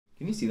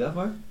Can you see that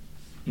far?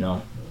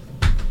 No.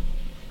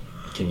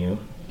 Can you?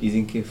 Do you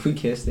think if we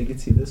kissed, they could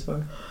see this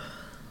far?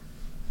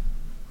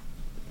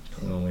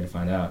 Only one way to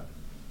find out.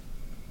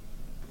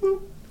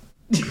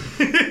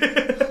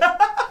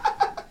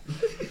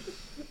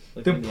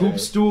 The poop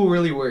stool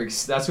really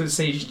works. That's what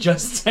Sage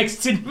just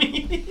texted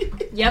me.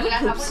 You have a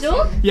poop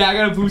stool? Yeah, I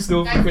got a poop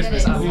stool for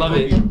Christmas. I love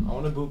it. I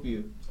want to boop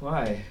you.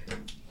 Why?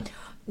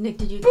 Nick,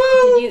 did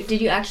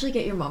you actually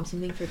get your mom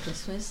something for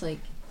Christmas? Like,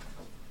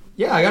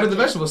 Yeah, I got her the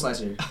vegetable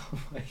slicer. Oh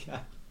my god.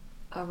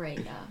 oh right,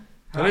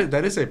 yeah.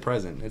 That is a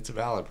present. It's a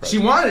valid present.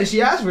 She wanted it.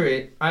 She asked for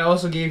it. I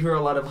also gave her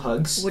a lot of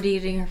hugs. What are you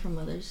getting her for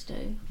Mother's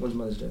Day? When's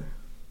Mother's Day?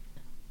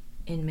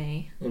 In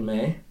May. In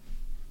May.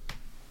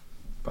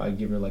 Probably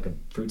give her like a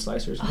fruit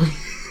slicer or something.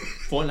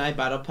 Fortnite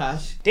Battle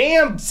Pass.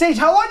 Damn, Sage,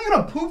 how long you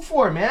gonna poop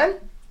for, man?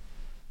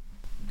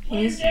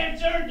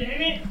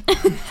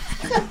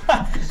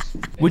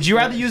 Would you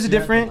rather use a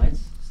different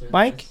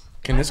mic?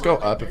 Can this go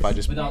up if I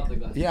just?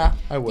 Yeah,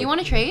 I would. Do you want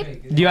to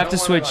trade? Do you have to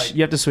switch?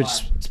 You have to switch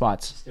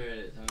spots.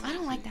 I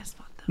don't like that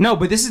spot though. No,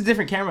 but this is a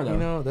different camera though. You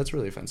know, that's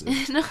really offensive.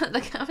 No,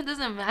 the camera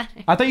doesn't matter.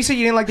 I thought you said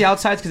you didn't like the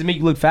outsides because it make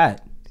you look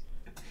fat.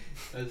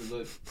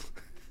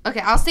 Okay,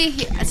 I'll stay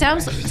here.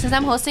 Since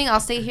I'm hosting, I'll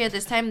stay here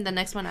this time. The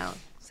next one out.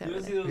 So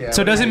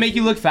So does it make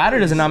you look fat or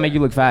does it not make you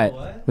look fat?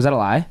 Was that a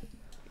lie?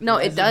 no,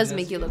 it does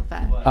make you look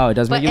fat. Oh, it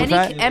does But make you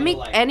look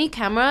fat? any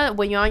camera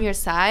when you're on your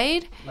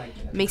side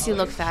makes you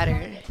look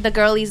fatter. The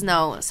girlies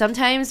know.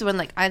 Sometimes when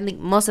I think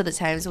most of the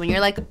times when you're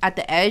like at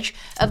the edge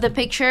of the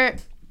picture,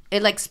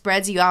 it like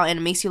spreads you out and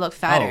it makes you look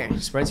fatter. Oh,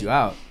 it spreads you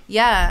out.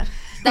 Yeah.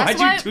 That's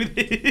Why'd why. you do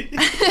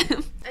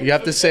this? You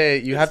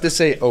have to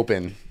say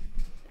open.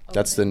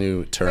 That's the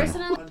new term.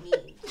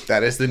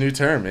 That is the new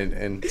term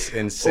in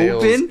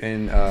sales. Open?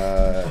 In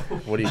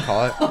what do you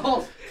call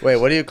it? Wait,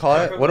 what do you call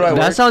it? What do I work?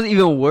 That sounds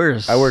even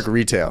worse. I work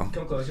retail.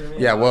 Come closer to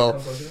me. Yeah, well,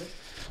 Come closer to me.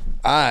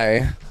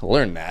 I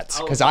learned that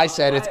because I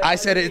said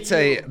it's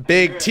a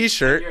big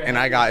T-shirt and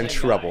I got in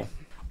trouble.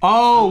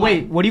 Oh,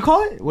 wait. What do you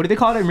call it? What do they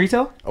call it in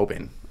retail?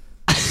 Open.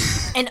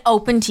 An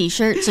open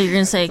T-shirt. So you're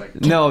gonna say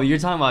No, you're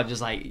talking about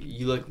just like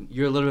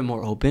you're a little bit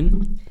more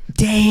open.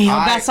 Damn,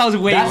 that sounds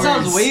way worse. That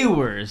sounds way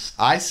worse.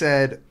 I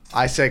said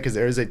because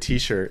there was a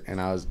T-shirt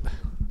and I was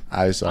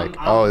like,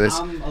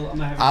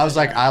 I was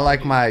like, I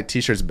like my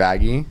T-shirts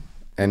baggy,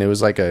 and it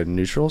was like a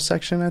neutral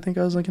section I think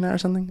I was looking at or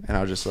something, and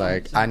I was just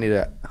like, I need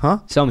a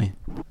Tell me.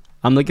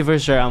 I'm looking for a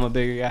shirt. I'm a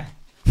bigger guy.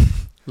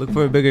 Look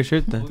for a bigger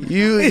shirt then.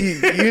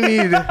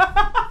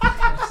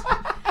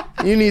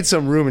 You need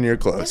some room in your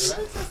clothes.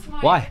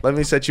 Why? Let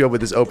me set you up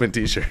with this open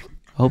T-shirt.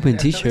 Open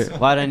T-shirt.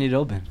 Why do I need it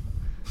open?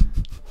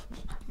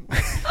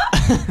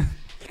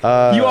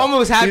 You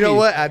almost had You know me.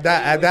 what? At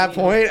that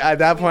point,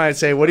 I'd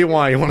say, what do you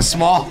want? You want a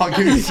small? I'll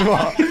give you a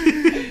small.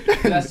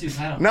 That's too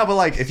tight. No, but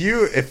like if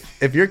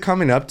you're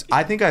coming up,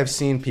 I think I've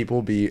seen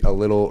people be a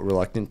little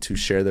reluctant to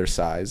share their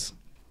size.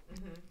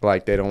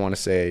 Like they don't want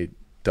to say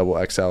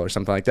double XL or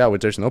something like that,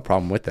 which there's no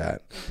problem with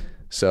that.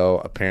 So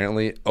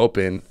apparently,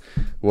 open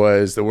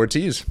was the word to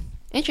use.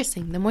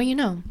 Interesting. The more you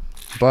know.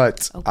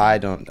 But I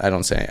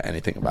don't say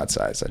anything about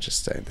size. I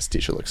just say this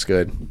T-shirt looks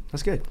good.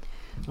 That's good.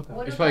 You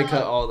probably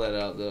cut all that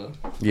out though.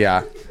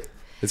 Yeah,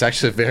 it's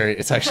actually very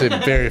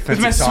offensive. Is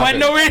my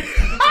sweating topic. over here?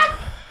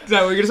 Is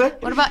that what you're gonna say?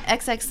 What about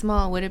XX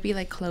small? Would it be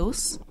like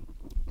close?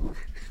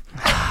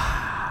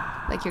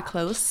 Like you're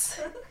close?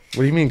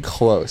 What do you mean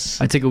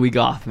close? I took a week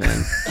off,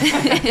 man.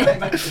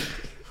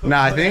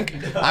 Nah, I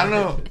don't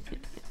know.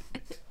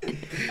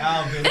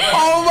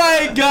 Oh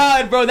my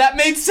god, bro, that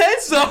made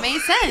sense though. That made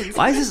sense.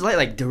 Why is this light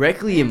like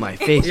directly in my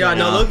face? Yeah, right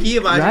no, now? Low-key,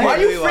 but Right? Why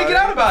are you freaking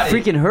out about it?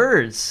 Freaking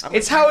hurts.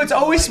 It's how it's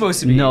always supposed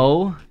to be.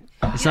 No,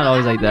 it's not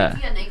always like that.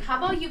 How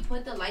about you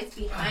put the lights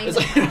behind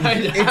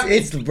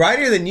It's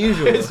brighter than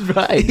usual. It's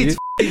right,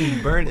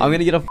 dude. burning. I'm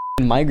gonna get a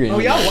f***ing migrant. Oh,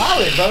 y'all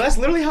wildin', bro. That's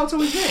literally how it's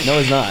always been. No,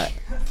 it's not.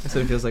 That's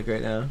what it feels like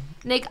right now.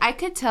 Nick, I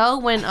could tell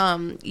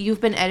when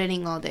you've been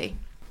editing all day.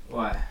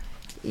 Why?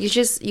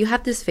 You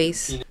have this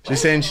face. She's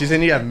saying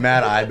you have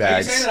mad eye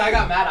bags. I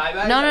got mad eye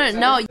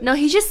bags? No.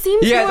 He just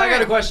seems Yes, more I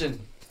got a question.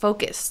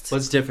 focused.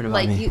 What's different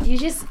about Like me? you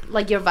just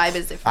like your vibe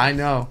is different. I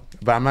know,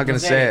 but I'm not gonna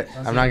say it.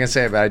 I'm not gonna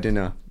say it, but I do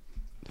know.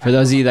 For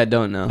those of you that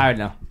don't know, I already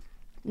know.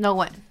 No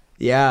what?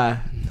 Yeah.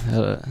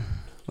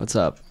 What's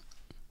up?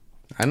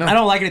 I know. I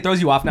don't like it. It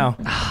throws you off now.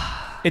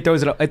 It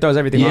throws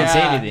everything You off. didn't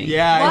say anything.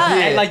 Yeah. What? I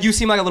see it. Like you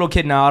seem like a little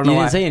kid now. I don't You know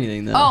why. didn't say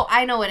anything though. Oh,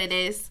 I know what it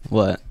is.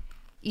 What?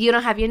 You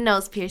don't have your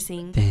nose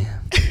piercing. Damn.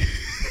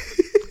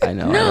 I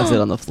know. I left it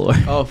on the floor.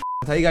 Oh,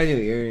 I thought you got a new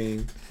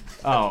earring.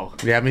 Oh.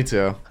 Yeah, me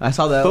too. I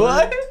saw that.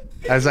 What?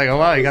 I was like, oh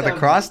wow, you got the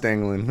cross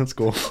dangling. That's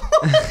cool.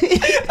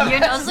 your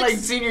nose Like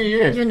looks senior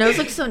year. your nose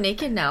looks so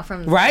naked now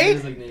from Right?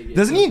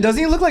 Doesn't he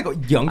look like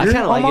younger? I kind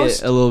of like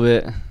almost? it a little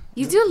bit.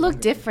 You do look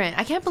different.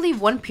 I can't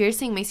believe one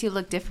piercing makes you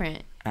look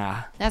different.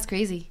 Ah. That's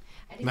crazy.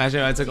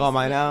 Imagine if I took all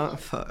mine out.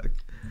 Fuck.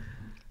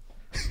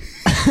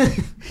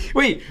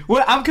 Wait,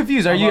 what? I'm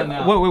confused. Are How you?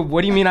 about now?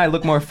 What do you mean? I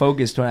look more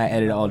focused when I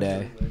edit all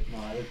day?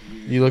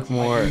 You look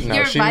more. No,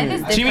 Your vibe is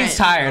different. She means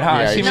tired, huh?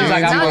 Yeah, She she means No,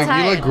 like not I'm. you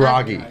tired. look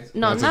groggy.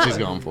 No, That's not- what she's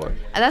going for.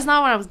 That's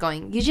not where I was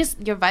going.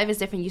 Your vibe is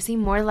different. You seem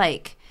more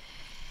like.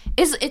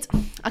 It's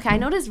okay. I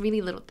notice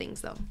really little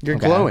things though. You're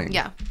Okay. glowing.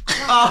 Yeah.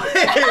 Oh,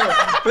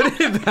 put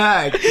it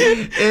back.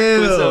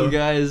 Ew. What's up,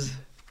 guys?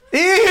 Ew.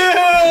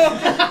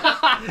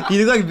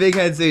 You look like Big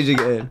Head Sage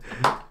again.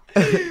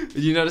 Did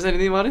you notice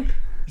anything about it?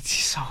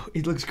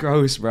 It looks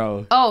gross,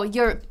 bro. Oh,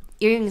 your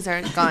earrings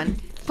are gone.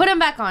 Put them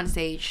back on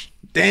stage.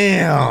 I'm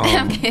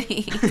Damn.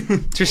 kidding.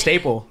 It's your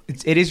staple.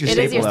 It is your It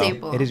staple. is your though.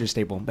 staple. It is your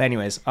staple. But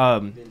anyways,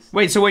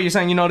 wait. So what you're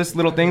saying? You notice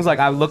little things like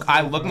I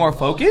look more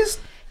focused.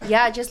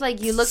 Yeah, just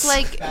like you look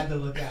like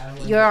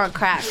you're on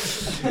crack.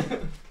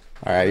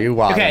 All right, you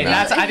wild. Okay,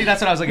 I think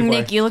that's what I was looking for.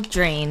 Nick, you look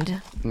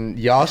drained.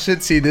 Y'all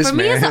should see this For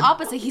me, it's man. the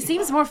opposite. He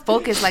seems more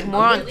focused, like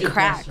more on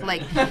crack.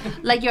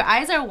 Like your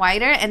eyes are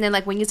wider, and then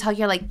like when you talk,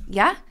 you're like,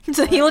 yeah,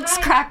 So he looks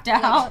cracked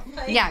out.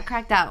 yeah,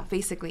 cracked out,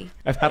 basically.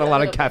 I've had a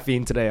lot of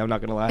caffeine today. I'm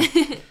not gonna lie.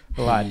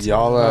 A lot.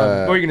 Y'all,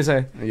 what were you gonna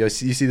say? you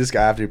see this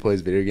guy after he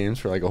plays video games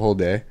for like a whole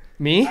day?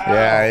 Me?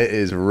 Yeah, it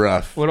is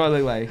rough. What do I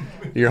look like?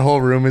 Your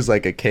whole room is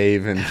like a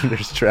cave and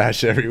there's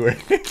trash everywhere.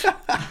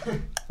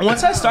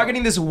 Once I start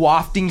getting this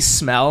wafting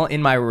smell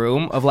in my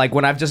room of like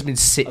when I've just been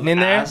sitting in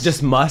there,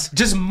 Just musk.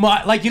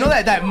 like you know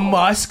that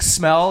musk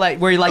smell, like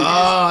where you're like,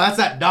 Oh, that's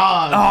that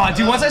dog. oh,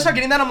 dude. Once I start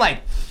getting that, I'm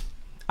like,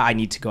 I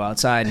need to go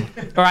outside,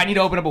 or I need to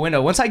open up a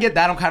window. Once I get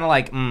that, I'm kind of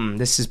like,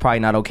 this is probably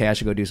not okay. I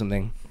should go do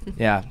something.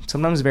 Yeah,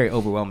 sometimes it's very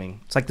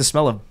overwhelming. It's like the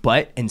smell of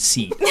butt and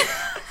seat.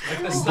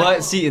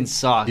 Butt, seat, and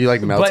sock. You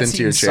like melt Butt, into seat,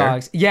 your and chair.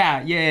 socks.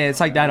 Yeah, it's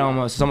like that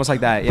almost. It's almost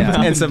like that.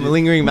 Yeah. And some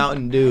lingering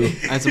Mountain Dew.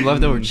 And some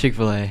leftover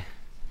Chick-fil-A.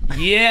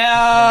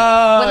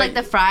 Yeah. With like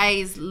the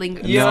fries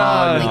linger. Yeah.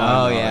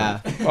 Oh,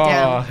 yeah.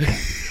 Oh.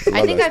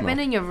 I think that I've been smell.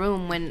 in your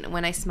room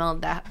when I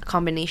smelled that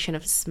combination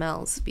of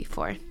smells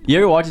before. You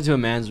ever walked into a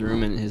man's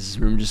room and his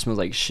room just smells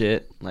like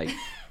shit? Like,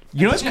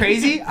 You know what's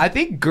crazy? I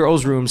think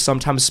girls' rooms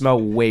sometimes smell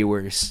way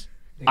worse.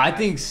 I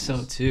think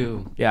so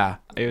too. Yeah.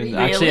 Even, Really?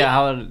 actually,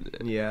 how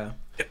Yeah.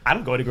 I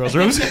don't go to girls'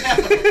 rooms.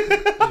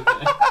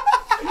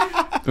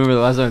 remember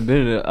the last time I've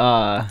been in it?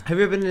 Have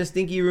you ever been in a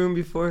stinky room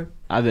before?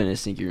 I've been in a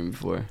stinky room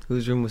before.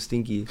 Whose room was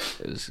stinky?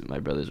 It was my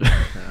brother's room.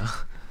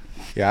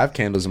 Yeah, I have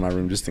candles in my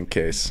room just in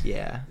case.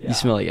 Yeah. You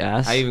smell like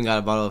ass. I even got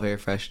a bottle of air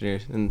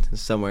freshener and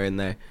somewhere in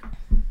there.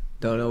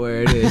 Don't know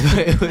where it is.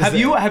 But it was have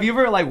you there.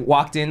 ever like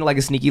walked in like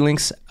a Sneaky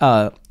Links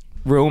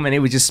room and it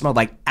would just smell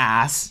like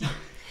ass?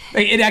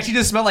 Like, it actually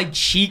just smelled like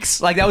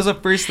cheeks. Like that was the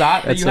first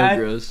thought that That's you so had.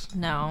 gross.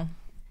 No.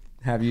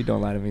 Have you?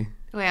 Don't lie to me.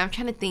 Wait, I'm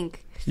trying to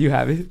think. You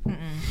have it.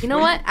 You know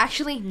what?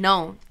 Actually,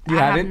 no. You I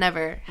have haven't?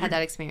 never had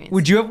that experience.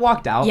 Would you have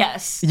walked out?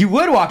 Yes. You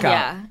would walk out.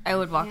 Yeah, I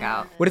would walk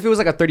out. What if it was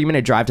like a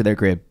 30-minute drive to their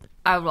crib?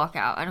 I would walk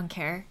out. I don't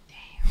care.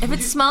 If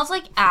it smells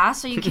like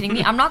ass, are you kidding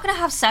me? I'm not gonna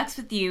have sex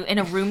with you in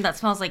a room that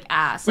smells like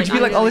ass. Would you be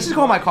like, oh, let's just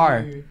go in my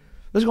car?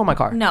 Let's go in my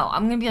car. No,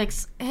 I'm gonna be like,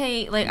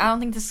 hey, like I don't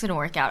think this is gonna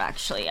work out.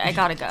 Actually, I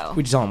gotta go.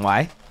 Would you tell him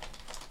why?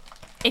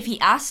 If he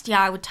asked,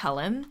 yeah, I would tell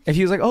him. If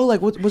he was like, oh,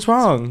 like what's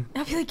wrong?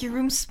 I'd be like, your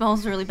room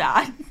smells really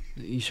bad.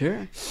 You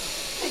sure?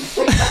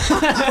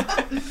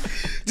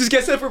 Just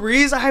get set for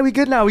Breeze. Hi, we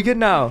good now. We good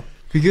now.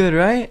 We good,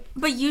 right?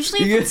 But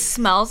usually, if it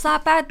smells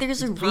that bad,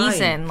 there's a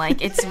reason.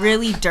 Like it's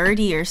really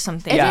dirty or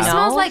something. If Yeah. it You know?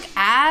 smells like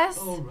ass,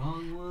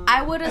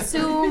 I would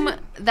assume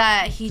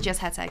that he just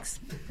had sex.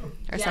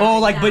 Or something. Oh,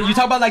 like, but you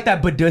talk about like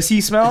that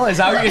badussy smell? Is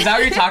that what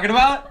you're talking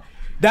about?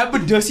 That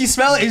badussy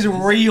smell is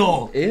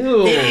real.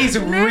 Ew. It is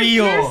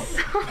real.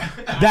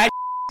 That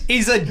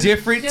is a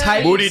different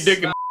type. Booty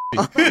dick and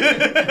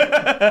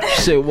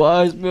Shit,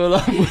 why smell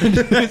like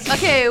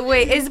Okay,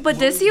 wait. Is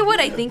Badissi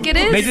what I think it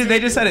is? They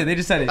just said it. They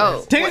just said it.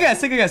 Oh. Take a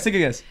guess. Take a guess. Take a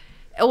guess.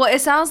 Well,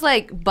 it sounds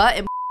like butt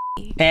and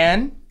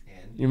And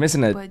you're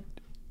missing a Bud-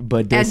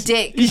 badussy. and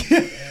dick.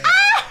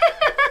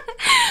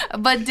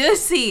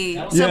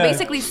 Badussi. So Yeah.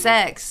 basically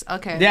sex.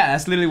 Okay. Yeah,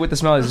 that's literally what the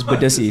smell is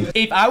badussy.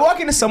 If I walk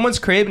into someone's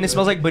crib and it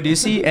smells like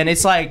badussy and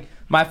it's like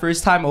my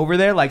first time over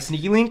there, like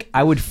Sneaky Link,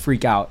 I would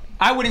freak out.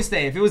 I wouldn't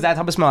stay. If it was that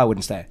type of smell, I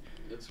wouldn't stay.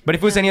 But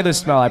if it was any other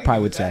smell, I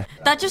probably would stay.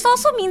 That just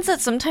also means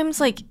that sometimes,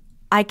 like,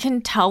 I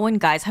can tell when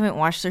guys haven't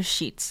washed their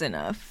sheets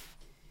enough.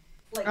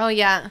 Oh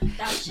yeah.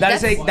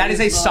 That is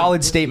a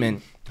solid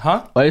statement.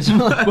 Huh? Why does it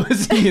smell like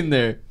pussy in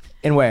there?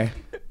 And where?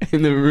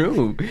 In the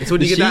room. It's when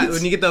The you get that sheets?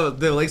 when you get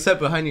the leg set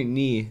behind your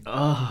knee.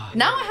 Ugh.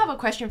 Now I have a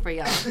question for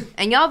y'all,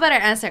 and y'all better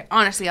answer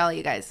honestly, all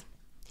you guys.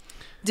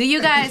 Do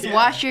you guys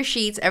wash your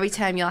sheets every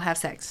time y'all have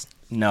sex?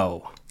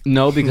 No.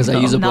 No, because I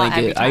use a Not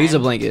every blanket. I use a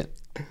time. blanket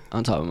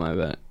on top of my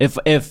bed. If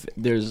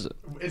there's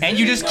And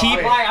you just keep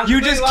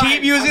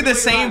using the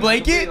same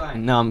blanket?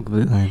 no, I'm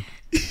completely lying.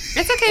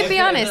 It's okay. Be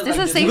honest. This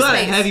is a safe You got a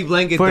space. heavy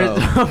blanket For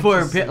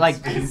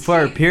though.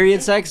 for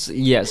period sex,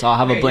 yes, I'll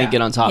have a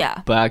blanket on top.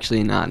 Yeah. But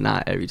actually,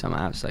 not every time I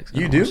have sex.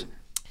 You do?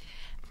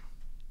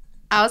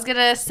 I was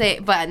gonna say,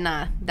 but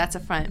nah, that's a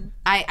front.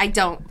 I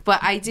don't, but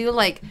I do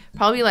like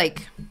probably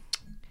like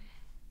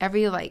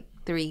every like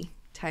 3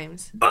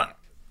 times.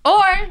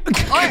 Or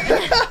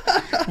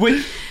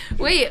Wait.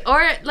 wait,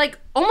 or like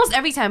almost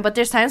every time. But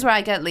there's times where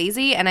I get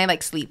lazy and I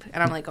like sleep,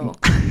 and I'm like, oh,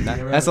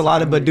 That's a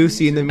lot of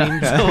Badusi in the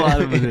meantime. a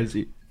lot of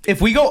Badusi. If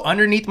we go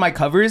underneath my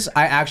covers,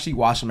 I actually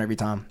wash them every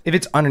time. If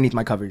it's underneath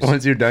my covers.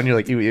 Once you're done, you're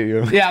like, ew, ew,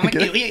 ew. Yeah, I'm like, ew,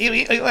 ew, ew,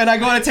 ew, and I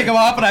go to take them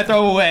off and I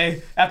throw them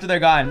away after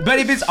they're gone. But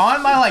if it's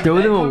on my like, Throw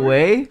bed them cover-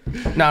 away?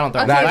 No, I don't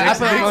throw them. Okay, I that's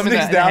put them in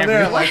Sneaks the down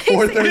there hamper. at like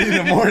 4:30 in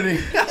the morning.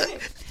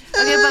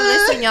 Okay, but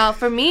listen, y'all.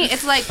 For me,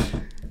 it's like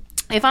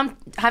if I'm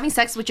having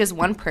sex with just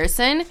one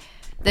person,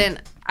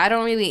 then I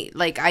don't really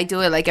like. I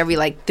do it like every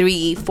like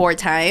 3-4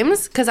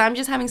 times because I'm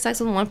just having sex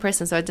with one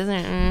person, so it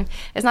doesn't.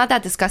 It's not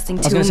that disgusting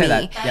to I was gonna me. say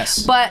that.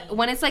 Yes. But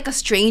when it's like a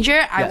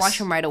stranger, I Yes. wash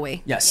them right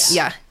away. Yes.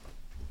 Yeah.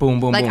 Boom,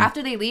 boom, Like boom.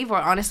 after they leave, or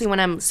honestly, when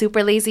I'm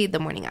super lazy, the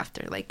morning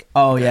after. Like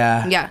Oh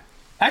yeah. yeah,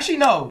 Actually,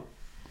 no.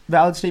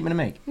 Valid statement to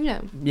make.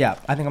 yeah. Yeah,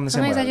 I think I'm the same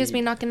Sometimes way. I just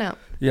be knocking out.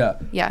 Yeah.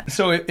 Yeah.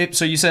 So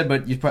so you said,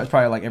 but you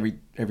probably like every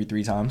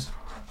 3 times.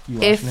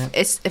 You If washing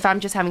it? if I'm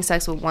just having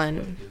sex with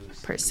one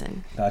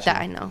person Gotcha.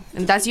 that I know,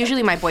 and that's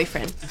usually my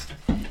boyfriend.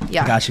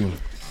 Yeah. Got you.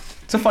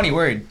 It's a funny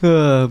word,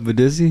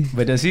 Badusi?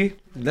 but does he?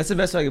 That's the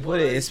best way I can put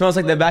it. It smells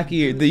like the back of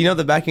your, you know,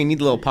 the back of your knee,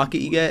 the little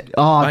pocket you get.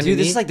 Oh, behind your dude,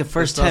 this knee? is like the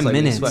first It smells 10 like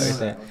minutes. sweat right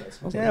there.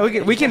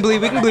 Yeah, we can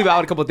bleep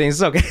out a couple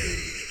things. It's okay.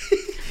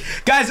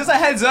 Guys, just a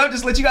heads up,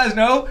 just let you guys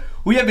know,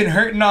 we have been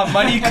hurting on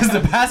money because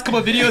the past couple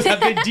of videos have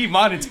been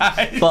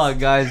demonetized. Fuck,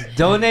 guys.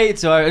 Donate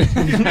to our...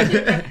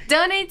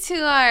 Donate to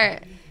our.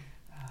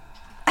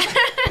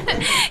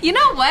 You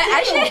know what?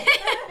 I should.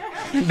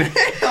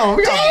 Oh,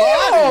 we got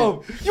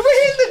Oh, you were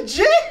hitting the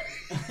gym?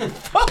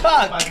 Fuck.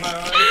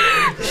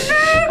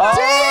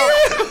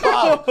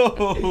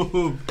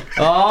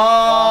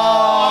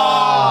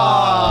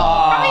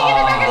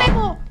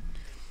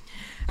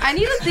 I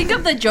need to think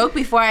of the joke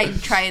before I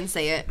try and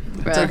say it.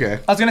 It's okay.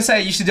 I was gonna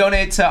say you should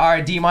donate to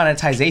our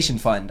demonetization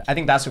fund. I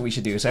think that's what we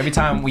should do. So every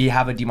time we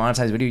have a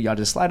demonetized video, y'all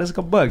just slide us a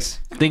couple bucks.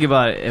 Think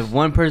about it. If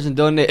one person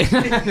donate...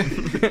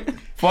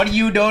 What do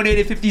you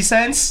donated 50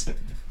 cents?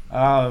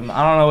 I don't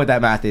know what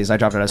that math is. I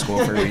dropped it out of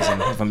school for a reason,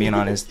 if I'm being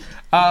honest.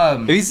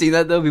 Have you seen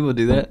that, though? People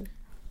do that.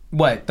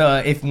 What?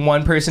 If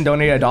one person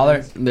donated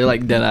 $1, They're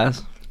like dead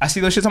ass. I see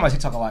those shits on my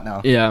TikTok a lot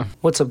now. Yeah.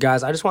 What's up,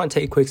 guys? I just want to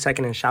take a quick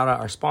second and shout out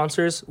our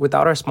sponsors.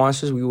 Without our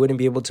sponsors, we wouldn't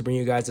be able to bring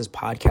you guys this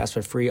podcast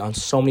for free on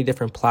so many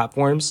different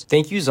platforms.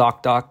 Thank you,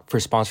 ZocDoc, for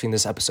sponsoring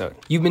this episode.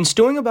 You've been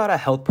stewing about a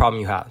health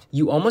problem you have.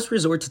 You almost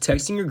resort to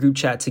texting your group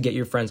chat to get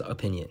your friends'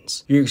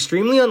 opinions. You're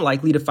extremely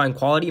unlikely to find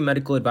quality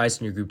medical advice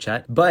in your group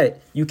chat,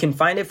 but you can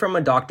find it from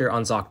a doctor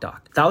on ZocDoc.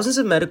 Thousands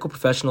of medical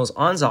professionals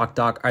on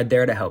ZocDoc are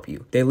there to help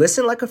you. They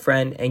listen like a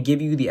friend and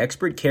give you the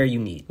expert care you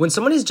need. When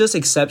someone is just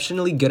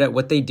exceptionally good at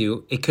what they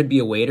do, it could be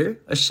a waiter,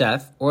 a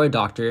chef, or a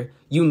doctor,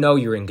 you know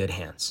you're in good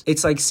hands.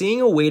 It's like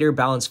seeing a waiter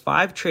balance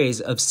 5 trays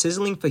of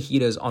sizzling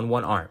fajitas on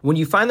one arm. When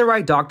you find the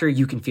right doctor,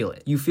 you can feel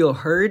it. You feel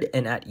heard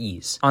and at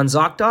ease. On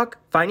ZocDoc,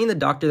 finding the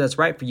doctor that's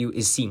right for you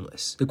is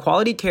seamless. The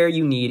quality care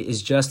you need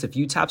is just a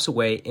few taps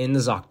away in the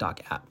ZocDoc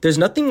app. There's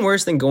nothing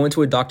worse than going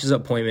to a doctor's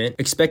appointment,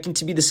 expecting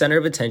to be the center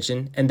of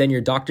attention, and then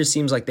your doctor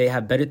seems like they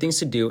have better things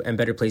to do and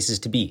better places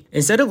to be.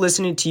 Instead of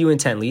listening to you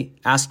intently,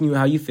 asking you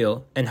how you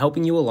feel, and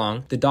helping you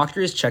along, the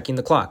doctor is checking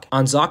the clock.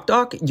 On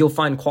ZocDoc, you'll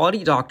find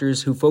quality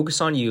doctors who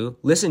focus on you,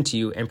 listen to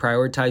you, and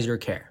prioritize your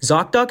care.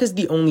 ZocDoc is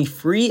the only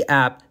free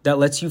app that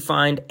lets you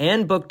find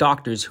and book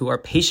doctors who are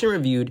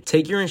patient-reviewed,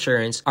 take your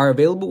insurance, are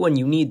available when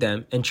you need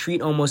them, and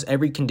treat almost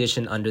every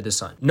condition under the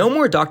sun. No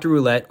more doctor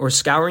roulette or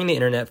scouring the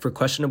internet for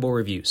questionable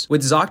reviews.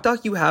 With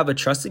ZocDoc, you have a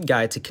trusted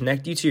guide to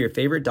connect you to your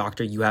favorite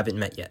doctor you haven't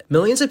met yet.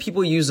 Millions of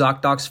people use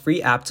ZocDoc's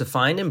free app to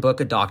find and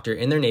book a doctor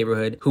in their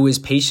neighborhood who is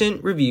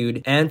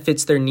patient-reviewed and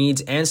fits their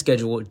needs and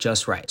schedule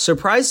just right.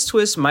 Surprise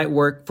twists might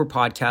work for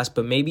podcasts,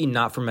 but maybe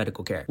not for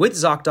medical care. With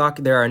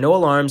ZocDoc, there are no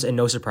alarms and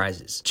no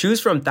surprises. Choose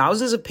from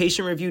thousands of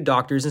patient-reviewed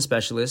doctors and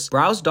specialists,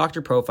 browse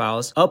doctor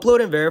profiles, upload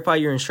and verify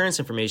your insurance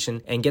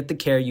information, and get the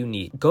care you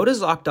need. Go to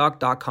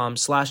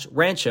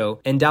ZocDoc.com/Rancho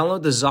and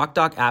download the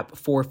ZocDoc app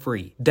for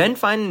free. Then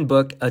find and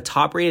book a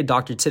top-rated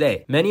doctor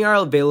today. Many are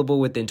available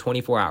within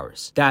 24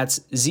 hours.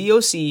 That's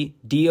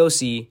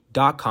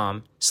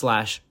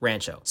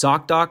ZocDoc.com/Rancho.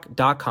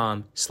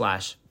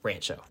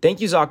 ZocDoc.com/Rancho.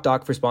 Thank you,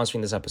 ZocDoc, for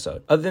sponsoring this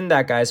episode. Other than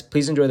that, guys,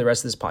 please enjoy the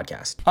rest of this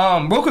podcast.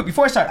 Real quick,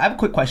 before I start, I have a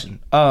quick question.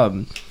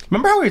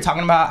 Remember how we were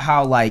talking about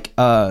how, like,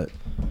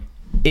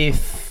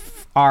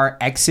 if our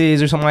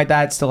exes or something like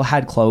that still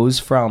had clothes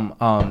from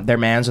their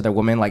mans or their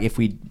woman, like if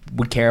we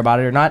would care about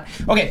it or not?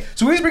 Okay,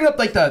 so we just bring up,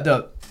 like,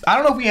 the I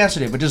don't know if we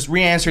answered it, but just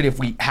re-answered if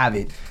we have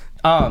it.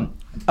 A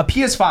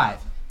PS5.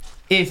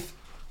 If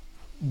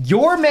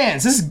your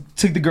man's, this is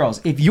to the girls,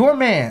 if your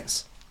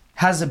man's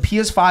has a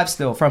PS5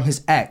 still from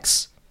his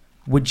ex,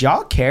 would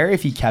y'all care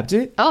if he kept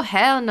it? Oh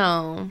hell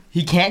no.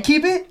 He can't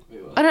keep it?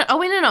 Oh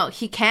wait, no.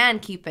 He can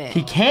keep it.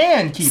 He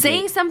can keep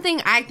Saying it.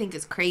 something I think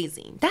is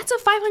crazy. That's a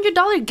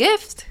 $500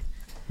 gift.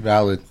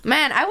 Valid.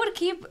 Man, I would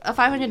keep a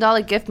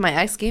 $500 gift my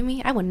ex gave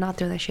me. I would not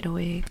throw that shit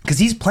away. Because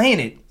he's playing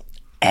it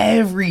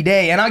every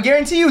day. And I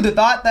guarantee you the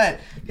thought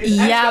that...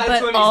 Yeah,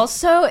 but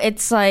also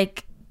it's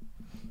like,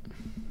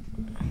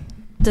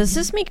 does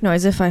this make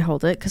noise if I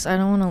hold it? Because I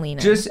don't want to lean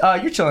in. Just,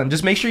 you're chilling.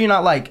 Just make sure you're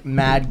not, like,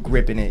 mad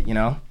gripping it, you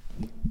know?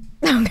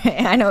 Okay,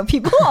 I know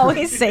people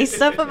always say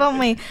stuff about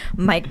my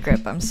mic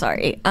grip. I'm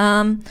sorry.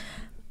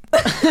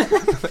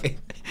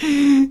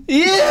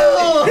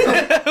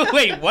 Ew!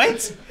 Wait,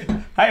 what?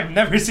 I have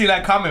never seen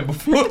that comment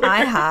before.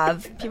 I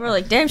have. People are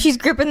like, "Damn, she's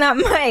gripping that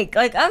mic."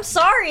 Like, I'm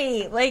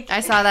sorry. Like,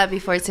 I saw that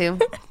before too.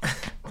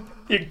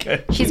 You're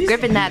good. She's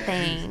gripping that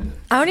thing.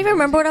 I don't even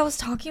remember what I was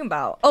talking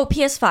about. Oh,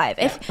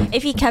 PS5.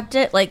 If he kept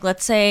it, like,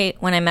 let's say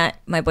when I met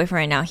my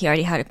boyfriend right now, he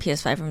already had a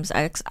PS5 from his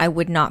ex, I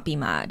would not be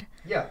mad.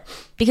 Yeah.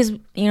 Because,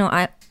 you know,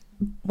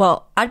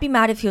 I'd be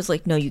mad if he was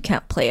like, "No, you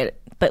can't play it."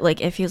 But like,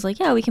 if he was like,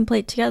 "Yeah, we can play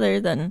it together,"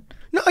 then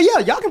No, yeah,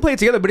 y'all can play it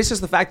together, but it's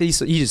just the fact that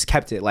he just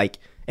kept it, like,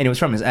 and it was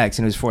from his ex,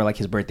 and it was for like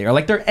his birthday, or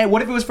like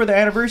what if it was for their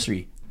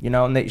anniversary? You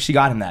know, and she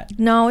got him that.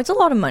 no, it's a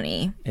lot of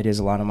money. It is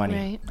a lot of money.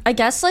 Right. I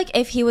guess like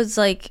if he was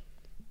like,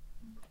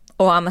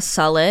 "Oh, I'm gonna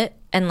sell it,"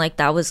 and like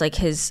that was like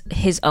his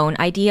own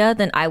idea,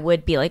 then I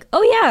would be like,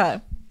 "Oh yeah."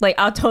 Like,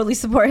 I'll totally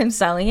support him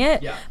selling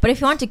it. Yeah. But if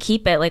you want to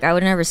keep it, like, I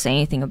would never say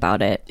anything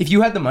about it. If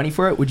you had the money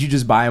for it, would you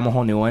just buy him a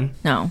whole new one?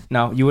 No.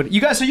 No, you would. You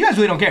guys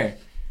really don't care.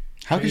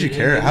 How could you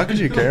care? How could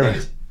you care?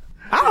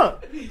 I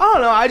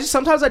don't know. I just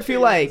sometimes I'd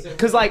feel like,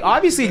 because like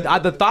obviously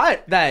the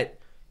thought that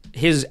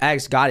his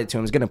ex got it to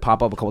him is gonna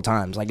pop up a couple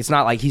times. Like, it's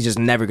not like he's just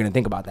never gonna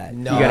think about that.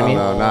 No. You know what I mean?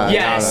 No,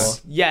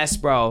 not- Yes,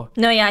 bro.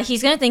 No, yeah,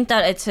 he's going to think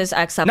that it's his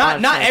ex that bought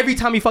it Not for him. every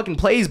time he fucking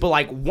plays, but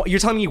like you're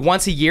telling me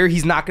once a year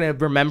he's not gonna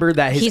remember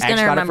that his He's ex going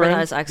to got remember it for that him.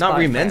 his ex Not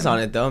bought it for remens him. on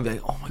it though. And be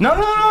like, oh my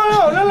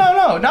god.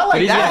 No, not like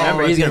But he's that. gonna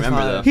remember. He's gonna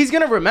remember though. He's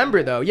gonna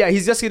remember though. Yeah,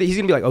 he's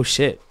gonna be like, oh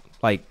shit,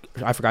 like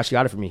I forgot she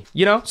got it for me.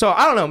 You know? So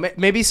I don't know.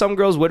 Maybe some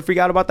girls would freak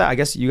out about that. I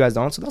guess you guys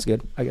don't, so that's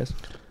good. I guess.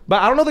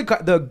 But I don't know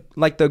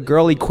the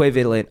girl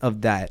equivalent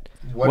of that.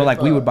 What Well, if,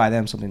 like we would buy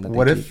them something. That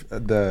What they if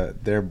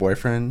their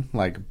boyfriend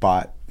like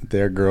bought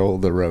their girl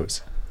the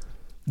rose?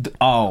 keep.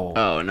 Oh.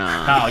 Oh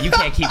no. Oh, you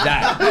can't keep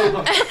that.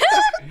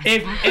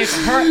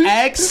 if her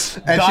ex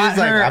And got she's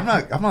like, her,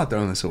 I'm not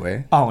throwing this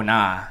away. oh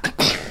nah.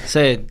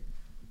 Say it.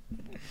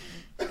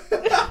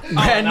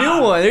 Brand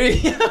new one. There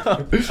you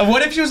go.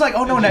 What if she was like,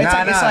 oh no,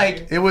 it's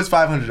like it was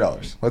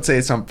 $500. Let's say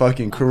it's some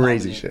fucking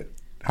crazy shit.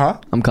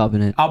 Huh? I'm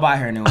copping it. I'll buy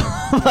her a new one.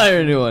 Buy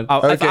her a new one. If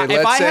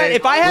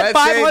I had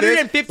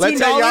 $515, let's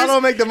say y'all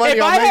don't make the money.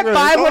 if on I had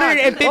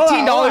making this.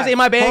 $515 in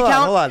my bank Hold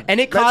account on. and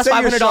it costs Let's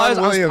say you're $500,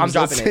 Sean Williams. I'm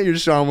dropping Let's say it. you're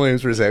Sean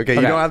Williams for a second. Okay,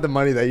 Okay. you don't have the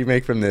money that you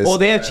make from this. Well,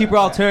 they have cheaper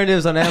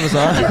alternatives on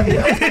Amazon.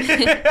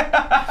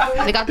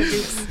 They got the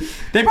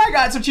dukes. They probably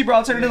got some cheaper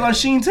alternatives on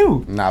Shein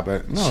too. Nah,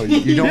 but no,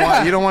 you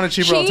don't want a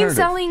cheaper Shein alternative.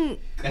 selling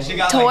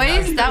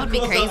toys? That would be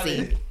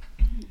crazy.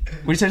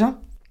 What do you say, John?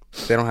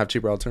 They don't have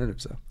cheaper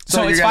alternatives though.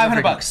 So it's you guys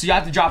are $500. freaking- So you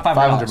have to drop $500.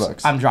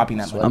 $500. I'm dropping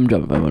that money. I'm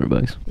dropping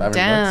 $500. $500.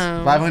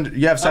 Damn. 500.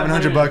 You have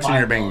 $700 in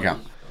your bank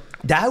account.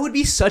 That would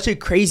be such a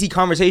crazy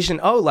conversation.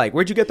 Oh, like,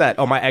 where'd you get that?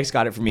 Oh, my ex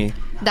got it for me.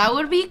 That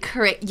would be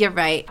crazy. You're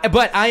right.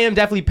 But I am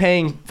definitely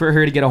paying for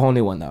her to get a whole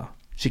new one, though.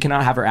 She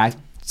cannot have her act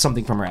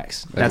something from her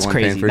ex. That's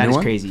Everyone paying crazy. for a That new is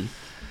one? crazy.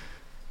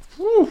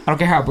 I don't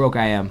care how broke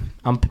I am.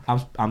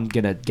 I'm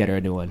gonna get her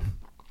a new one.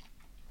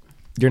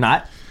 You're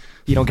not?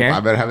 You don't care? I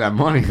better have that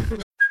money.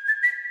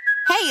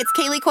 Hey, it's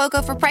Kaylee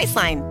Cuoco for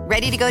Priceline.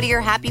 Ready to go to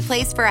your happy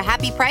place for a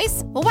happy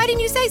price? Well, why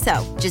didn't you say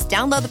so? Just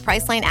download the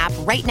Priceline app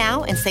right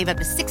now and save up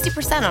to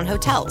 60% on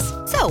hotels.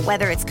 So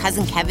whether it's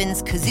Cousin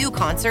Kevin's Kazoo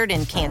Concert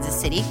in Kansas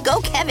City,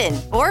 go Kevin,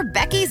 or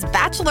Becky's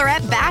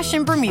Bachelorette Bash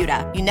in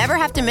Bermuda, you never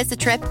have to miss a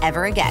trip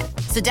ever again.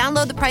 So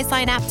download the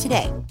Priceline app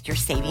today. Your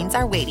savings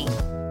are waiting.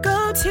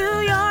 Go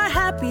to your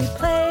happy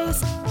place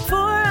for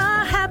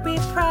a happy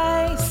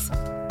price.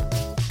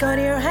 Go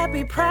to your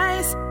happy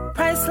price,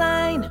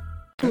 Priceline.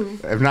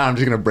 If not, I'm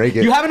just gonna break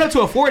it. You have enough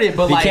to afford it,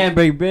 but You like, can't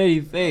break bread,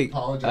 you fake.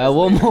 I had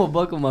one more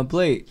buck on my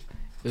plate.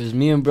 It was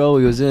me and bro.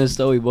 We was in a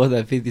store. We both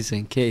had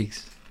 50-cent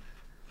cakes.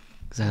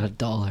 Cause I had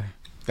 $1.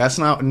 That's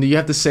not. You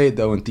have to say it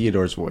though in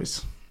Theodore's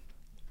voice.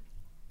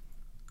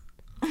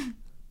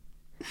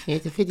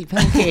 It's a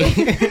 50-pound cake.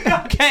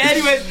 okay,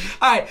 anyways.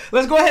 All right,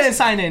 let's go ahead and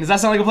sign in. Does that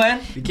sound like a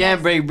plan? You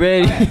can't break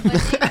bread.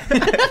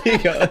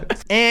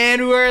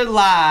 And we're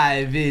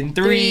live in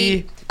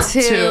 3,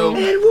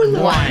 2,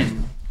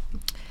 1.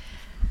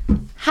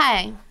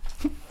 Hi.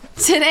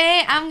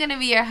 Today I'm going to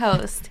be your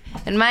host,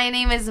 and my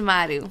name is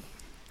Maru.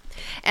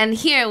 And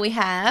here we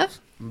have.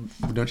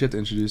 Don't you have to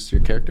introduce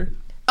your character?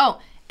 Oh,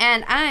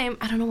 and I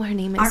don't know what her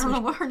name is. I don't know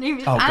what her name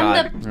is. Oh,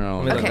 I'm God.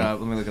 No. Let me look it Okay. up.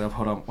 Let me look it up.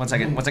 Hold on. One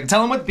second.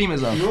 Tell them what the theme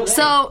is, though.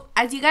 So,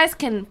 as you guys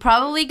can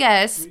probably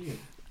guess,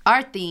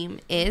 our theme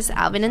is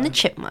Alvin and the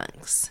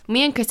Chipmunks.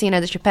 Me and Christina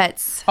are the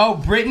Chipettes. Oh,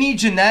 Brittany,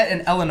 Jeanette,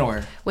 and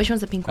Eleanor. Which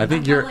one's the pink I one?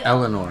 think you're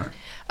Eleanor.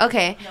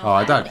 Okay. Oh,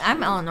 I thought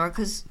I'm Eleanor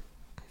because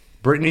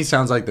Brittany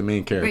sounds like the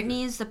main character.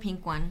 Brittany is the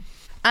pink one.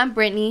 I'm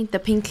Brittany, the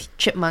pink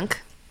chipmunk.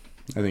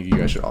 I think you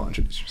guys should all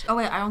introduce yourself. Oh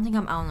wait, I don't think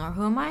I'm Eleanor.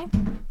 Who am I?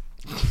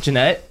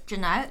 Jeanette.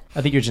 Jeanette.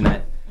 I think you're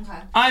Jeanette. Okay.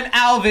 I'm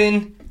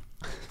Alvin.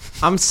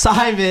 I'm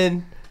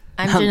Simon.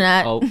 I'm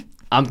Jeanette. Oh,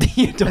 I'm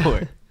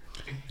Theodore.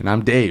 And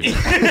I'm Dave.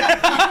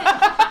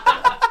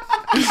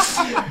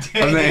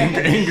 I'm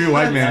the angry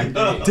white man.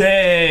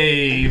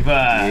 Dave.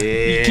 Can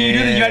you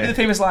do the gotta do the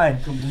famous line.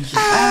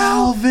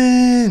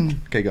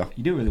 Alvin. Okay, go.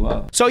 You do really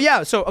well. So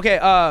yeah, okay,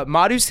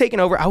 Madu's taking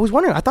over. I was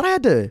wondering, I thought I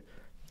had to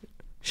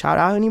shout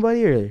out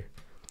anybody or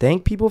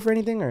thank people for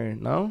anything or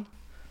no?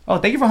 Oh,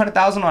 thank you for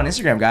 100,000 on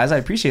Instagram, guys. I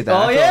appreciate that.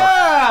 Oh,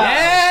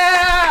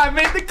 yeah! I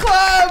made the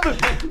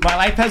club! My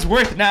life has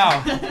worth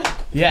now.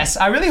 Yes,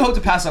 I really hope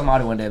to pass on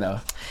Madu one day though.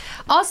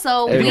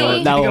 Also, That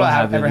won't it'll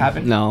happen. ever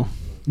happen? No.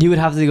 You would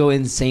have to go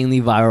insanely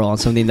viral on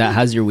something that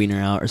has your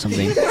wiener out or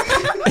something.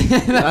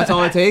 That's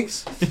all it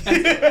takes.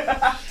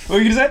 What were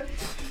you gonna say?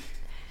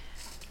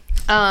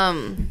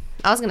 I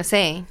was gonna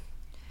say,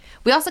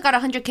 we also got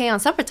 100K on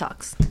Supper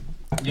Talks.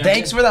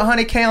 Thanks for the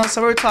 100K on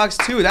Summer Talks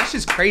too. That's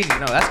just crazy.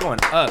 No, that's going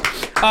up.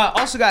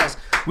 Also, guys,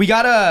 we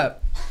gotta.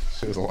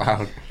 It was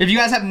loud. If you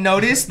guys have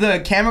noticed, the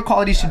camera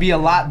quality should be a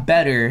lot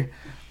better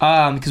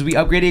because we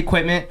upgraded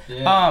equipment.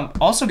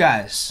 Also,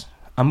 guys,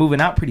 I'm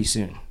moving out pretty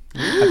soon.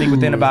 I think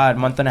within about a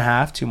month and a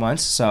half, 2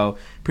 months. So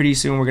pretty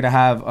soon we're gonna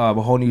have a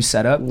whole new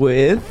setup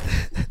With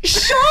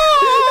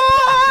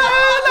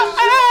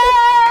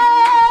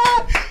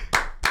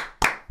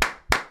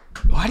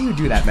Why do you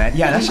do that, man?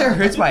 Yeah, that shit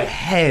hurts my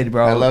head,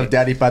 bro. I love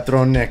Daddy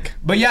Patron Nick.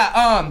 But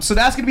yeah, so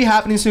that's gonna be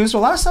happening soon. So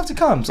a lot of stuff to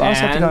come.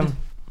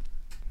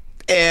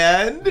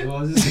 And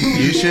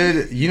you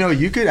should,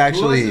 you could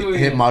actually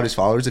hit Madu's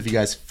followers if you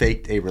guys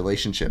faked a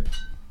relationship.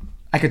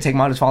 I could take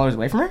Madu's followers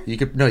away from her. You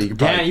could probably you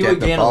get would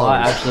the gain a followers.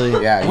 lot,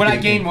 actually. Yeah. Would I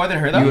gain more than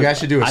her though? You guys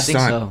should do a I think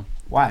stunt. so.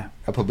 Why?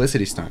 A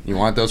publicity stunt. You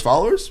want those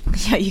followers?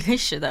 Yeah, you guys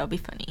should. That would be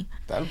funny.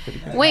 That'd be pretty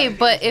good. Wait,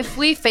 but if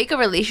we fake a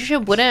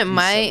relationship, wouldn't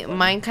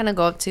mine kind of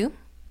go up too?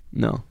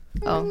 No.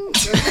 Oh.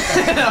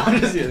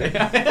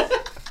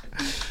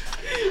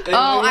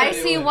 Oh, I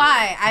see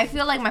why. I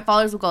feel like my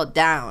followers will go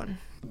down.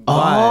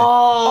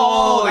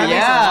 oh that yeah,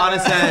 makes a lot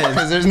of sense.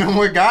 Because there's no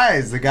more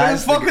guys. The Why the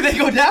guys. fuck would they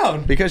go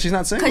down? Because she's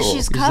not single. Because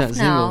she's not cuffed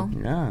now.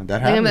 Yeah, that They're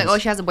happens. gonna be like, oh,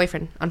 she has a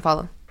boyfriend.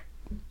 Unfollow.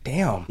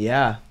 Damn.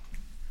 Yeah.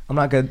 I'm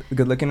not good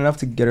looking enough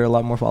to get her a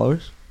lot more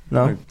followers.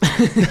 No.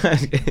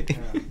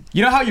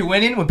 You know how you're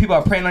winning when people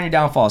are preying on your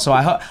downfall. So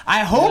I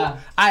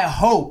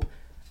hope.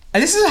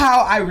 And this is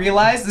how I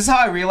realized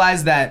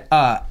that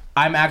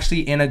I'm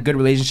actually in a good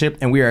relationship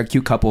and we are a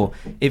cute couple.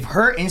 If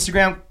her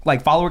Instagram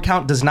follower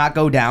count does not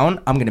go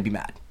down, I'm gonna be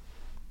mad.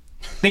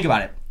 Think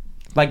about it.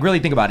 Really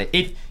think about it.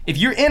 If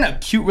you're in a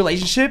cute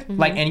relationship,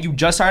 and you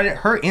just started,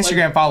 her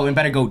Instagram following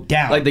better go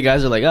down. Like the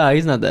guys are like,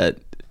 he's not that.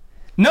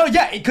 No,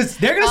 yeah, because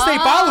they're gonna stay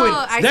Oh, following.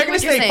 I see They're gonna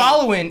what you're stay saying.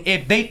 following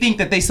if they think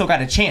that they still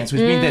got a chance,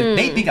 which means that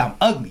they think I'm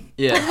ugly.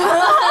 Yeah.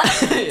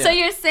 So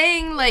you're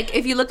saying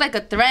if you look like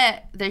a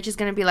threat, they're just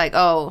gonna be like,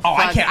 oh, Oh,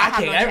 fuck, I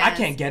have no chance.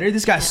 can't get her.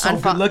 This guy's so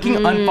Unfo- good looking.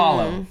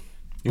 Unfollow.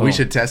 We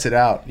should test it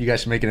out. You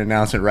guys should make an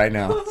announcement right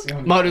now.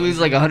 Madu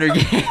loses like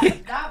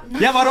 100K.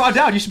 Yeah, but I'm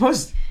down. You should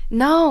post.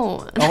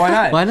 No. Oh, why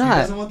not? Why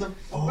not?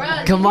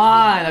 Bruh, Come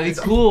on, that'd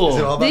be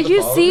cool. Did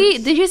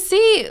you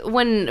see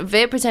when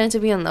Viv pretended to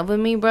be in love with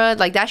me, bro?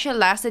 That shit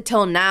lasted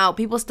till now.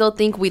 People still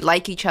think we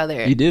like each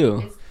other. You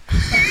do.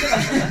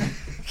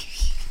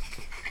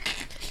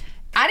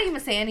 I didn't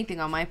even say anything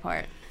on my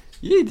part.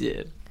 You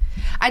did.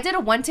 I did a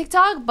one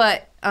TikTok,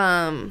 but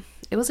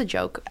it was a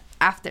joke.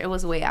 It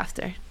was way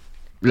after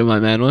My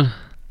man one.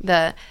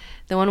 the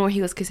one where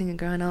he was kissing a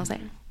girl, and I was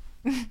like,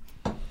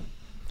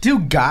 Do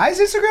guys'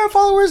 Instagram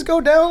followers go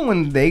down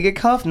when they get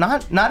cuffed?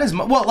 Not as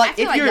much. Well, I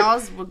feel if like you're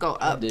y'all's would go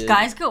up.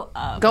 Guys go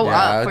up. Go Yeah,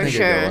 I up would for think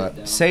it'd go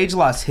sure. up. Sage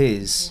lost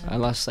his. I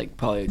lost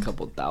probably a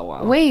couple thou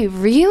wow. Wait,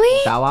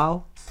 really? Bow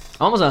wow.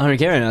 I'm almost at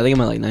 100K right now. I think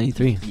I'm at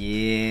 93.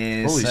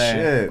 Yes. Holy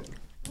shit.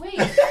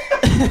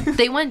 Wait.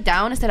 They went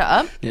down instead of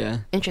up? Yeah.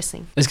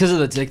 Interesting. It's because of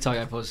the TikTok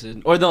I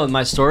posted. Or no,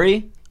 my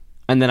story.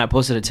 And then I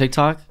posted a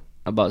TikTok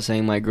about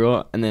saying my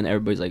girl. And then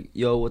everybody's like,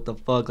 yo, what the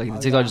fuck? The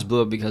TikTok just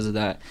blew up because of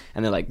that.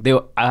 And they're like,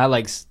 I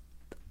had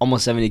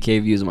almost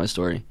 70K views on my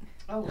story.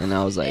 And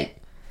I was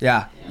like,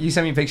 Yeah, you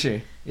sent me a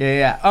picture.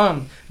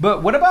 Yeah.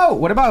 But what about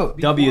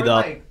W before,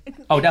 though.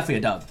 Oh, definitely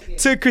a dub.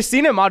 To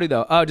Christina and Madu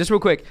though, just real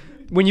quick.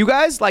 When you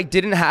guys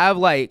didn't have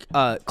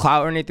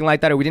clout or anything like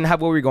that, or we didn't have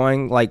what we're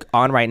going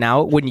on right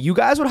now, when you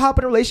guys would hop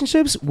in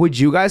relationships, would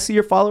you guys see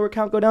your follower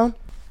count go down?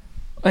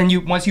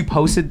 And once you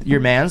posted your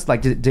man's,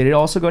 did it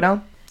also go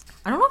down?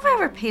 I don't know if I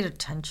ever paid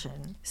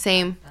attention.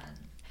 Same.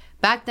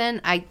 Back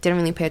then, I didn't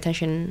really pay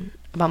attention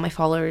about my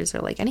followers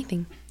or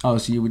anything. Oh,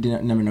 so you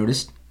never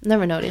noticed?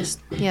 Never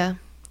noticed. Yeah.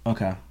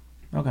 Okay,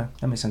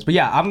 that makes sense. But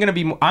yeah, I'm gonna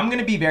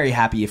be very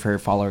happy if her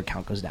follower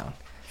count goes down.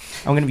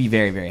 I'm gonna be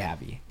very, very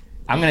happy.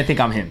 I'm gonna think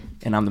I'm him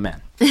and I'm the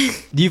man.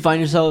 do you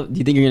find yourself, do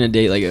you think you're going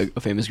to date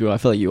a famous girl? I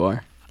feel like you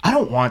are. I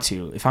don't want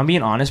to, if I'm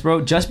being honest, bro.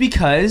 Just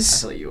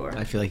because. I feel like you are.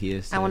 I feel like he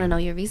is. I want to know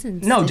your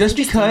reasons. No, It's just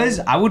because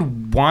interesting. I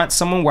would want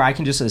someone where I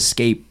can just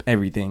escape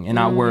everything and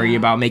not worry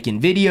about making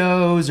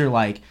videos or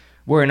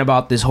worrying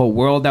about this whole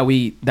world that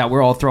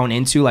we're all thrown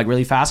into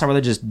really fast. I'd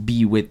rather just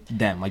be with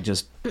them,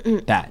 just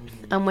that.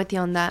 I'm with you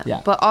on that.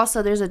 Yeah. But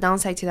also, there's a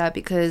downside to that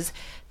because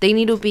they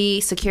need to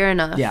be secure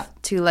enough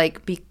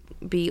to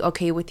be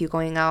okay with you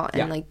going out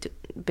and do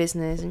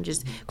business and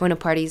just going to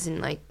parties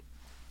and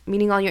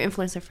meeting all your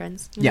influencer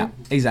friends. Yeah,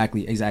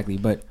 exactly.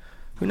 But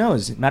Who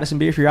knows? Madison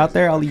Beer, if you're out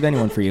there, I'll leave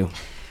anyone for you.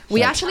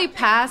 We actually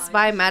passed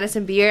by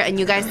Madison Beer and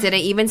you guys didn't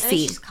even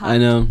see. I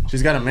know.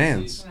 She's got a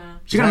man's.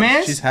 She got a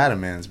man's? She's had a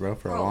man's, bro,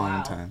 for a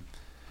long time.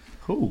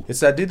 Who? It's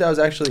that dude that was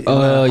actually in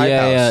Oh the Hype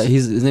yeah. House.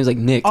 His name's like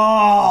Nick.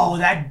 Oh,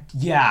 that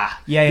yeah.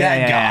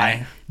 That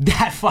guy.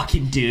 That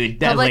fucking dude.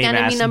 That Public lame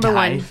enemy ass number guy.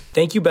 one.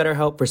 Thank you,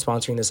 BetterHelp, for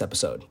sponsoring this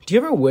episode. Do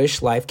you ever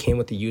wish life came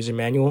with a user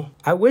manual?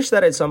 I wish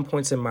that at some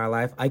points in my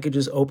life, I could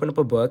just open up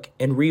a book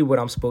and read what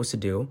I'm supposed to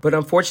do. But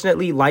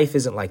unfortunately, life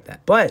isn't like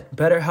that. But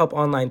BetterHelp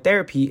Online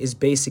Therapy is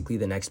basically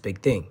the next big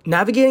thing.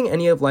 Navigating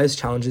any of life's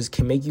challenges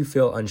can make you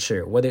feel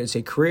unsure, whether it's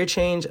a career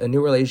change, a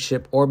new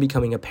relationship, or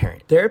becoming a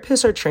parent.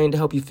 Therapists are trained to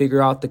help you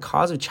figure out the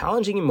cause of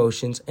challenging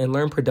emotions and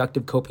learn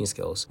productive coping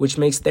skills, which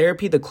makes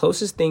therapy the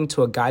closest thing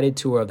to a guided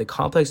tour of the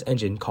complex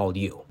engine called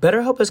you.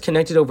 BetterHelp has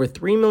connected over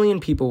 3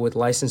 million people with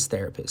licensed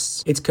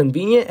therapists. It's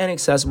convenient and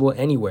accessible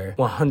anywhere,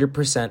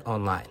 100%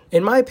 online.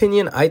 In my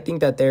opinion, I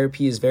think that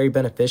therapy is very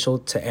beneficial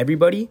to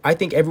everybody. I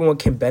think everyone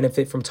can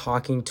benefit from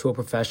talking to a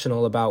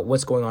professional about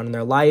what's going on in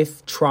their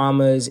life,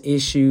 traumas,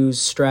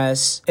 issues,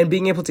 stress, and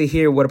being able to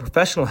hear what a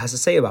professional has to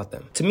say about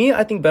them. To me,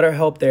 I think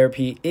BetterHelp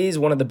therapy is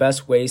one of the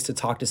best ways to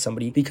talk to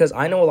somebody because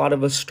I know a lot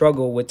of us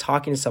struggle with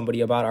talking to somebody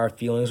about our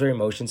feelings or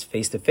emotions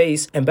face to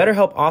face, and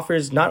BetterHelp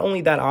offers not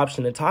only that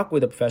option to talk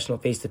with a professional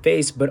face to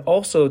face, but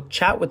also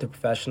chat with a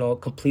professional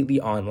completely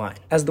online.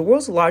 As the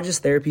world's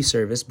largest therapy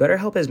service,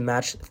 BetterHelp has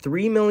matched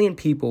 3 million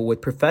people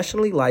with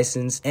professionally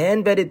licensed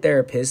and vetted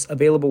therapists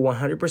available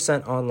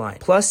 100% online.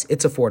 Plus,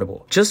 it's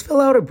affordable. Just fill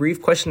out a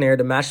brief questionnaire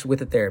to match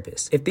with a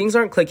therapist. If things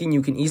aren't clicking,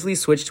 you can easily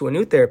switch to a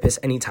new therapist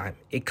anytime.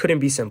 It couldn't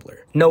be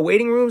simpler. No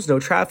waiting rooms, no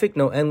traffic,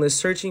 no endless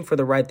searching for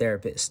the right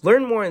therapist.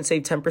 Learn more and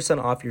save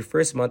 10% off your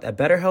first month at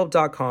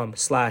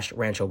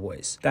betterhelp.com/Rancho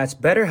Boys. That's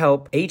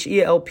BetterHelp,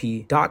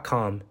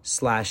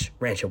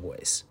 HELP.com/Rancho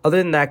Boys. Other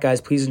than that,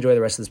 guys, please enjoy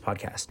the rest of this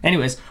podcast.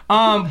 Anyways,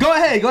 go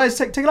ahead,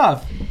 take it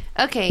off.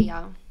 Okay,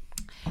 y'all.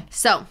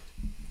 So,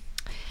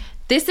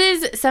 this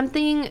is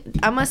something,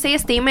 I'm going to say a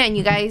statement and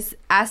you guys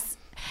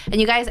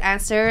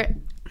answer.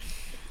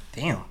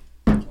 Damn.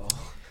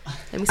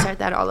 Let me start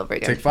that all over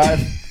again. Take 5.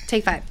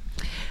 Take 5.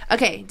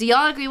 Okay, do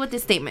y'all agree with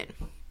this statement?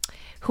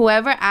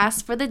 Whoever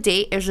asks for the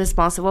date is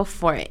responsible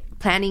for it,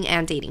 planning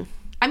and dating.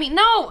 I mean,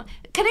 no.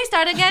 Can I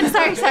start again?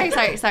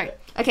 Sorry.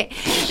 Okay.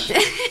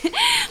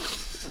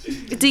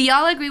 Do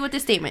y'all agree with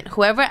this statement?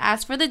 Whoever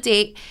asks for the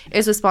date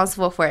is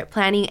responsible for it,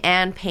 planning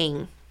and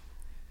paying.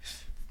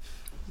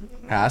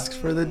 Asks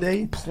for the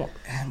date?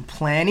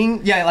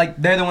 Planning? Yeah,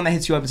 like they're the one that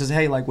hits you up and says,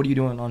 hey, like, what are you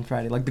doing on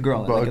Friday? Like the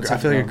girl. But like, I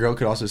feel like a girl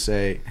could also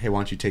say, hey, why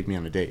don't you take me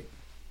on a date?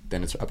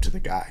 Then it's up to the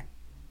guy,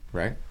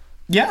 right?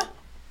 Yeah,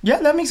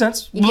 that makes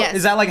sense. Well, Yes.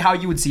 Is that like how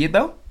you would see it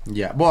though?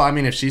 Yeah. Well, I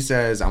mean, if she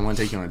says, I want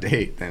to take you on a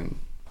date, then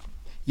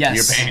Yes.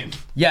 you're paying.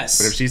 Yes.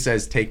 But if she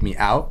says, take me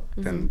out,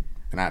 then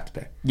I have to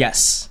pay.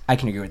 Yes, I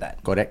can agree with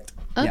that. Correct.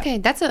 Okay,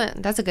 that's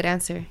a good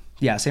answer.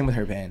 Yeah, same with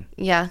her paying.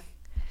 Yeah.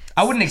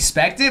 I wouldn't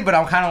expect it, but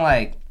I'm kind of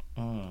like,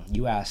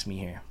 you asked me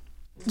here.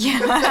 Yeah.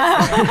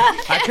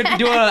 I could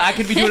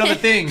be doing other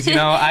things, you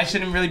know. I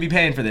shouldn't really be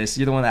paying for this.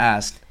 You're the one that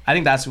asked. I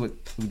think that's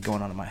what's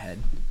going on in my head.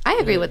 I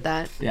agree with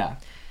that. Yeah.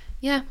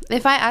 Yeah.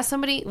 If I ask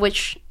somebody,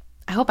 which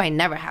I hope I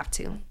never have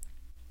to.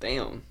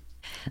 Damn.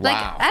 Like,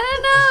 Wow. I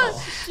don't know.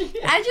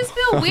 I just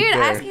feel weird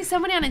asking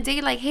somebody on a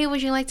date, like, hey,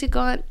 would you like to go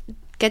out,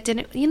 get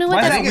dinner? You know what?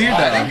 Why is That's that weird,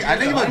 though? I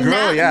think of a girl,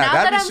 now yeah, that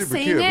that'd be I'm super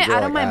saying cute. if a it girl,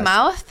 out of like, my asked.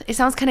 mouth, it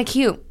sounds kind of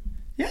cute.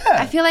 Yeah.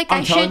 I feel like I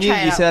I'm should telling you, try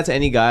it you out. say that to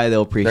any guy,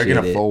 they'll appreciate it.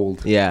 They're gonna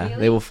fold. Yeah,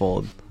 they will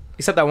fold.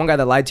 Except that one guy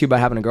that lied to you about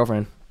having a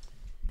girlfriend.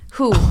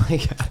 Who?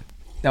 That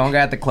one guy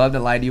at the club that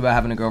lied to you about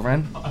having a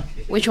girlfriend.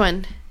 Which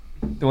one?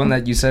 The one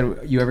that you said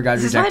you ever got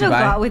This is why I rejected don't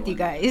go by. out with you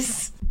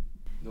guys.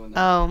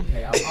 Oh, I'm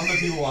the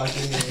people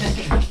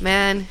watching.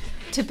 man.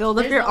 To build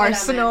up your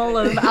arsenal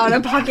of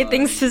out-of-pocket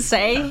things to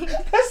say.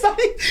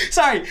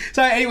 Sorry.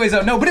 Anyways,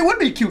 no, but it would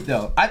be cute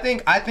though. I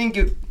think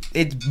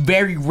it's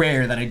very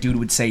rare that a dude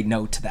would say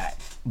no to that.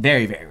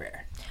 Very, very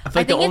rare. I feel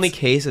like the think only it's-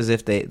 case is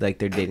if they're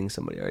dating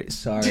somebody already.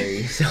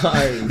 Sorry.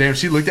 Damn,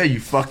 she looked at you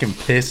fucking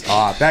pissed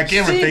off. That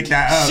camera picked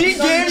that up.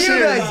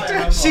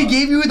 She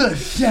gave you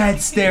the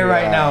dead stare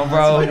right now,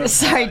 bro.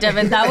 Sorry,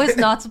 Devin. That was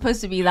not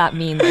supposed to be that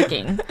mean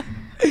looking.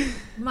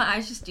 My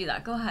eyes just do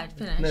that. Go ahead,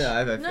 finish.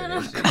 I've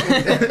No.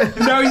 finished.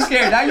 No, you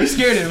scared. Now you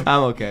scared him.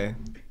 I'm okay.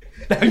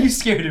 Now you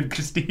scared him,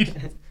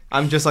 Christine.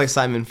 I'm just like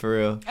Simon for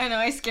real. I know,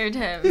 I scared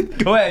him.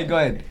 Go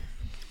ahead.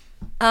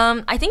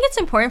 I think it's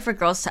important for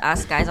girls to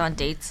ask guys on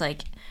dates,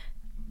 like,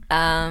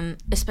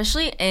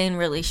 especially in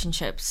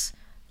relationships,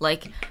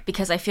 like,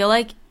 because I feel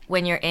like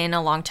when you're in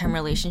a long-term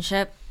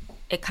relationship,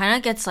 it kind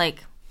of gets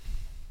like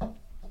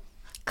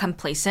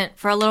complacent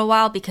for a little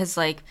while because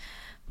like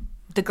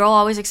the girl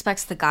always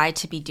expects the guy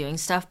to be doing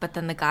stuff, but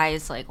then the guy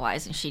is like, why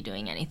isn't she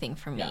doing anything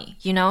for me?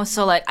 You know?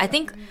 So like I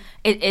think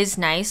it is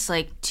nice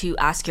like to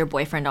ask your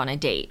boyfriend on a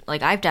date.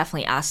 Like I've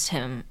definitely asked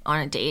him on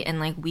a date and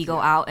like we go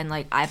out and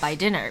like I buy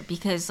dinner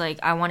because like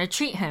I want to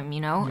treat him, you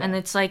know? And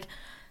it's like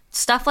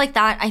stuff like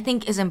that I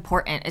think is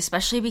important,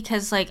 especially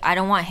because like I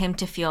don't want him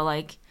to feel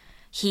like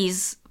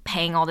he's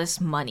paying all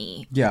this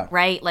money. Yeah.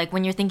 Right? Like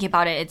when you're thinking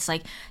about it, it's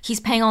like he's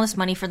paying all this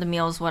money for the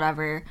meals,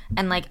 whatever.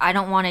 And like I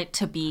don't want it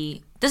to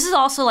be, this is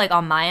also like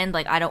on my end,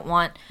 like I don't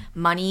want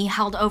money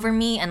held over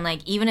me. And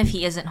like even if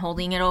he isn't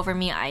holding it over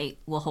me, I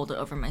will hold it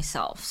over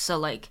myself. So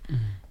like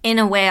in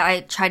a way,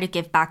 I try to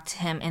give back to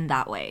him in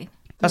that way.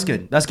 That's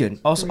good. That's good.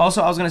 Also,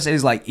 I was gonna say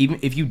is like, even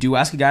if you do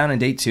ask a guy on a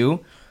date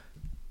too,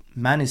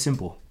 man, is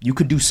simple. You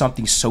could do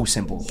something so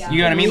simple. You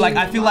know what I mean? Like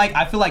I feel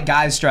like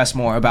guys stress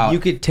more about. You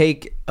could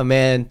take a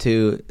man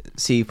to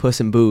see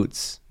Puss in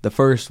Boots, the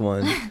first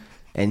one,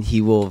 and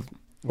he will.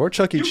 Or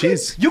Chuck E.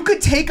 Cheese. You could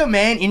take a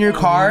man in your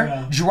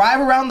car, drive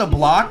around the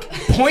block,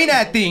 point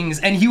at things,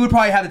 and he would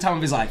probably have the time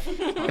of his life.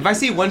 If I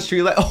see one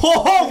street light,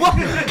 what?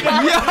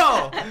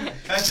 Yo,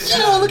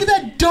 look at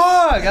that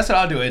dog. That's what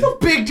I'll do. It.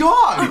 Big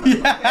dog.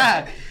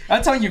 Yeah.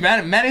 I'm telling you,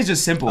 man is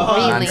just simple.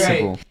 Really?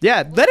 Simple.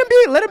 Yeah, let him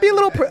be a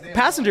little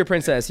passenger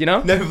princess, you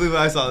know? Never believe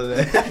what I saw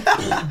today.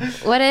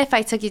 What if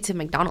I took you to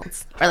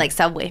McDonald's or like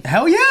Subway?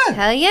 Hell yeah.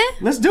 Hell yeah.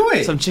 Let's do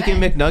it. Some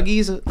chicken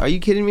McNuggies? Are you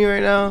kidding me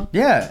right now?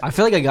 Yeah. I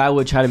feel like a guy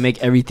would try to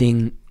make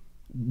everything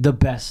the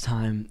best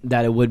time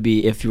that it would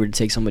be if you were to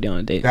take somebody on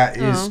a date. That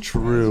is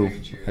true.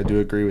 I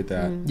do agree with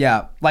that.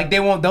 Yeah. Like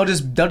they'll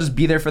just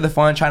be there for the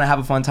fun, trying to have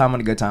a fun time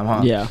on a good time,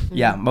 huh? Yeah.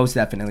 Yeah, most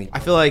definitely. I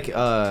feel like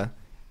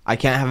I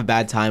can't have a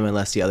bad time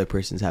unless the other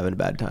person's having a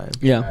bad time.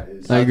 Yeah,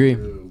 I agree.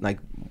 Like,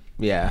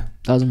 yeah.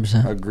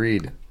 1000%.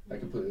 Agreed.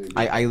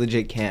 I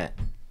legit can't.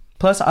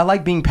 Plus, I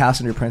like being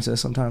passenger princess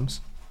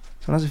sometimes.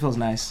 Sometimes it feels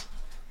nice.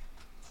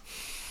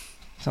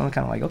 So I'm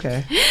kind of like,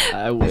 okay.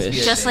 I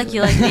wish. Just like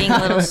you like being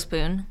a little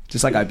spoon.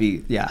 Just like I'd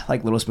be, yeah,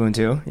 like Little Spoon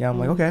too. Yeah, I'm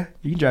like, okay,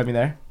 you can drive me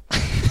there.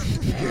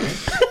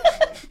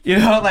 You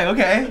know, like,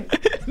 okay.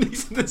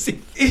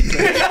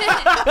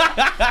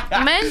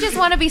 Men just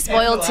want to be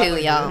spoiled too,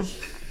 y'all.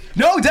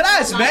 No,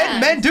 deadass.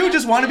 Men do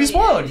just want to be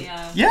spoiled.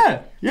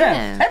 Yeah.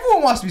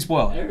 Everyone wants to be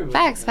spoiled.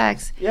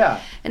 Facts. Yeah.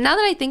 And now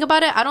that I think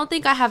about it, I don't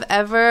think I have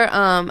ever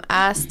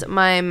asked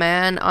my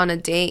man on a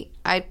date.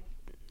 I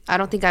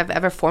don't think I've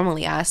ever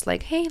formally asked,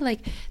 like, hey,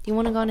 like, do you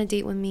want to go on a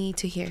date with me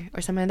to here or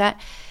something like that?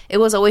 It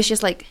was always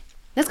just like,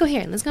 let's go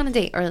here, let's go on a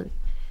date, or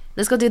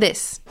let's go do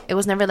this. It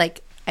was never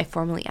like I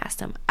formally asked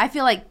him. I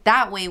feel like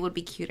that way would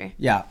be cuter.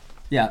 Yeah.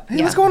 Hey,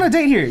 let's go on a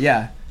date here.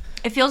 Yeah.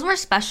 It feels more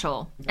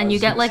special, and you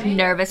get like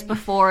nervous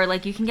before,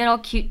 like you can get all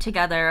cute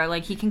together, or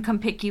like he can come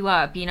pick you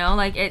up, you know,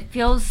 like it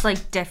feels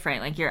like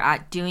different, like you're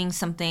doing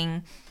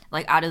something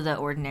like out of the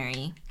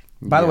ordinary.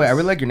 By the way, I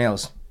really like your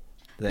nails.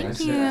 Thank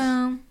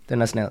you. They're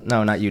not nails.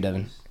 No, not you,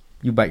 Devin.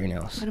 You bite your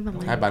nails. What about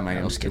mine? I bite my I'm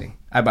nails. just kidding.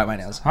 I bite my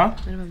nails. Huh?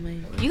 What about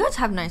mine? You guys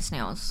have nice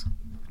nails.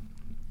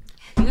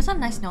 You guys have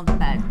nice nail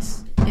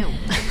beds. Ew.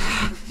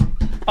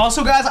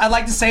 Also, guys, I'd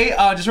like to say,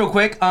 just real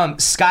quick,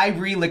 Sky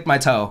Bree licked my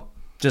toe.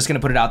 Just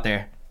gonna put it out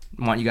there.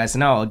 I want you guys to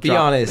know. Be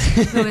honest.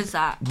 Who is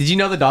that? Did you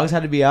know the dogs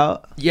had to be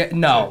out? Yeah,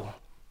 no.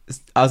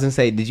 I was gonna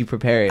say, did you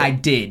prepare it? I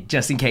did,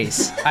 just in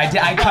case.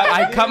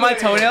 I cut my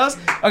toenails.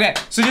 Okay,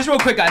 so just real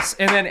quick, guys,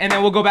 and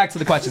then we'll go back to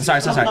the question.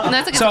 Sorry.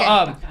 That's okay. So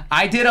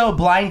I did a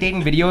blind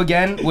dating video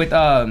again with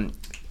on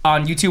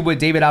YouTube with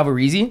David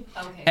Alvarez. Okay.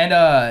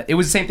 And it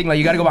was the same thing, like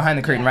you gotta go behind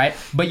the curtain, right?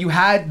 But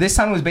this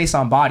time it was based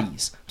on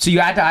bodies. So you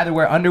had to either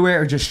wear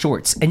underwear or just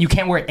shorts, and you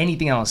can't wear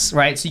anything else,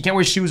 right? So you can't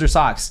wear shoes or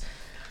socks.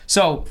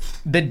 So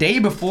the day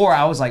before,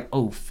 I was like,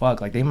 oh fuck,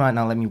 like they might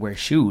not let me wear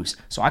shoes.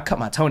 So I cut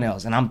my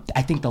toenails, and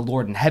I thank the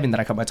Lord in heaven that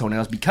I cut my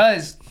toenails,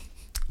 because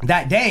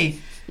that day,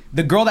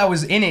 the girl that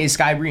was in it is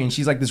Sky Bree, and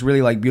she's like this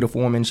really like beautiful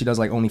woman. She does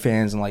like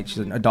OnlyFans and like she's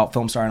an adult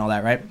film star and all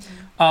that, right?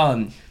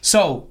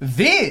 So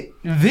Vid,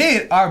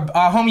 our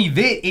homie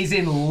Vid is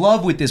in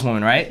love with this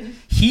woman, right?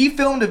 He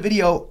filmed a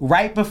video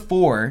right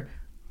before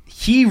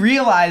he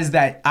realized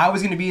that I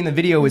was going to be in the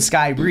video with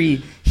Sky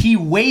Bree. He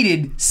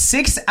waited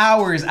 6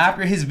 hours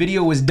after his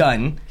video was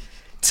done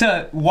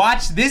to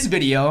watch this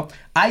video.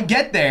 I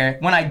get there.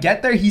 When I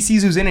get there, he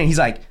sees who's in it. And he's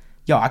like,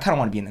 yo, I kind of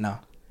want to be in it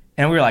now.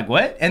 And we were like,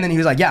 what? And then he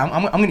was like, yeah,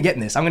 I'm going to get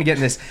in this. I'm going to get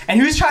in this. And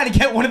he was trying to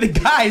get one of the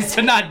guys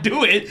to not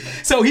do it.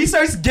 So he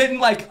starts getting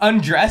like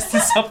undressed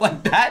and stuff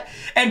like that.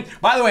 And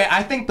by the way,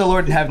 I thank the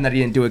Lord in heaven that he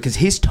didn't do it, because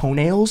his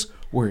toenails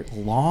were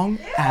long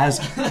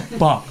as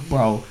fuck,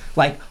 bro.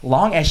 Like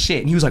long as shit.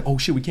 And he was like, oh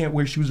shit, we can't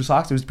wear shoes or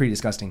socks. It was pretty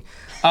disgusting.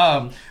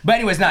 But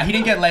anyways, he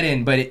didn't get let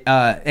in. But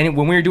and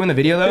when we were doing the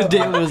video though,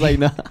 David was like,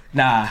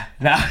 nah.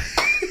 But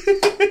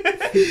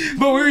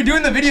when we were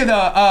doing the video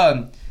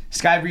though,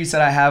 Sky Bree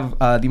said I have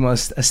the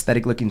most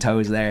aesthetic looking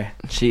toes there.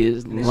 She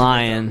is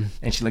lying.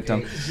 And she licked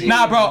them.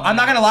 Nah, bro, I'm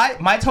not gonna lie.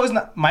 My toes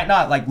might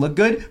not like look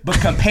good, but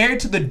compared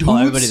to the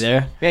dudes, everybody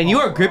there. Man, you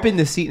are gripping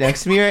the seat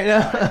next to me right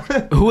now.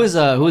 Who was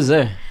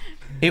there?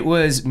 It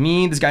was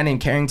me, this guy named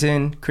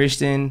Carrington,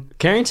 Christian.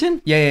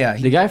 Carrington? Yeah.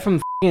 The guy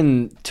from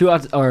fucking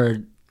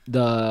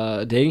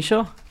the dating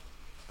show?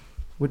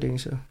 What dating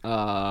show?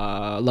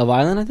 Love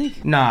Island, I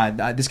think. Nah,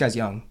 this guy's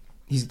young.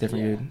 He's a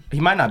different dude. He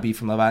might not be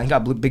from Love Island. He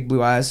got big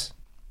blue eyes.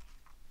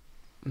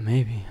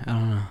 Maybe. I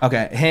don't know.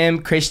 Okay,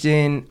 him,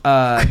 Christian.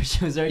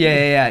 Christian was there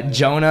again? Yeah.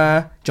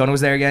 Jonah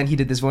was there again. He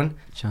did this one.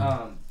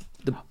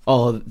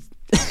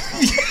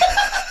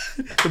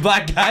 The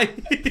black guy.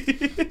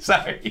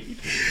 Sorry.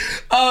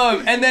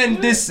 And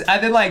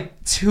then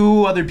like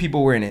 2 other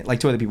people were in it. Like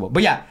 2 other people.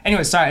 But yeah,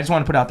 anyway, sorry. I just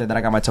want to put out there that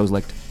I got my toes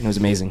licked. And it was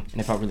amazing.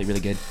 And it felt really, really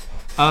good.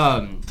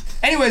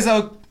 Anyways,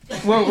 though,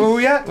 where were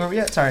we at? Where were we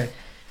at? Sorry.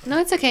 No,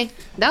 it's okay.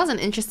 That was an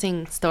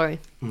interesting story.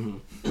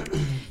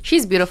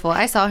 She's beautiful.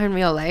 I saw her in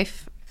real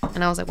life,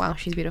 and I was like, wow,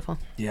 she's beautiful.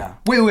 Yeah.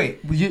 Wait.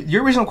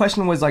 Your original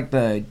question was like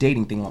the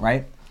dating thing,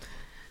 right?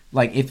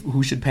 Like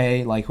who should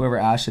pay, like whoever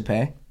asked should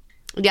pay?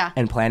 Yeah.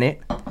 And plan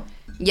it?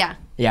 Yeah.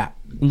 Yeah.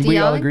 We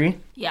all agree?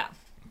 Yeah.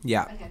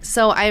 Yeah.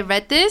 So I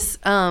read this.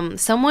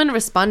 Someone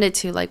responded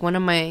to like one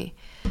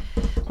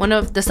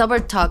of the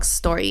Suburb Talks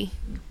story,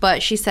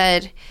 but she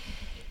said,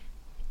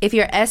 if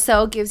your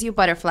SO gives you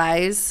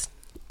butterflies,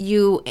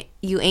 you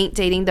ain't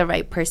dating the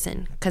right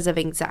person because of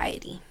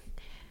anxiety.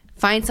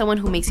 Find someone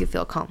who makes you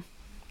feel calm.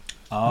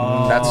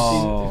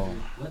 Oh.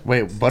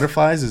 Wait,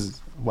 butterflies is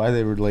why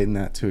they were relating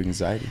that to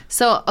anxiety.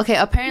 So, okay,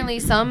 apparently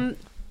some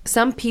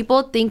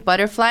people think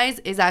butterflies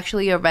is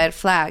actually a red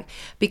flag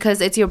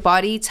because it's your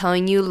body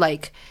telling you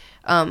like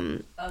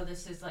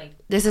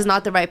this is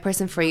not the right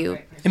person for you.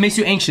 It makes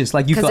you anxious,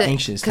 like you feel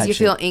anxious. Because you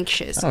feel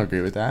anxious. I don't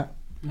agree with that.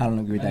 I don't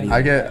agree with that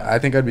either. I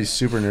think I'd be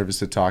super nervous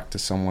to talk to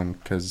someone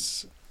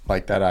because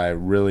like that I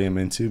really am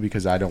into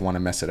because I don't want to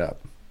mess it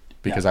up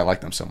because I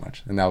like them so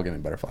much and that will give me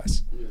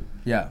butterflies.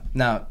 Yeah.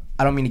 Now,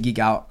 I don't mean to geek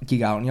out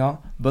on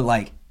y'all, but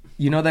like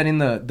you know that in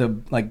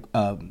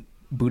the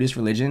Buddhist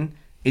religion,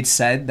 it's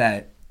said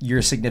that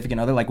your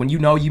significant other, like when you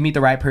meet the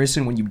right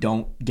person, when you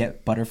don't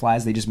get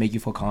butterflies, they just make you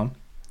feel calm.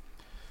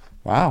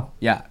 Wow.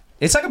 Yeah.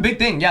 It's like a big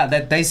thing, yeah,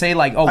 that they say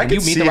like, oh, when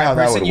you meet the right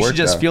person, you should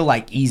just feel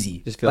like easy.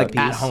 Just feel like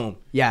at home.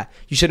 Yeah.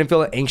 You shouldn't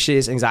feel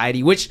anxious,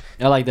 anxiety, which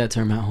I like that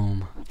term, at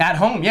home. At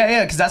home,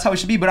 yeah, because that's how it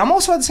should be. But I'm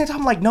also at the same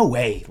time like, no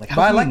way. Like,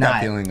 how I can like you that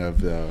not? feeling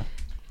of the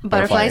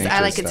butterflies. I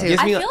like it too.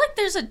 I feel like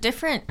there's a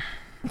different.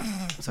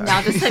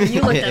 Now just that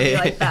you looked at me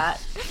like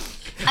that.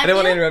 I don't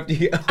want to interrupt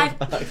you.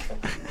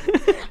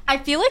 I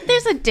feel like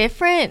there's a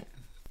different.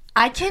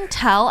 I can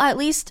tell at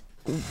least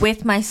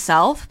with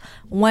myself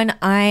when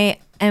I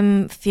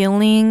am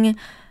feeling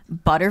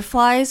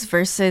butterflies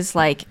versus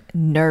like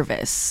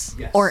nervous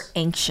or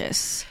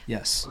anxious.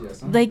 Yes.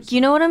 Like, you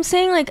know what I'm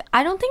saying? Like,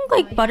 I don't think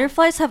like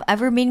butterflies have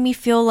ever made me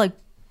feel like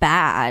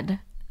bad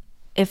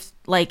if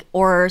like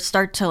or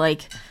start to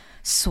like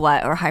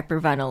sweat or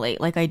hyperventilate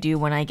like I do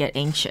when I get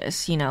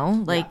anxious, you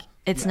know? Like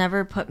it's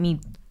never put me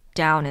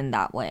down in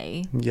that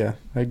way. Yeah,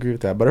 I agree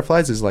with that.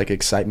 Butterflies is like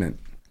excitement.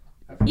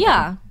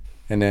 Yeah.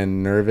 And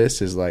then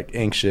nervous is like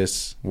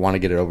anxious, want to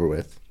get it over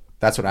with.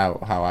 That's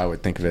how I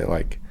would think of it.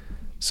 Like,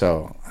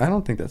 so I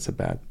don't think that's a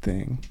bad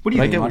thing. What do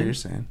you I think, get what Marty? you're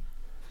saying.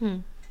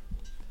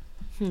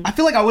 I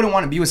feel like I wouldn't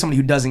want to be with somebody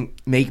who doesn't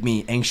make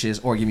me anxious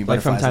or give me Like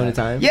from butterflies.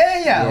 time to time?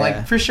 Yeah,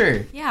 like for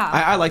sure. Yeah.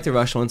 I like to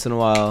rush once in a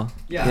while.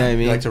 Yeah. You know what I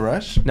mean? You like to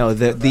rush? No,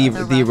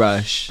 the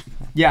rush.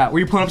 Yeah, where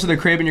you're pulling up to their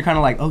crib and you're kind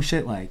of like, oh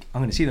shit, like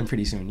I'm gonna see them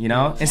pretty soon, you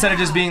know? Instead of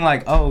just being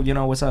like, oh, you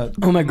know, what's up?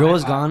 When my girl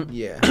was gone,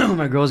 Yeah. when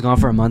my girl was gone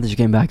for a month and she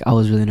came back, I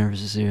was really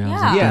nervous to see her. I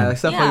was like, Yeah, damn. like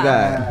stuff like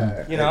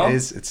that. You know?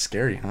 It's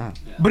scary, huh?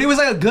 But it was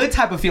like a good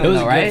type of It feeling was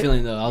though, a right? good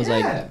feeling though. I was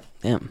like,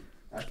 damn,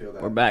 I feel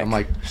that. we're back. I'm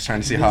like just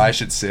trying to see how I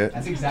should sit.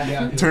 That's exactly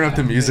how Turn up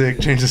the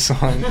music, change the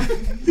song.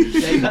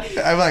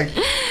 I'm like,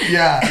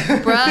 yeah.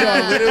 Bruh.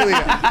 Yeah, literally.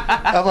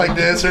 I'm like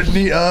this, or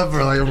knee up,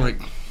 or like I'm like,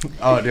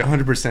 oh, dude,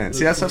 100%.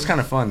 See, that stuff's kind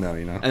of fun though,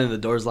 you know. And then the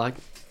door's locked.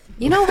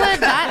 You know what?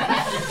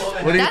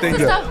 What do you think?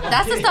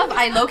 That's the stuff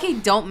I low-key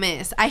don't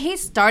miss. I hate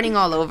starting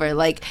all over,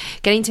 like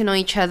getting to know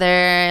each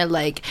other,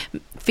 like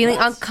feeling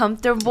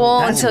uncomfortable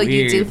That's until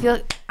you do weird.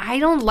 feel. I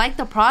don't like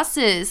the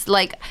process.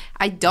 Like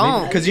I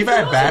don't. Because you've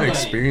had bad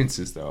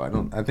experiences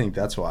though. I think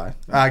that's why.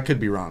 I could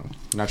be wrong.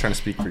 I'm not trying to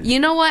speak for you. You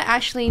know what?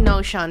 Actually,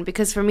 no, Sean.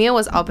 Because for me, it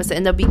was opposite.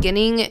 In the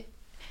beginning.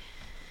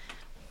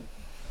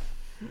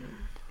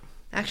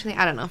 Actually,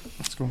 I don't know.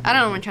 I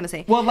don't know what I'm trying to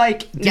say. Well,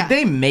 like, did Yeah.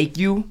 they make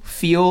you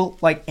feel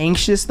like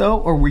anxious though,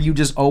 or were you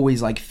just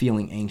always like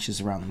feeling anxious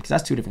around them? Because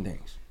that's two different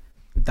things.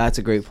 That's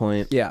a great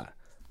point. Yeah.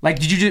 Like,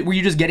 were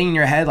you just getting in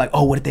your head like,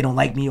 oh, what if they don't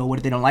like me, or what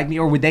if they don't like me,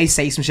 or would they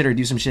say some shit or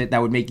do some shit that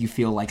would make you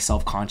feel like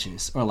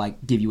self-conscious or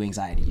like give you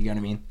anxiety? You get what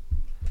I mean?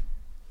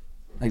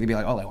 Like they'd be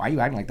like, oh, like why are you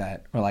acting like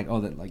that? Or like,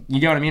 oh, that like you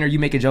get what I mean? Or you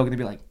make a joke and they'd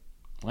be like,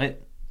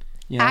 what?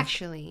 You know?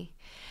 Actually,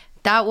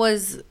 that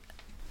was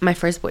my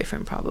first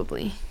boyfriend.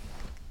 Probably,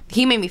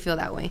 he made me feel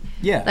that way.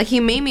 Yeah. Like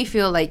he made me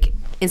feel like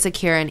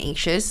insecure and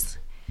anxious,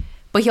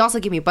 but he also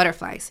gave me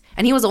butterflies,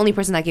 and he was the only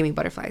person that gave me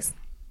butterflies.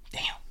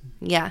 Damn.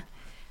 Yeah,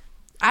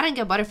 I didn't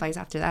get butterflies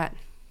after that.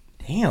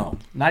 Damn.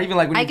 Not even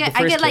like when I you get the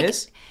first like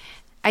kiss?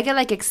 I get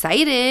like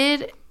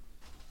excited,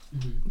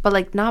 but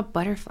like not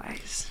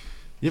butterflies.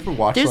 You ever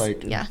watch There's-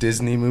 like yeah.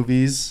 Disney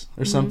movies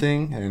or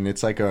something, and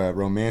it's like a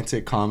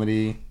romantic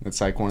comedy? It's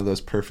like one of those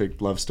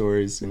perfect love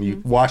stories, and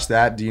you watch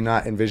that. Do you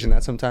not envision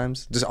that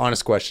sometimes? Just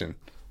honest question,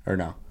 or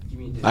no?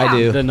 I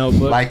do. The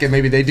Notebook. Like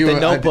maybe they do The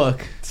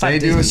Notebook. They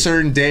do a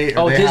certain date,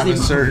 or Oh, they have a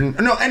Disney. certain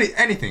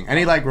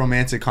any like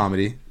romantic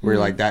comedy where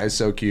you're like that is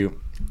so cute,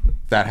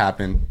 that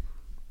happened,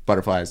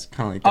 butterflies,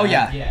 kind of like that. Oh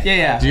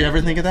yeah. Do you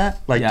ever think of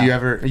that? Like, Yeah. do you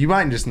ever? You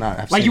might just not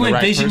have. Like seen you the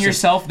right envision person.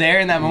 yourself there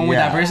in that moment with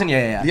that person?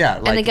 Yeah. Yeah,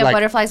 And they get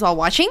butterflies while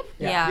watching?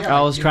 Yeah.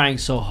 I was crying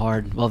so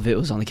hard while Vit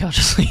was on the couch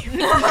asleep.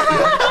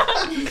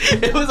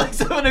 It was like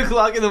 7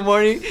 o'clock in the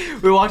morning.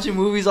 We were watching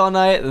movies all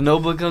night. The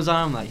Notebook comes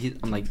on. He's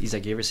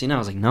like, you ever seen it? I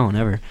was like, no,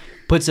 never.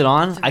 Puts it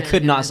on. I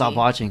could not stop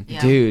watching.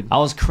 Yeah. Dude. I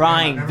was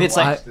crying. Vit's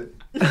like,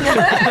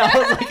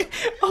 I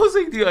was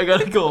like, dude, I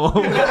gotta go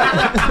home.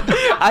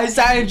 I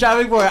sat in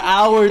traffic for an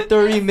hour,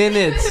 30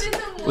 minutes.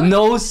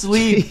 No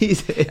sleep.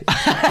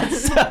 At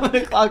 7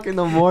 o'clock in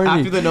the morning.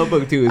 After the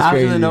Notebook too. It's After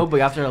crazy. the Notebook,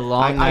 after a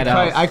long night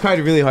out. I cried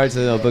really hard to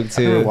the Notebook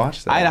too. never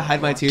watched that. I had to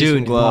hide my tears Dude,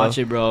 from Glow. watch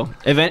it, bro.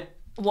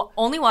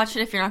 Only watch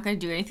it if you're not going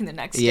to do anything the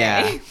next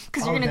Yeah. day.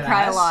 Because you're going to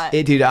cry a lot.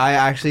 Dude, I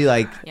actually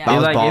like. Yeah. I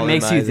was It bawling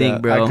makes my you eyes think,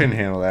 out. bro. I couldn't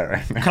handle that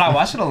right now. Could I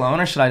watch it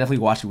alone or should I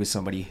definitely watch it with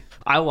somebody?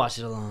 I watched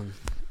it alone,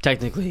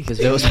 technically, because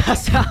Vit was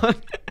passed out.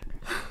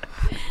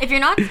 If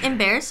you're not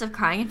embarrassed of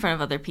crying in front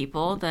of other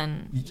people,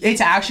 then It's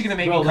actually gonna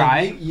make me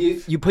cry.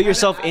 You put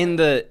yourself in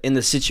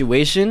the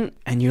situation,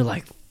 and you're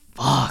like,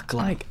 fuck,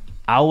 like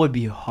I would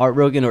be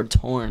heartbroken or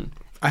torn.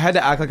 I had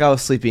to act like I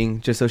was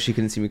sleeping just so she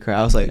couldn't see me cry.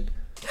 I was like,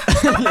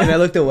 and I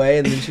looked away,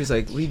 and then she was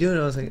like, "What are you doing?"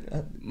 I was like,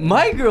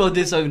 My girl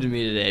did something to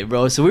me today,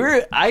 bro. So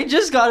I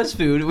just got us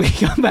food. We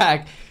come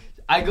back.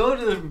 I go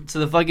to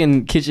the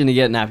fucking kitchen to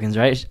get napkins,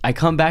 right? I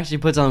come back. She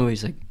puts on the movie.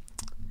 She's like,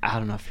 I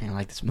don't know if you're gonna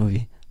like this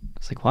movie. I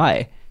was like,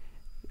 why?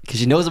 Because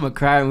she knows I'm a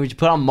crier, and we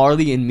put on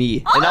Marley and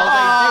Me. And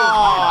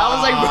I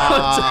was like, dude, bro,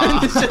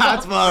 turn this shit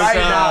off right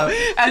now.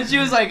 And she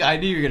was like, I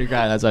knew you were gonna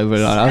cry. That's why I put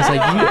it on. I was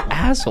like, you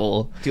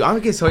asshole. "Dude, I'm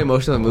gonna get so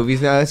emotional in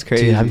movies now. That's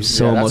crazy." Dude, I'm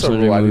so that's emotional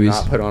a rule I during do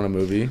movies. not put on a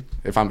movie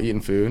if I'm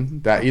eating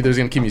food. That either is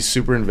gonna keep me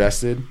super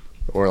invested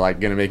or like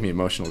gonna make me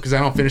emotional because I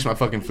don't finish my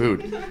fucking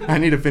food. I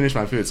need to finish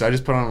my food, so I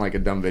just put on like a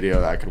dumb video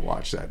that I could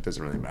watch. That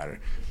doesn't really matter.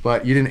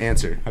 But you didn't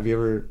answer. Have you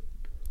ever?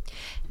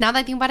 Now that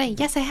I think about it,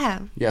 yes, I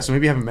have. Yeah, so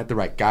maybe you haven't met the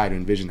right guy to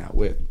envision that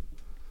with.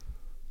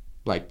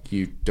 Like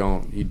you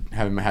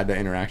haven't had that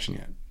interaction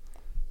yet.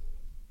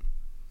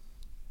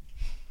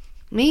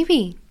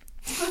 Maybe.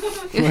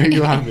 Why are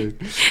you laughing?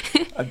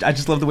 I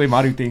just love the way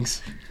Madu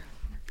thinks.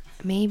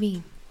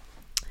 Maybe.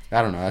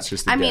 I don't know. That's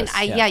just. A I mean,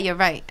 guess. yeah, you're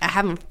right. I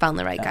haven't found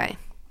the right guy.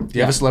 Do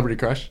you have a celebrity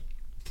crush?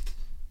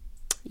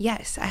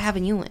 Yes, I have a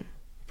new one.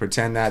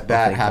 Pretend that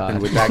thank happened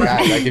God. with that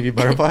guy. Did that give you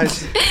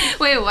butterflies?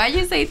 Wait, why'd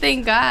you say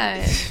thank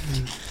God?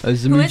 who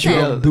is it?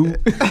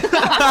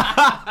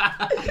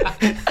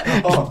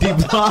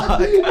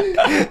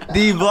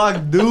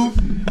 D-block, dude.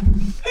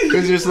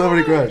 Who's your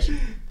celebrity crush?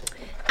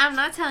 I'm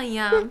not telling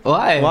you.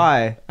 Why?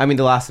 Why? I mean,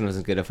 the last one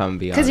wasn't good. If I'm gonna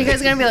be honest. Because you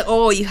guys are gonna be like,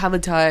 oh, you have a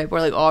type, or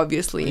like,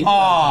 obviously. Oh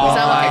my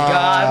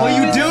god! What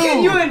you do?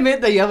 Can you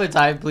admit that you have a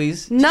type,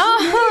 please? No.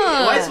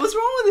 What's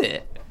wrong with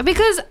it?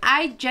 Because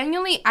I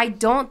genuinely, I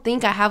don't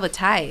think I have a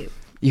type.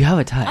 You have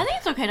a type. I think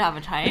it's okay to have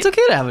a type. It's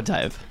okay to have a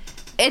type.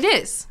 It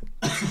is.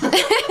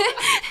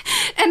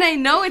 And I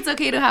know it's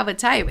okay to have a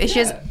type. It's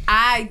just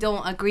I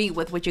don't agree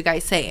with what you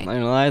guys say. I'm not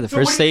gonna lie. The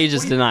first stage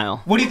is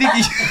denial. What do you think?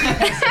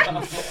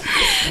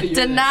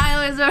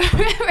 Denial is a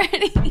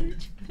remedy.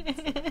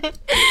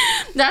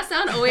 That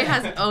sound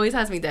always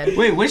has me dead.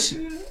 Wait, what's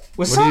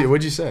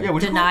What'd you say? Yeah,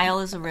 Denial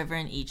is a river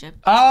in Egypt.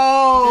 Do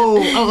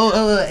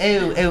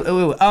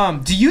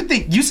you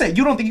think you said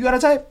you don't think you got a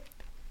type?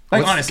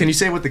 Like honestly, Can you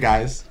say what the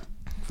guy is?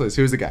 Please,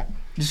 who's the guy?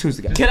 just who's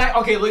the guy? Can I?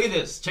 Okay, look at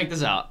this. Check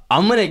this out.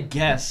 I'm gonna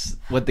guess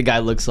what the guy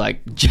looks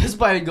like just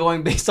by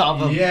going based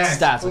off of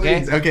stats.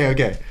 Okay.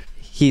 Okay.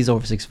 He's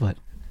over 6 foot.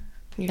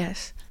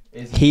 Yes.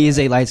 He is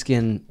a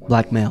light-skinned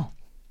black male.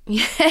 2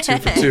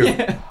 for 2.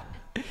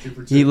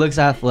 He looks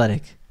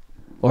athletic,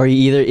 or he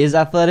either is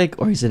athletic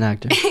or he's an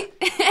actor.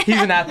 He's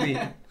an athlete.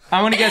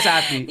 I'm gonna guess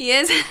athlete.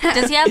 Yes.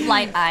 Does he have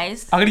light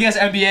eyes? I'm gonna guess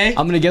NBA.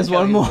 I'm gonna guess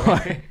one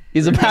more.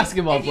 He's a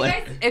basketball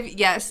player.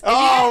 Yes.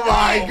 Oh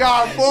my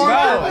God! 4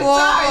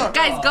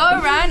 Guys, go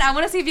around. I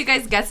want to see if you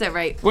guys guess it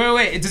right.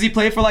 Wait. Does he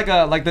play for like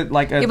a?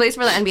 He plays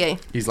for the NBA.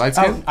 He's light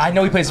skinned. I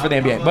know he plays for the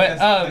NBA, but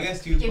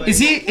is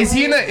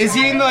he in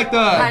the like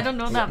I the? don't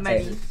know that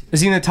many. Is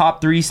he in the top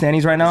 3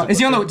 standings right now? Does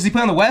he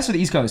play on the West or the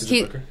East Coast?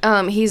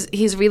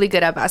 He's really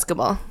good at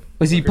basketball.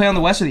 Does he play on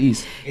the West or the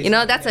East? You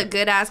know, that's a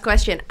good ass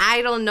question.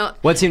 I don't know.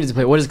 What team does he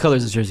play? What is the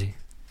colors of his jersey?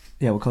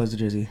 Yeah, what color is the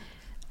jersey?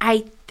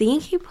 I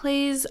think he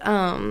plays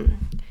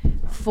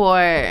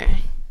for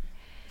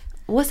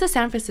what's the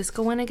San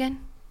Francisco one again?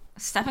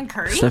 Stephen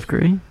Curry? Steph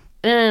Curry.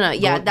 No.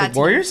 Yeah, The that's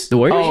Warriors? The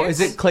Warriors. Oh, is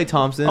it Klay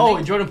Thompson? Oh,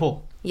 and Jordan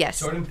Poole.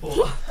 Yes. Wait,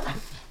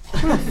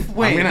 I'm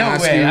gonna no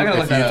ask way. you I gotta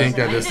look if you that think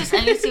up. that this. I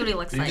need to see what he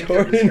looks like.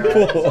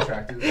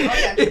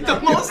 The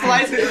most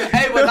light.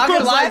 Hey, but not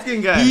gonna lie,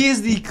 light-skinned guy. he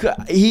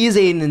is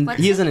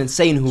an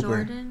insane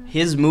hooper. Jordan?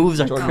 His moves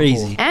are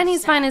crazy. And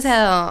he's fine as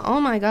hell.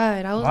 Oh my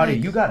god. I was Marty,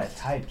 like, you got a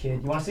type,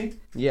 kid. You wanna see?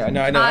 Yeah, I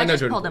know I Jordan.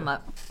 just pulled him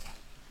up.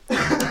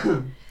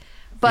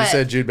 But You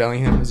said Jude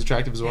Bellingham is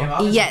attractive as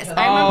well. yes,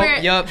 I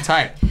remember. Yep.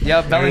 Tight.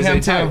 Yep.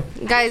 Bellingham too.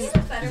 Guys,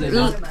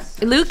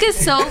 Luke is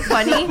so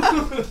funny.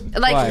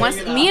 Like Why?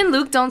 once me and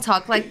Luke don't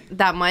talk like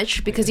that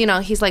much because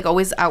he's like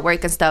always at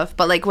work and stuff.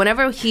 But like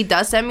whenever he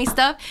does send me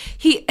stuff,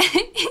 he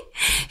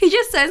he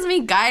just sends me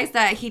guys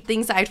that he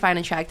thinks I'd find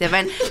attractive,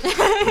 and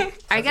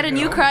I get a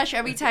new crush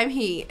every time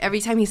he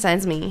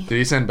sends me. Did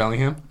he send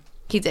Bellingham?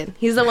 He did.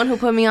 He's the one who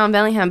put me on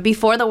Bellingham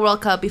before the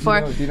World Cup, before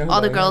Do you know who all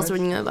the Bellingham girls is? were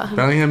knew about him.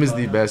 Bellingham is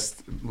the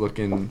best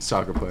looking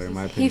soccer player in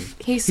my opinion.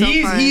 He's so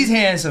fun. He's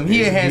handsome.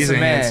 He's a handsome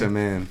man. handsome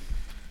man.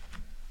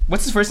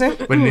 What's his first name?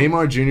 But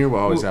Neymar Jr. will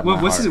always have my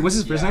What's heart.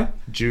 his first name?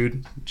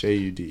 Jude,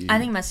 Jude. I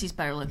think Messi's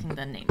better looking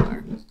than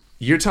Neymar.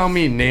 You're telling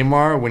me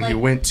Neymar when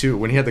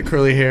he had the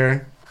curly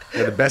hair,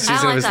 had the best I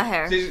season don't of like his. that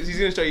hair. He's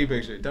gonna show you a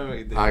picture. Tell me what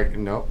you think.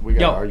 No, we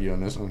gotta Yo. argue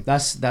on this one.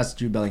 That's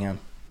Jude Bellingham.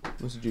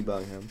 What's Jude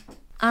Bellingham?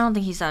 I don't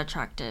think he's that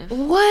attractive.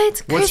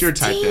 What? What's your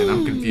type then? I'm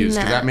Christine? confused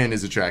because that man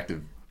is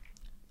attractive.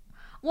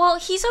 Well,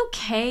 he's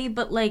okay,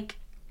 but like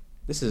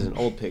This is an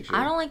old picture.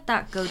 I don't like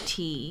that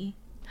goatee.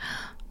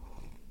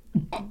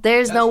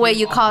 There's no way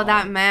you call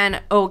that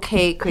man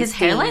okay, Christine. His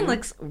hairline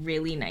looks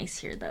really nice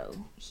here, though.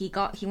 He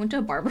went to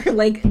a barber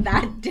like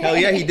that day. Hell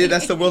yeah, he did.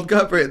 That's the World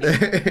Cup right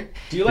there.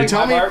 Do you You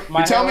tell me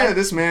hairline? that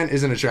this man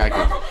isn't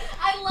attractive.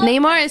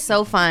 Neymar is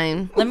so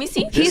fine. Let me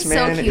see. He's This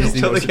man so is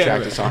cute. the most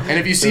attractive song. And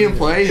if you see him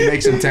play, he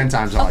makes him 10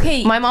 times harder.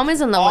 Okay, My mom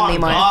is in love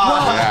with Neymar.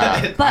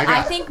 Yeah. but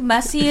I think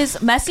Messi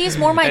is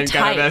more my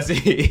type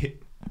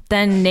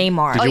than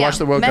Neymar. Did you watch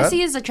the World Cup?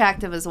 Messi is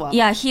attractive as well.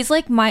 Yeah, he's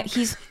like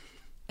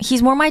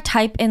he's more my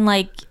type in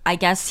like I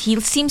guess he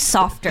seems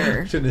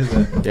softer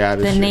Yeah,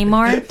 than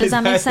Neymar. Does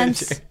that make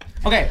sense?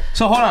 Okay,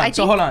 so hold on. I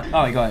think-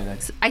 Oh, go ahead.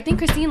 I think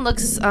Christine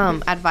looks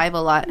at Vibe a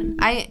lot.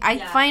 I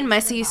find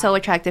Messi so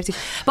attractive too.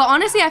 But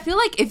honestly, I feel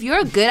like if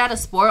you're good at a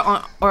sport,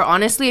 or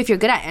honestly, if you're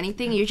good at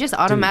anything, you're just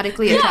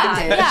automatically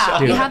attractive. yeah.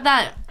 You have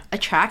that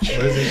attraction.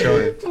 What is he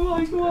showing?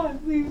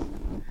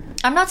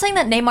 I'm not saying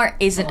that Neymar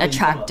isn't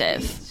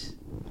attractive,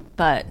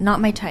 but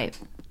not my type.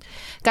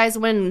 Guys,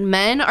 when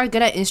men are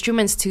good at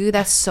instruments too,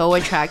 that's so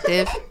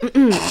attractive.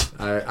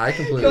 I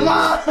completely agree.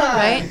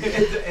 Right?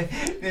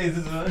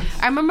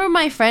 I remember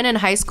my friend in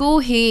high school,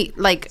 he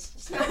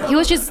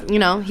was just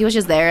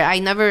there. I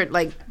never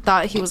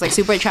thought he was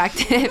super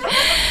attractive.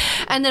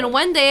 And then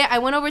one day I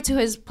went over to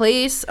his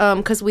place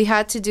because we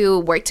had to do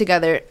work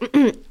together.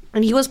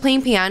 And he was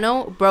playing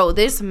piano. Bro,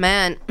 this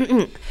man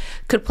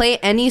could play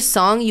any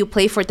song you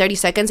play for 30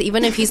 seconds.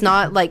 Even if he's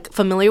not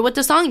familiar with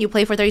the song, you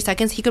play for 30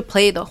 seconds, he could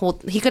play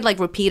he could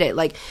repeat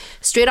it.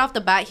 Straight off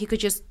the bat, he could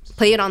just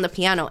play it on the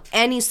piano.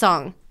 Any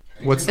song.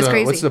 What's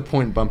crazy. the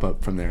point bump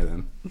up from there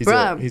then?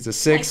 He's a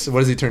 6. What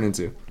does he turn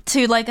into?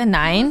 To like a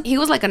 9. He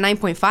was like a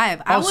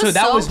 9.5. Oh, so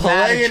that was mad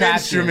Play an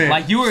attraction. instrument.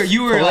 Like you were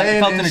Play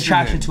an felt an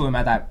attraction instrument. to him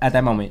at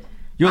that moment.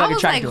 You were I was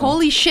attracted to him.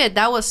 holy shit,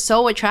 that was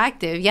so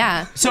attractive.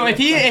 Yeah. So if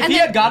he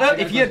had got up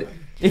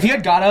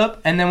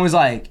and then was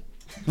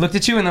looked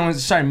at you and then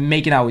started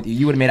making out with you,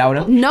 you would have made out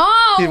with him. No.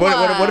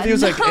 What if he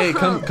was like, hey,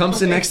 come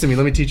sit next to me.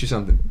 Let me teach you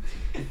something.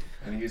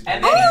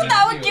 Oh,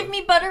 that would give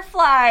me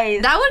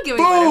butterflies. That would give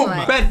me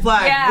butterflies. Red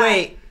flag. Yeah.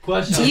 Wait.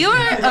 Question. You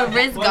are a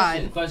wrist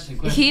god.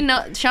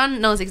 Question.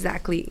 Sean knows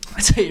exactly.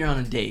 Let's say you're on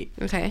a date.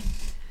 Okay.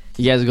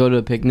 You guys go to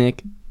a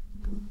picnic.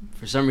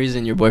 For some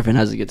reason, your boyfriend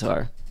has a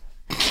guitar.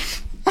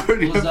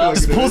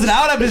 Just pulls it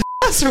out of his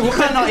ass or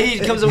what? No, he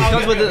comes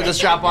with the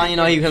strap on.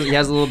 He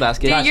has a little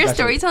basket. Dude, your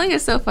storytelling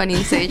is so funny,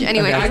 Sage.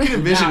 Anyway. I can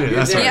envision it.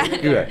 That's Yeah.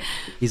 right. You're right.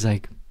 He's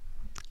like,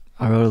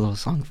 I wrote a little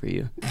song for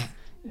you.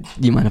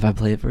 Do you mind if I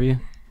play it for you?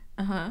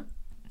 Uh-huh.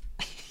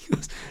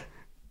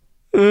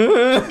 It's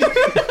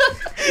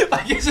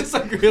just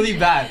really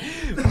bad.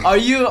 Are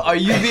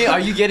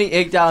you getting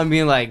icked out and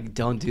being like,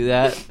 don't do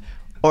that?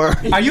 Or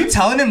Are you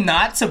telling him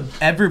not to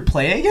ever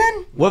play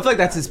again? What if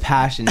that's his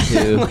passion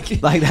too?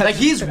 like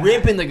he's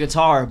ripping the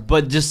guitar,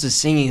 but just the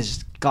singing is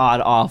just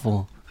god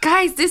awful.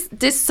 Guys, this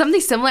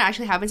something similar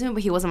actually happened to me,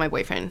 but he wasn't my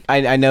boyfriend.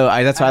 I know.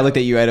 That's why I looked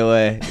at you right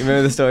away. You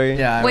remember the story?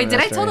 Yeah. Wait, did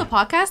I tell the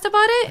podcast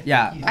about it?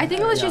 Yeah. I think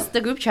it was just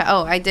the group chat.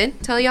 Oh, I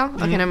did tell y'all?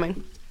 Okay, never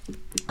mind.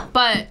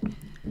 But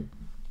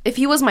if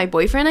he was my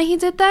boyfriend and he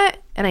did that,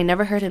 and I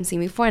never heard him sing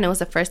before, and it was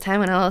the first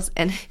time, and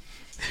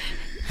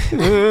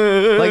like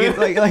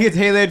it's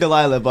Hey There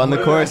Delilah, but on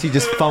the chorus he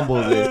just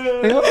fumbles it.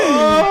 Like,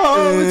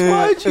 oh, it's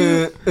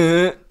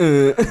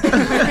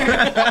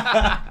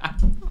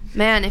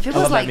man, if it was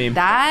love that like meme.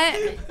 that,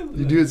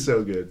 You do it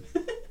so good.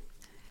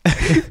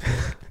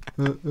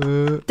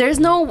 there's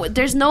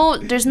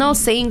no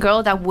sane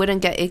girl that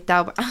wouldn't get icked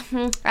out.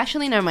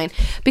 Actually, never mind.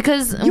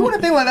 Because You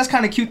wouldn't think that's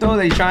kind of cute though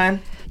that he's trying.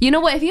 you know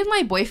what? If he was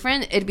my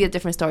boyfriend, it'd be a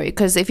different story.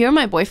 Because if you're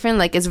my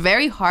boyfriend, it's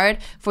very hard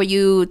for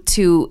you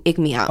to ick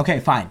me out. Okay,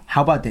 fine.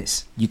 How about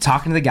this? You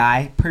talking to the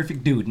guy,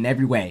 perfect dude in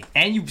every way,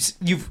 and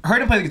you've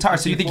heard him play the guitar,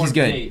 so you think he's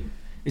good.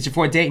 It's your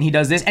fourth date, and he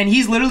does this, and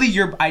he's literally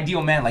your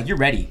ideal man. Like you're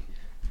ready.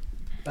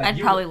 I'd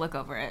probably look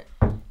over it.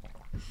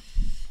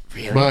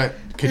 But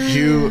could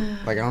you,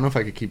 I don't know if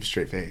I could keep a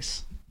straight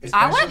face.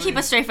 I want to keep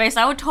a straight face.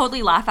 I would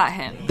totally laugh at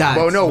him.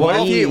 Well, no.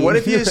 What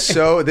if he is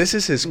so? This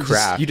is his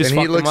craft, you just and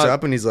he fucked him looks up.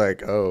 up and he's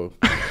like, "Oh."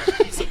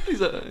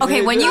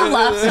 Okay, when you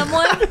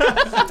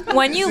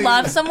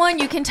love someone,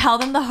 you can tell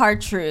them the hard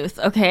truth.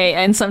 Okay,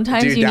 and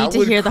sometimes Dude, you that need to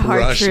would hear the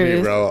hard crush truth.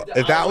 me, bro.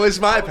 If that was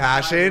my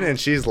passion and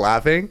she's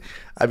laughing,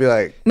 I'd be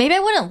like, Maybe I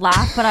wouldn't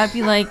laugh, but I'd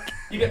be like,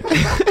 yeah.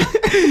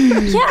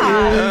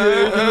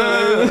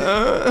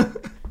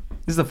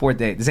 This is the 4th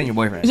date. This ain't your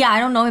boyfriend. Yeah, I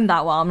don't know him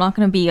that well. I'm not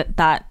gonna be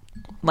that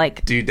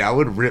like. dude, that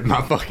would rip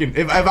my fucking.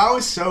 If I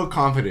was so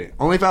confident,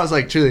 only if I was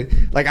like truly,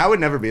 like I would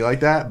never be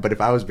like that. But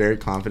if I was very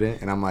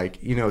confident and I'm like,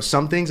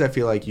 some things I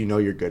feel like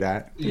you're good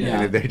at,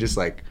 and if they're just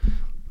like,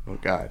 oh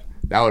god,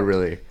 that would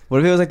really. What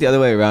if it was like the other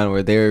way around,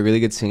 where they were a really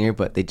good singer,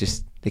 but they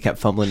kept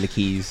fumbling the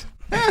keys?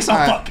 I'd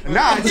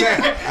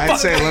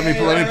say let me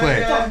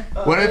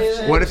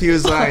play. What if he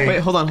was like, Wait,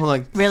 hold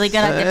on. Really good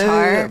at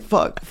guitar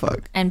Fuck.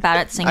 and bad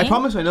at singing. I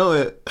promise I know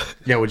it.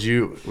 yeah, would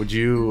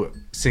you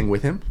sing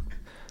with him?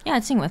 Yeah,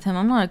 I'd sing with him.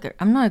 I'm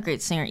not a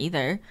great singer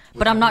either,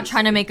 but I'm not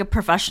trying to make a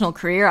professional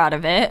career out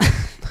of it.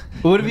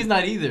 What if he's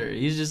not either?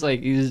 He's just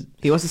like He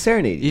wants to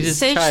serenade you. he just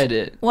Sage- tried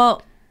it.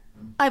 Well,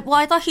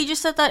 I thought he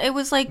just said that it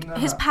was like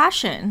his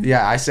passion.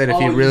 Yeah, I said if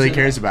he really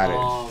cares about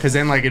it, because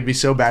then like it'd be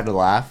so bad to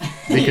laugh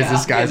because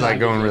this guy's like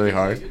going really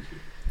hard.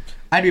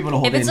 I'd be able to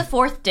hold If it's in. a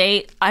 4th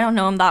date, I don't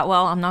know him that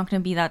well. I'm not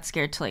gonna be that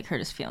scared to like hurt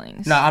his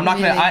feelings. No, I'm not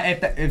Really?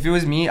 gonna. If it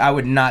was me, I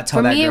would not tell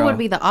For that me, girl. it would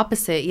be the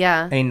opposite.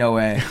 Yeah. Ain't no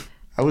way.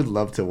 I would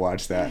love to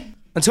watch that.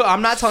 Until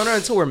I'm not telling her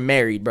until we're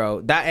married,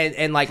 bro. That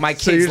and like my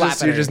kids So you're laugh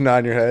just at her.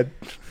 nodding your head.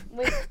 For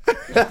me,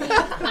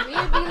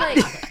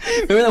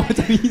 it'd be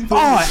like,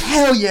 Oh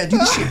hell yeah, dude,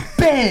 this shit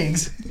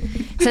bangs.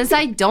 since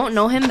I don't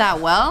know him that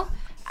well,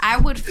 I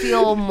would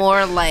feel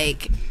more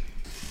like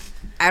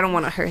I don't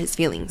want to hurt his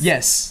feelings.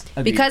 Yes,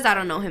 agreed. Because I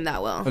don't know him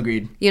that well.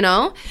 Agreed.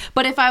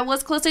 But if I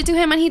was closer to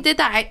him and he did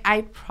that,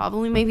 I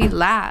probably maybe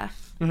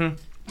laugh.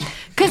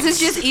 Because it's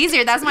just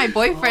easier. That's my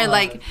boyfriend.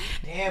 Like,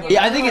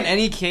 Yeah, I think in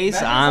any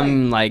case,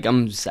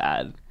 I'm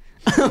sad.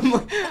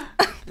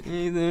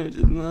 It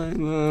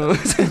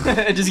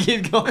just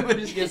keeps going, but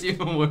it just gets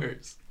even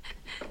worse.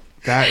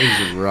 That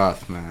is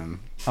rough, man.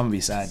 I'm gonna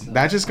be sad.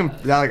 That just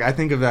I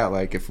think of that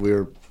like if we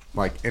were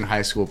like in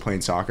high school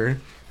playing soccer,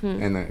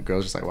 and the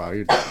girl's just like, "Wow,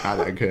 you're not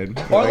that good."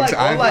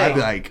 I'd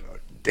be like,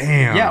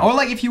 "Damn." Yeah, or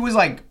like if he was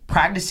like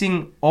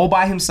practicing all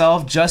by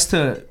himself just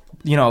to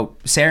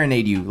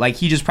serenade you. Like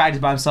he just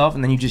practiced by himself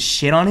and then you just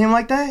shit on him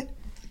like that.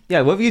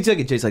 Yeah, what if you took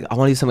it, Jay's like, I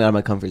want to do something out of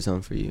my comfort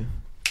zone for you.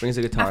 Brings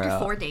the guitar After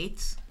out. 4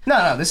 dates.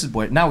 No, this is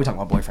now we're talking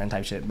about boyfriend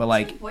type shit. But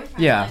like,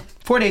 boyfriend, yeah,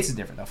 but- 4 dates is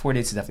different though. 4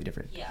 dates is definitely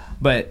different. Yeah.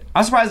 But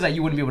I'm surprised that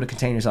you wouldn't be able to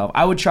contain yourself.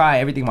 I would try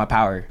everything in my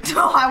power.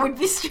 Oh, I would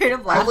be straight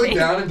up I look laughing.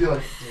 down and be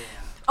like,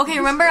 Okay,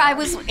 remember I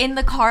was in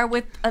the car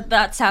with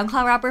that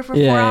SoundCloud rapper for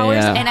 4 Yeah,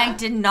 hours, yeah. and I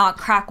did not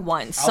crack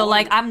once. So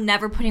like, I'm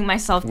never putting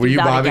myself through "Were you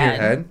that bobbing again.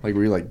 your head? Like,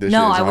 were you like this?"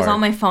 No, shit is I was hard.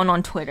 on my phone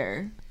on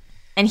Twitter,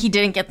 and he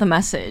didn't get the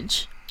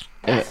message.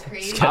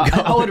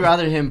 I would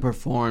rather him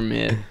perform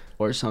it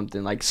or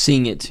something, like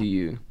sing it to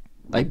you.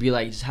 Like, be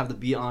like, just have the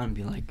beat on and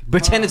be like,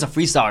 pretend it's a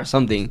freestyle or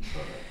something.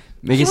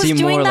 Make He it was seem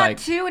doing more that like.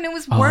 too, and it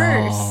was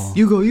worse.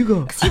 You go. He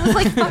was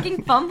like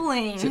fucking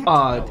fumbling.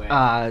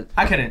 I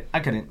couldn't.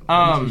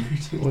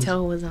 your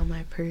toe was on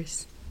my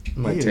purse.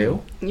 My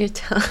tail. Your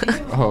toe.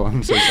 Oh,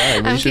 I'm so sorry.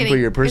 You I'm should put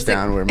kidding. your purse It's like-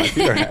 down where my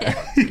feet are at.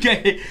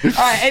 Okay. All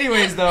right.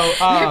 Anyways, though. You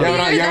have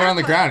it on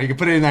the ground. You can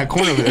put it in that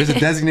corner over there. There's a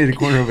designated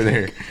corner over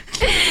there.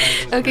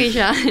 Okay,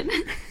 Sean.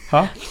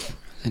 Huh? Is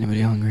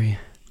anybody hungry?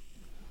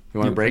 You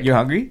want to break? You're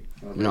hungry?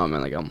 No,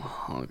 man, like I'm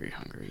hungry.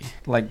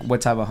 Like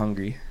what type of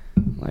hungry?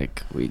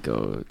 Like we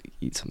go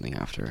eat something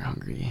after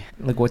hungry.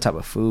 Like what type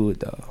of food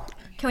though?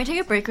 Can we take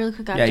a break really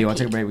quick? Yeah, you want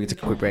to take a break? We can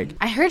take a quick break.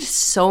 I heard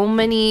so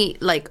many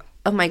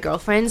of my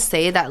girlfriends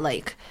say that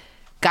like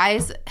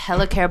guys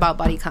hella care about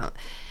body count.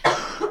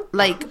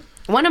 Like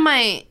one of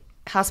my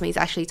housemates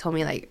actually told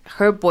me like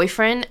her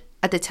boyfriend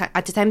at the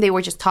time they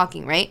were just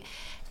talking, right?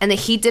 And that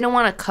he didn't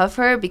want to cuff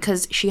her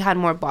because she had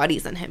more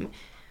bodies than him.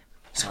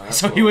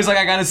 So he was like,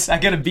 I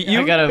gotta beat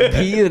you. I gotta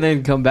pee and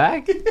then come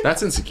back.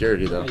 That's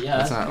insecurity, though. Yeah,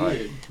 that's that's not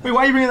weird. like. Wait,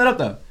 why are you bringing that up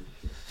though?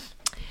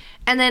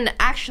 And then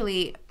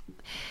actually,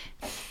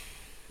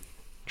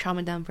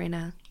 trauma dump right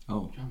now.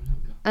 Oh.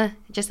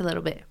 Just a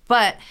little bit.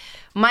 But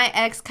my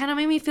ex kind of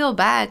made me feel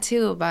bad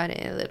too about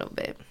it a little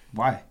bit.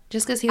 Why?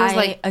 Just because he was I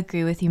like,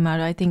 agree with you,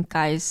 Mato. I think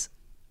guys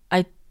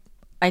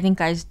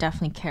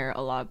definitely care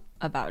a lot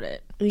about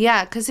it.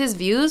 yeah, because his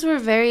views were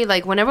very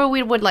like, whenever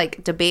we would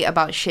like debate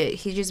about shit,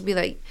 he'd just be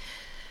like,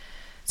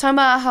 talking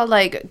about how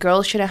like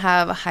girls shouldn't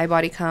have high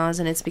body counts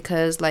and it's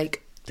because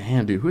like,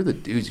 Damn, dude, who are the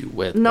dudes you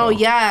with? no, bro?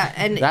 yeah.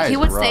 And That he is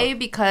would rough. say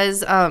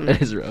because,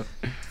 That is rough.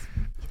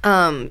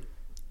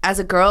 as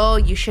a girl,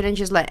 you shouldn't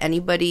just let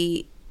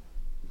anybody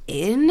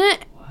in.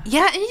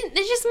 Yeah, it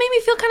just made me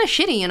feel kind of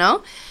shitty, you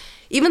know?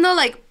 Even though,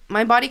 like,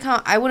 my body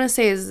count, I wouldn't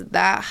say is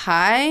that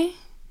high.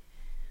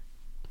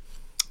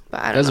 But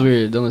I don't That's know.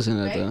 weird. Don't listen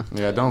to that though.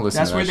 Yeah, don't listen.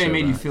 That's to where that they shit,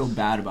 made bro. you feel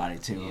bad about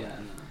it too. Yeah.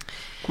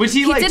 Was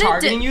he, He like didn't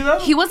targeting you though?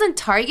 He wasn't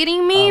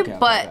targeting me, Okay,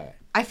 but okay.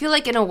 I feel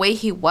like in a way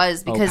he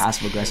was because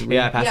passive aggressive.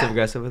 Yeah, passive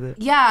aggressive with it.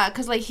 yeah,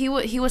 because like he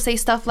would say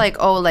stuff like,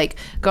 oh, like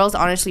girls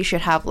honestly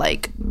should have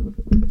like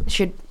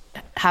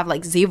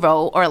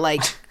 0 or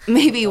like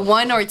maybe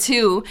 1 or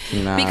 2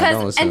 Nah, don't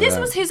because listen and to this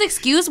that. was his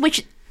excuse,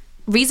 which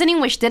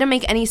didn't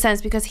make any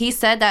sense because he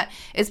said that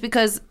it's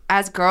because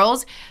as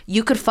girls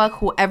you could fuck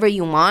whoever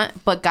you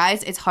want, but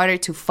guys it's harder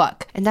to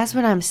fuck. And that's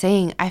what I'm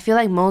saying. I feel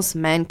like most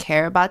men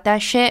care about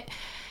that shit.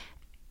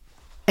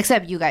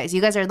 Except you guys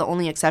are the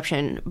only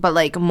exception. But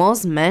like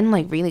most men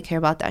like really care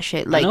about that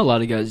shit. Like I know a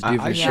lot of guys do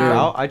for I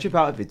sure. I trip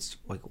out if it's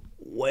like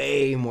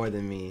way more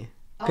than me.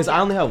 Because I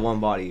only have one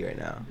body right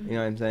now. You know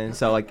what I'm saying?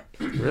 So like,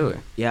 Really?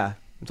 yeah,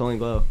 it's only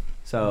glow.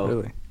 So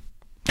Really?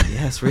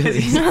 yes,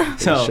 really.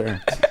 So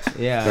Sure.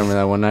 yeah, Remember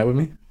that one night with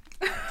me?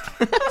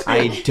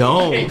 I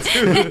don't.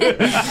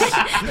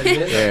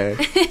 Yeah.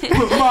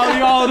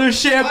 Molly all the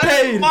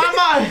champagne.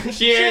 Mama,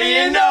 she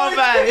ain't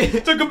nobody.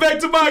 Took him back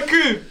to my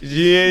crib.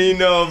 She ain't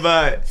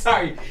nobody.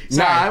 Sorry.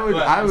 Nah, I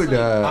would.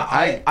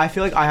 I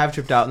feel like I have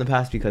tripped out in the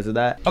past because of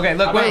that. Okay,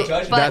 look, wait.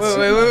 but- That's-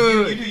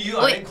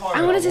 wait,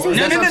 I wanted to say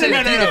No, something.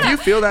 If you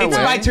feel that It's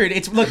way, my turn.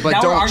 It's look. But Now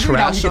we're don't arguing.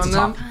 Now he trash gets on to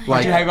talk. them. Aren't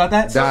Like, you happy about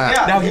that?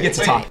 that- Now he gets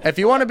to talk. if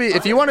you want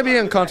to be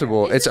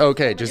uncomfortable, it's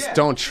okay. Just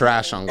don't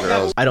trash on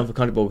girls. I don't feel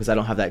comfortable because I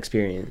don't have that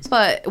experience.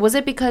 But was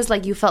it because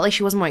like you felt like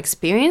she was more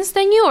experienced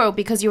than you, or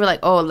because you were like,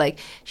 oh, like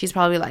she's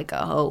probably like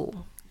a hoe?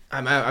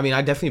 I mean,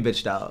 I definitely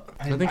bitched out.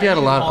 I think he had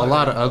a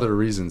lot of other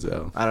reasons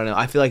though. I don't know.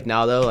 I feel like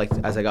now though, like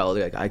as I got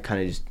older, like I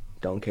kind of just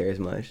don't care as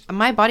much.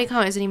 My body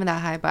count isn't even that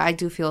high, but I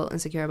do feel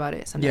insecure about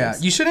it sometimes.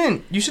 Yeah, you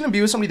shouldn't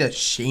be with somebody that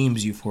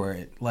shames you for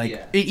it.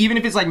 Like even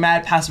if it's like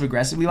mad passive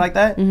aggressively like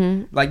that,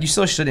 like you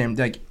still shouldn't.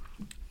 Like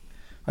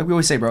we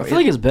always say, bro. I feel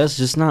like it's best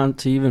just not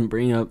to even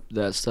bring up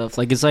that stuff.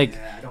 Like it's like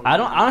I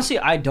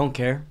don't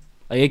care.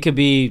 Like it could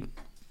be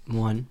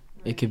 1,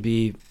 it could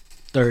be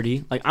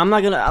 30. Like I'm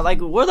not gonna like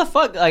where the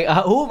fuck like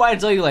who am I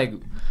to tell you like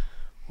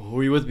who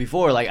were you with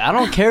before? Like I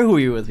don't care who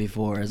you were with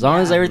before as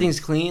long as everything's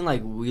clean.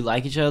 Like we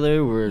like each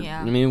other. We're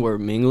I mean we're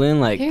mingling.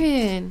 Like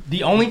Period.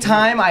 the only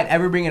time I'd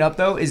ever bring it up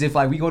though is if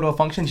like we go to a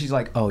function. She's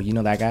like, oh, you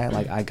know that guy?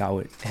 Like I got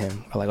with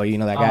him. Or like, oh, you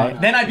know that guy?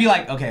 Then I'd be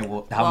like, okay,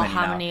 well, how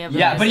many of now?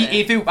 Yeah, them but is it?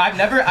 if it, I've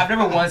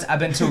never once I've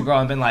been to a girl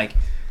and been like,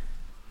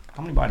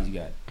 how many bodies you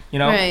got? You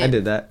know? Right. I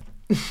did that.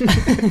 I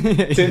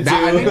think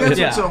that's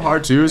what's so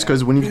hard too, is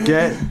because when you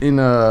get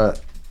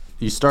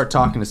you start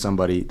talking to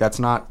somebody, that's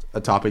not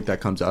a topic that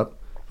comes up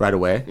right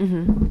away.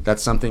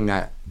 That's something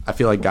that I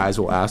feel like guys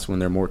will ask when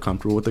they're more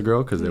comfortable with the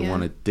girl because they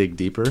want to dig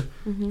deeper.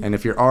 And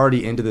if you're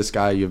already into this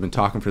guy, you've been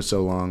talking for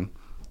so long,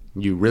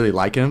 you really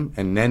like him,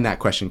 and then that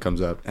question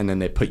comes up, and then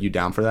they put you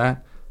down for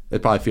that.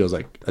 It probably feels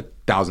like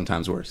 1,000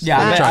 times worse. Yeah,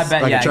 I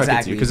bet. Yeah,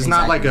 exactly. Because it's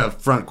not like a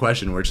front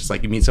question where it's just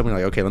like you meet someone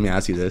like, okay, let me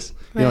ask you this.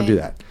 You don't do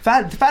that.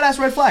 Fat ass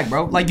red flag,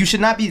 bro. Like you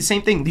should not be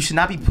same thing. You should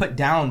not be put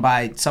down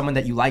by someone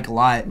that you like a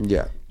lot.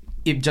 Yeah.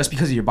 Just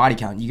because of your body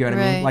count. You get what I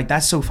mean? Right. Like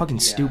that's so fucking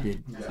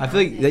stupid. I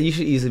feel like that you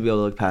should easily be able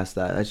to look past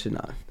that. That should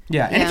not.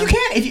 Yeah, and if you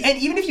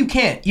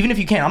can't, even if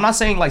you can't, I'm not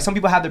saying like some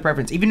people have their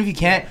preference. Even if you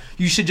can't,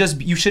 you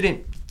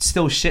shouldn't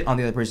still shit on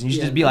the other person. You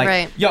should just be like,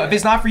 Right. yo, if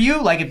it's not for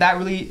you, like if that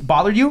really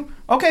bothered you,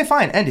 okay,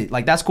 fine, end it.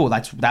 Like that's cool.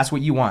 That's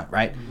what you want,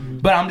 right?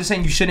 But I'm just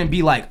saying you shouldn't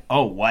be like,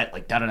 oh, what,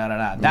 like da da da da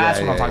da. That's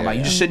what I'm talking about.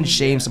 You just shouldn't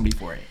shame somebody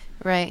for it.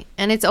 Right.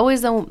 And it's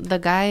always the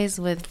guys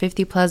with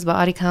 50 plus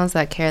body counts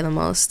that care the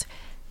most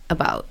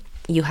about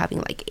you having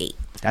like 8.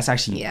 That's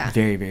actually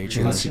very, very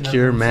true.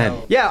 Insecure men.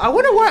 Yeah, I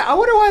wonder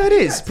why that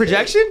is.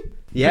 Projection?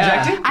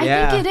 Yeah. Projecting?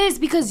 I think it is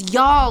because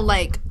y'all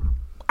like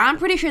I'm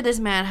pretty sure this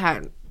man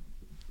had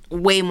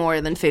way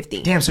more than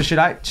 50. Damn. So should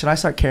I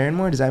start caring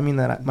more? Does that mean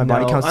that my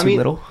body count's too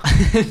little?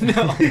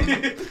 No.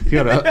 You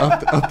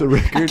gotta up the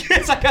record.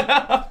 Yes, I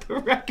gotta up the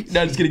record.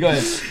 No, just kidding. Go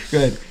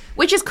ahead.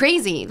 Which is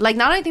crazy. Like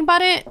now that I think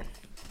about it,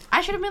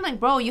 I should have been like,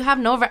 bro, you have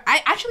no.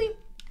 I actually,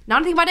 now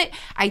that I think about it,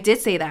 I did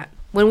say that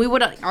when we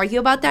would argue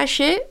about that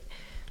shit.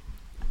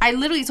 I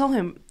literally told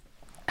him,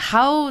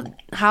 how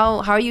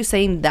are you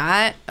saying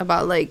that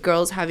about like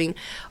girls having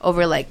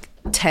over like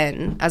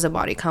 10 as a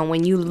body count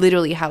when you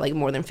literally have like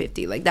more than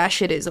 50? Like that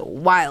shit is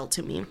wild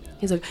to me.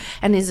 He's like,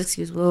 and his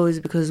excuse is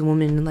because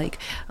women like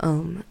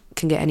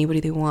can get anybody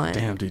they want.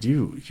 Damn, dude,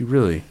 you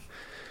really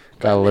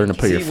gotta learn to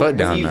put your foot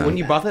down, man. When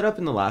you brought that up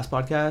in the last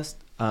podcast,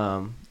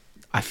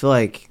 I feel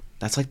like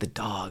that's like the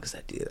dogs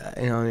that do that.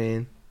 You know what I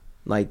mean?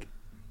 Like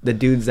the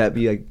dudes that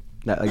be like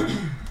that, like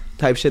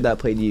type shit that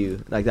played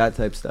you, like that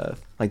type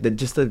stuff. Like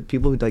the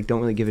people who like don't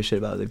really give a shit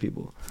about other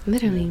people.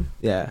 Literally.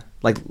 Yeah,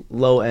 like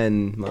low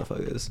end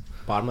motherfuckers.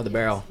 Bottom of the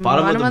barrel.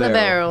 Bottom of the barrel.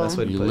 barrel. That's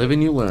what You live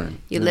and you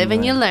learn. You live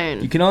and you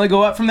learn. You can only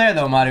go up from there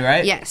though, Mari,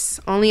 right? Yes,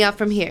 only up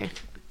from here.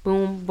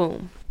 Boom,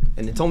 boom.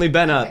 And it's only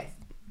been up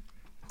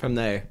from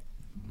there.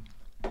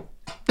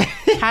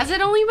 Has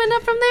it only been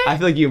up from there? I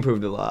feel like you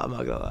improved a lot. I'm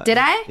not gonna lie. Did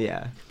I?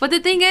 Yeah. But the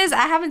thing is,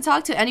 I haven't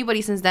talked to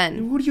anybody since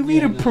then. What do you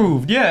mean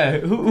improved? Yeah.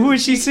 Who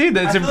is she seeing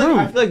that's I feel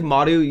improved? like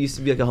Maru used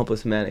to be like a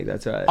humpless manic.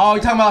 That's right. Oh,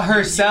 you're talking about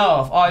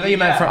herself. Oh, I thought you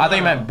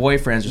meant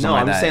boyfriends or something No,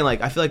 like I'm that. just saying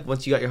like I feel like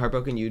once you got your heart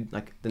broken, you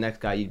like the next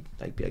guy you'd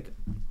like be like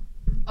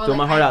throw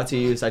my heart out to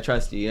you, so I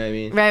trust you. You know what I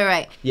mean?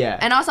 Right. Yeah.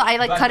 And also, I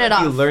like But I cut feel it like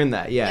off. You learn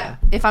that, yeah.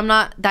 If I'm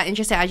not that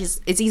interested,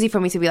 it's easy for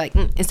me to be like,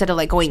 instead of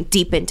like going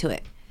deep into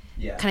it.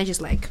 Yeah. Kind of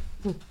just like,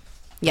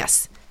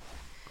 yes.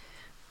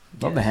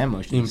 Love the hand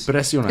motions.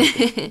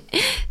 Impresionante.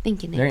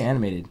 Thank you, Nick. Very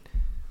animated.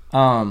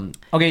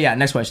 Okay, yeah,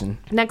 next question.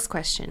 Next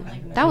question.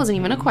 That wasn't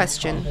even a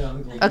question.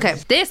 Okay,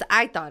 this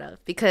I thought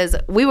of because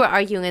we were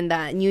arguing in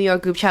that New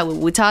York group chat where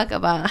we talk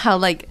about how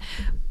the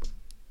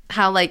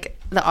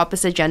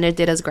opposite gender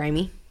did us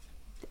grimy.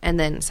 And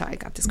then, so I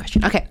got this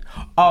question. Okay.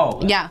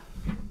 Oh. Yeah.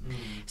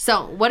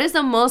 So, what is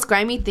the most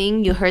grimy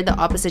thing you heard the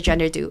opposite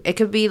gender do? It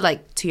could be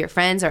like to your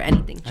friends or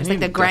anything. Just like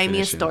the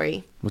grimiest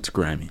story. What's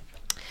grimy?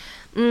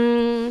 I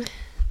don't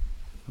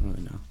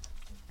really know.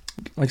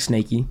 Like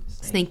snaky.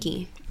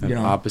 Sneaky. An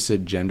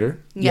opposite gender?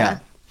 Yeah.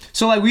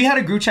 So like we had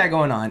a group chat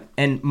going on,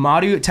 and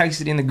Madu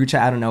texted in the group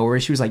chat out of nowhere.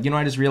 She was like,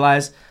 I just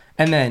realized,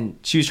 and then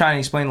she was trying to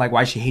explain like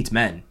why she hates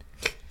men.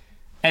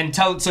 And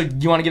so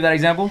you want to give that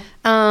example?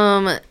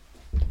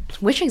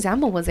 Which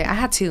example was it? I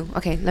had two.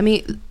 Okay, let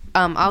me.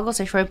 I'll go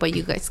search for it, but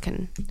you guys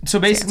can. So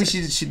basically,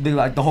 she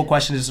the whole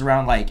question is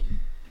around like.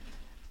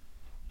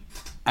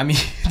 I mean,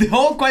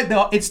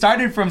 it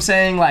started from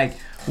saying like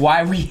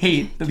why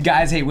the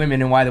guys hate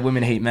women and why the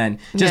women hate men,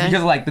 just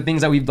because of like the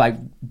things that we've like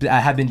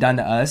have been done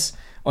to us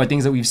or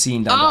things that we've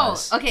seen done to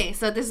us. Okay,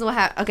 so this is what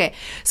happened. Okay,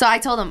 so I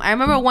told him. I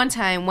remember one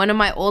time one of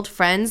my old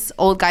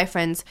guy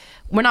friends,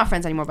 we're not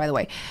friends anymore, by the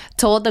way,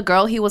 told the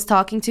girl he was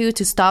talking to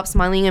stop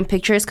smiling in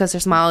pictures because her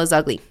smile is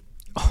ugly.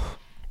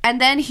 And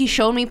then he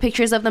showed me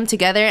pictures of them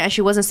together, and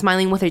she wasn't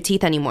smiling with her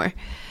teeth anymore.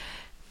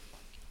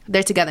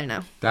 They're together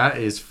now. That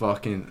is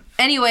fucking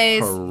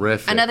Anyways,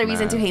 horrific. another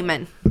reason man. to hate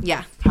men.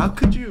 Yeah. How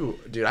could you,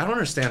 dude? I don't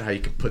understand how you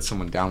could put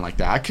someone down like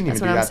that. I couldn't even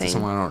do that to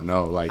someone I don't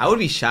know. Like, I would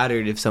be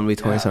shattered if somebody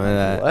told me something like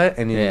that. What?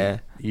 And then Yeah.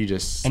 you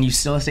just. And you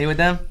still stay with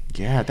them?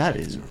 Yeah, that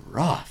is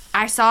rough.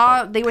 I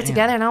saw they were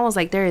together, and I was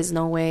like, there is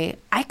no way.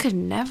 I could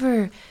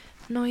never.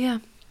 No, yeah.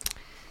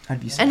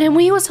 I'd be sad. And then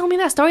when he was telling me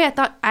that story, I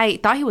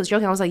thought he was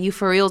joking. I was like, you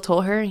for real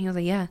told her? And he was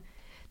like, yeah.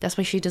 That's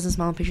why she doesn't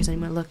smile in pictures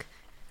anymore. Look.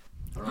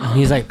 And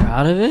he's like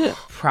proud of it.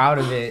 Proud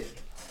of it.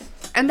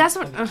 And that's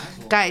what,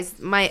 guys,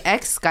 my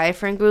ex-guy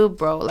friend group,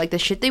 bro, like the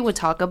shit they would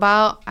talk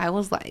about, I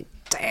was like,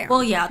 damn.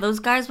 Well, yeah, those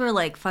guys were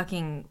like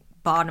fucking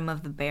bottom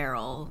of the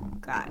barrel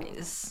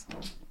guys.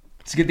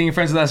 It's a good thing you're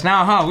friends with us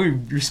now, huh? We're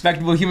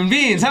respectable human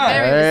beings, huh?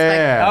 Very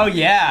respectful. Oh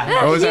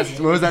yeah.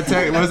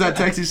 What was that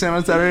text you sent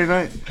on Saturday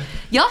night?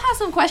 Y'all have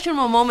some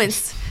questionable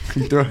moments.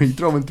 You throw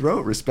him in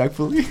throat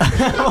respectfully.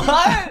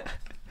 What?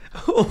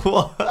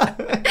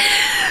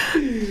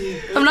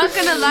 I'm not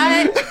gonna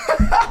lie.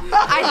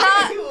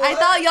 I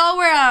thought y'all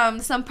were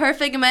some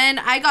perfect men.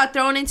 I got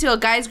thrown into a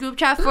guys group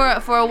chat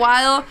for a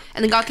while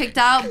and then got kicked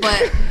out,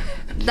 but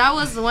that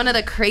was one of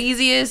the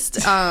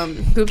craziest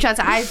group chats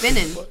I've been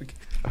in.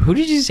 Who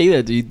did you say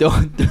that to? You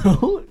don't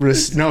know?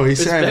 No, he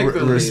said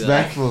Respectfully.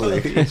 respectfully.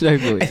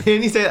 Respectfully.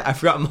 Didn't he say I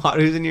forgot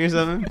Maru's in here or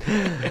something?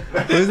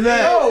 Wasn't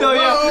that? No,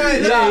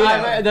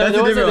 yeah.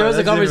 There was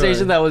a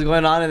conversation that was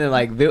going on, and then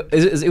like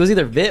it was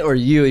either Vit or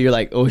you. You're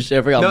like, oh shit,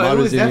 I forgot. No, it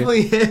Maru's was in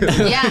definitely here.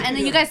 him. Yeah, and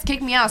then you guys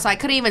kicked me out, so I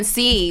couldn't even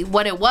see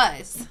what it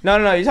was. No,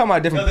 you're talking about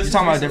a different. You're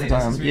talking about a different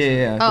time.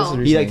 Yeah. Oh.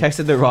 This is He like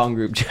recent. texted the wrong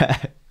group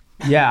chat.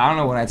 Yeah, I don't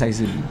know what I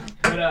texted.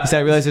 He said,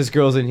 I realized there's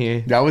girls in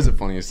here. That was the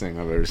funniest thing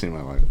I've ever seen in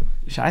my life.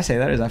 Should I say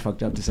that, or is that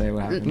fucked up to say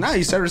what happened? No,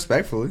 you said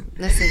respectfully.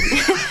 Listen,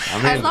 I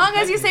mean, as long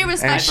as you say and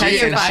respectfully,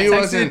 you're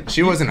fine.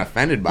 she wasn't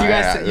offended by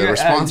it. The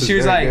response she was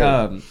is very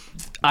like, good.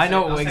 I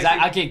know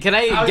exactly. Okay, can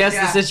I guess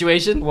the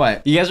situation?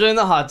 What? You guys are in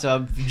the hot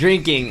tub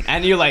drinking,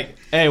 and you're like,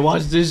 "Hey,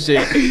 watch this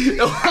shit."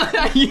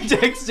 You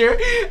text her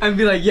and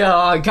be like,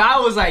 "Yo,"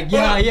 Kyle was like,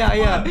 "Yeah."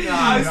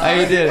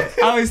 I did.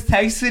 I was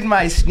texting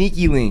my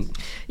sneaky link.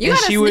 You and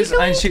got a she was,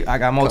 sneaky and link? she, I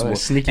got multiple.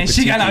 Sneaky and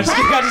she got, no, I'm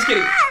petite. just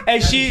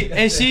kidding.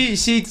 And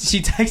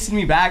she texted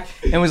me back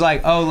and was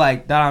like, "Oh,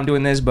 like, Dad, I'm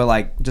doing this, but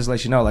like, just to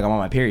let you know, like, I'm on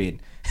my period."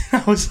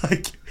 I was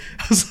like,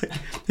 I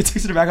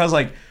texted her back. I was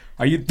like,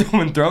 "Are you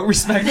throwing throat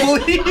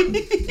respectfully?"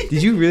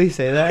 Did you really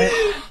say that?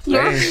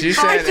 Hey, she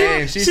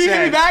said, she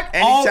hit me back.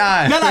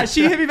 anytime. No,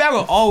 she hit me back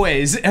with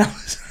always. And I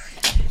was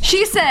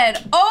She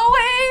said,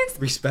 always.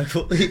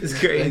 Respectfully? It's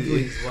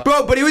crazy.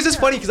 Bro, but it was just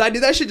funny because I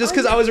did that shit just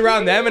because I was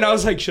around them and I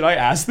was like, should I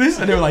ask this?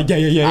 And they were like,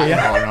 yeah.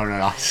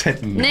 No. I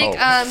said no. Nick,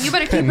 you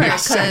better keep her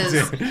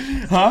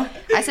because Huh?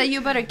 I said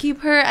you better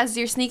keep her as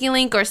your sneaky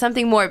link or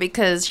something more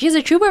because she's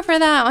a trooper for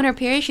that. On her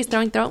period, she's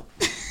throwing throat.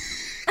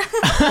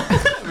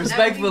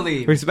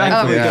 Respectfully.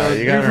 Respectfully. Yeah, you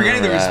You're gotta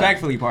forgetting the remember that.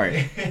 respectfully part.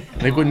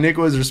 Nick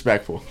was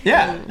respectful.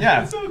 Yeah.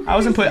 I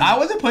wasn't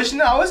pushing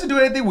it. I wasn't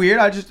doing anything weird.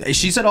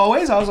 She said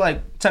always. I was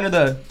like, send her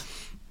the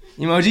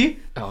emoji,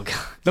 Oh god.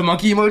 the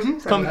monkey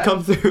emoji.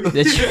 Come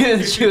through.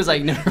 She was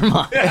like, "Never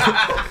mind."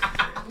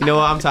 You know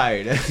what? I'm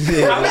tired.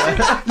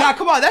 Nah,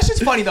 come on. That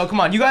shit's funny though. Come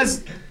on, you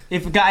guys.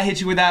 If a guy hit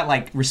you with that,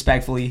 like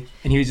respectfully,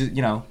 and he was just,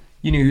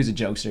 you knew he was a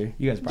jokester.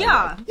 You guys probably.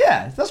 Yeah.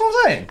 Yeah, that's what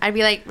I'm saying. I'd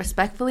be like,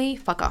 respectfully,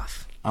 fuck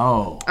off.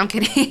 Oh. I'm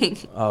kidding.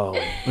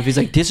 If he's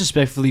like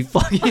disrespectfully,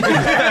 fuck you.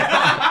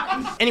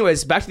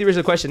 Anyways, back to the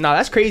original question. Nah,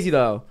 that's crazy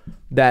though.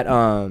 That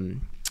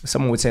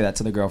someone would say that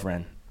to the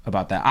girlfriend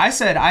about that. I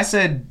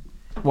said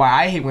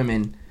why I hate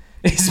women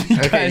is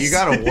because Okay, you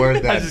gotta word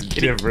I'm that just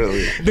kidding.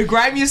 differently. The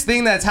grimiest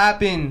thing that's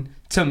happened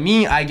to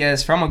me, I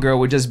guess, from a girl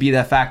would just be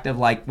the fact of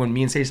like when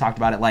me and Sage talked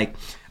about it, like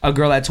a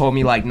girl that told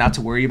me like not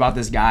to worry about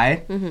this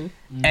guy,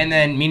 and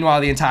then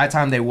meanwhile the entire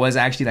time they was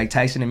actually like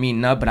texting and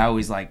meeting up, but I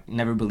always like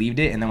never believed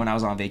it. And then when I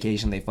was on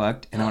vacation, they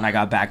fucked, and then when I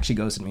got back, she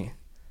ghosted me.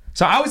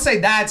 So I would say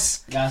that's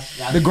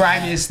the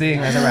grimiest thing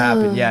that's ever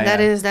happened. Yeah,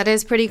 That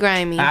is pretty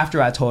grimy.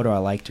 After I told her I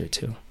liked her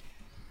too.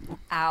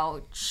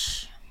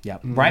 Ouch. Yeah,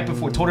 right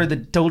before told her the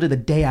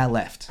day I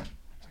left.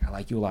 I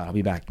like you a lot. I'll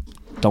be back.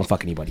 Don't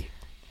fuck anybody.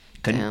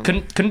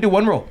 Couldn't do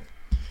one roll.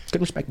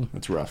 Couldn't respect me.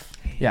 That's rough.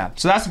 Yeah,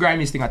 so that's the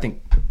grimiest thing I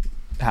think.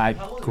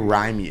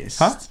 Grimiest.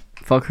 Huh?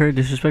 Fuck her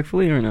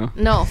disrespectfully or no?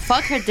 No,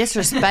 fuck her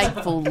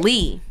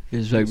disrespectfully.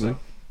 Disrespectfully.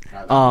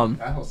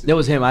 That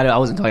was him. I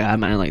wasn't talking. I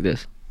meant it like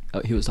this.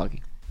 Oh, he was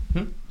talking.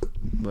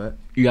 What?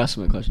 You asked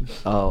him a question.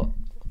 Oh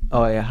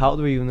yeah. How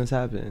old were you when this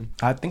happened?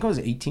 I think I was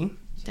 18.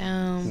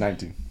 Damn.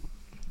 19.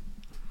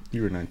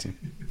 You were 19.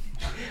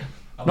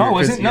 No, I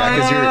wasn't. No,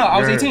 I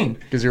was 18.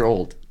 Because you're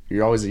old.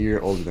 You're always a year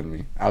older than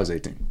me. I was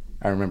 18.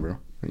 I remember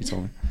when you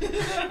told me.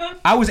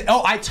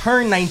 I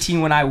turned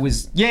 19 when I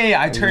was.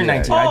 I turned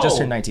 19. I just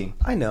turned 19.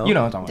 I know. You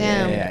know what I'm talking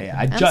about. Damn. Yeah.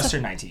 I just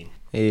turned 19.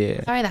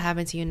 Yeah. Sorry that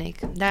happened to you, Nick.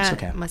 That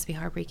okay. must be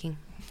heartbreaking.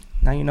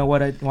 Now you know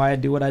why I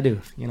do what I do.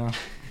 You know.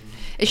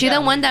 Is she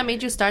the one that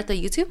made you start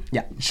the YouTube?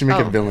 Yeah. You should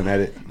make a villain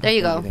edit. There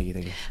you go. Thank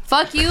you.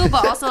 Fuck you,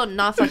 but also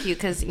not fuck you,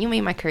 because you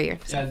made my career.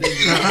 So.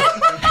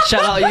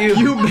 Shout out you.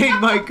 You made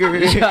my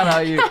career. Shout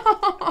out you.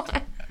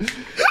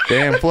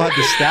 Damn, pull out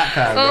the stat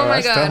pad, bro. Oh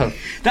my That's God. tough.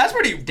 That's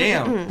pretty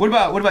damn. What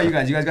about you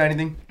guys? You guys got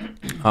anything?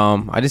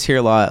 I just hear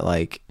a lot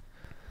like,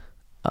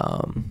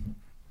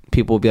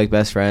 people will be like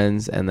best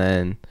friends, and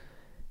then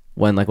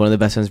when like one of the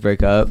best friends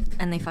break up,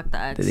 And they fuck the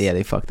ex.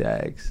 they fuck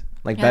the ex.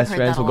 Like Yeah, I've best heard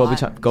friends that will a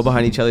lot. go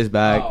behind each other's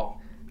back. Oh.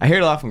 I hear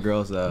it a lot from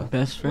girls though.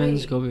 Best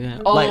friends go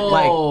behind.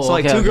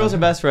 Like two girls are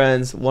best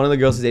friends. One of the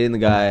girls is dating the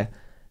guy,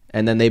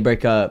 and then they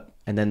break up,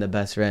 and then the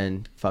best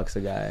friend fucks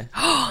the guy.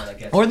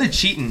 Or the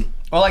cheating,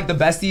 or like the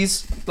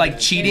besties, like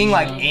cheating,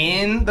 like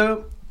in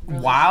the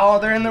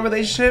while they're in the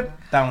relationship.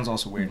 That one's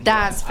also weird.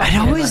 That's It fucking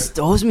always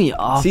throws me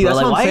off. See, bro.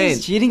 that's Like, what I'm why saying.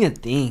 is cheating a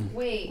thing?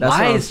 Wait. That's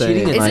Why what I'm is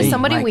cheating saying. a Is thing? it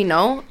somebody Like, we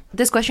know?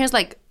 This question is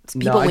like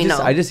people No, we know.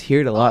 I just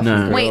hear it a lot. No.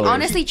 From Wait, girls.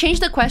 honestly, change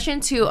the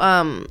question to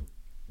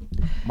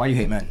Why you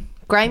hate men?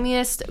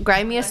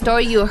 grimiest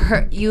story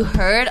you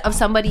heard of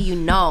somebody you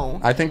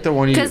know. I think the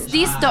one you... Because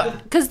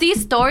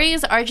these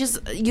stories are just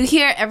you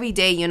hear every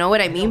day. You know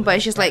what I mean? But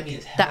it's just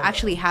like that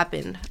actually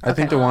happened. I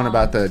think the one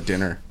about the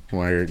dinner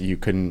where you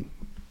couldn't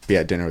be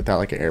at dinner without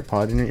like an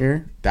AirPod in your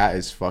ear. That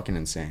is fucking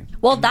insane.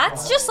 Well,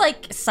 that's just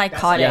like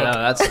psychotic. Yeah, no,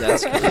 that's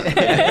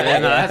yeah,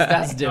 no,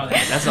 that's different.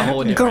 That's a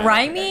whole different.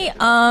 Grimy.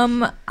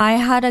 I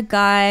had a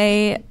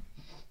guy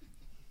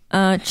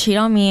cheat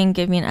on me and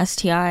give me an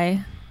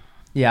STI.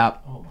 Yeah.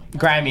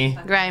 Grimy.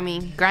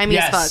 Grimy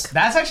Yes, as fuck.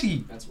 that's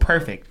actually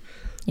perfect.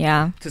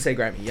 Yeah. To say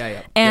grimy,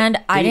 yeah. And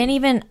I didn't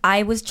even.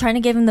 I was trying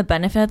to give him the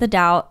benefit of the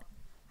doubt.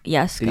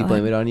 Yes. Did he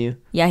blame it on you?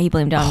 Yeah, he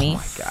blamed it on me. Oh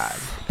my god.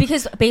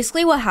 Because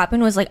basically what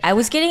happened was like I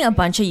was getting a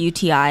bunch of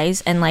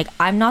UTIs, and like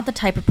I'm not the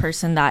type of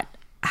person that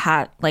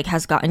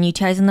has gotten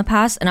UTIs in the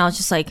past, and I was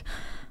just like,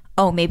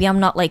 oh, maybe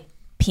I'm not like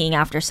peeing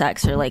after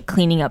sex or like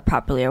cleaning up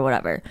properly or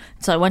whatever.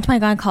 So I went to my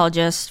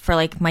gynecologist for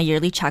like my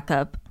yearly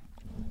checkup,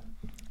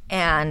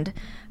 and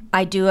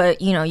I do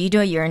you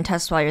do a urine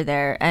test while you're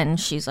there, and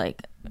she's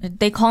like,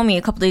 they call me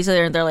a couple days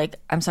later and they're like,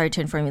 I'm sorry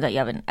to inform you that you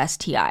have an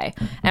STI.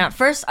 And at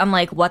first I'm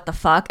like, what the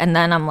fuck? And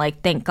then I'm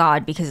like, thank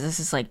God, because this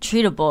is like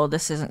treatable.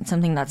 This isn't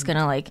something that's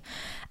gonna like,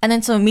 and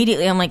then so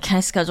immediately I'm like, can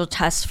I schedule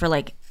tests for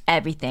like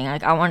everything?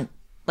 Like I want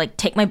like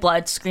take my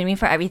blood, screen me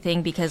for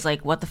everything, because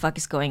like what the fuck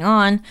is going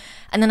on?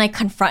 And then I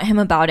confront him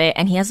about it,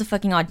 and he has the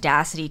fucking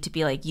audacity to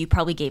be like, you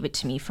probably gave it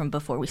to me from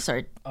before we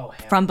started,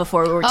 from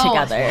before we were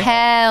together.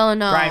 Hell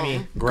no.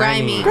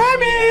 Grimy.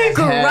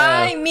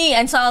 Grimy.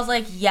 And so I was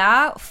like,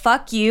 yeah,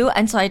 fuck you.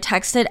 And so I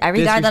texted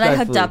every guy that I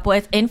hooked up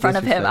with in front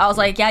of him. I was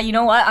like, yeah, you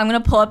know what? I'm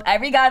going to pull up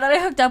every guy that I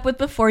hooked up with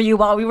before you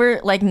while we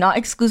were like not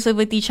exclusive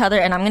with each other,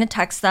 and I'm going to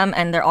text them,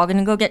 and they're all going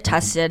to go get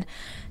tested.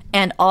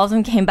 And all of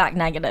them came back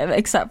negative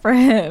except for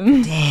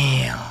him.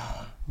 Damn.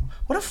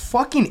 What a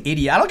fucking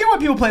idiot. I don't get why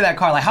people play that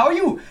card. Like, how are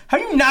you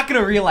not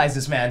going to realize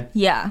this, man?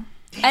 Yeah.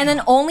 And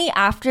then only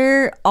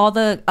after all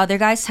the other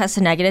guys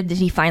tested negative did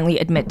he finally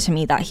admit to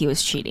me that he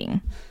was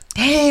cheating.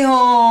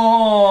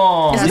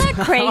 Damn. Isn't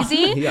that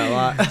crazy? He got a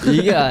lot.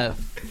 Yeah,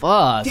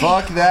 fuck.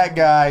 Fuck that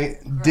guy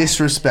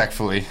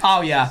disrespectfully.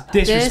 Oh, yeah.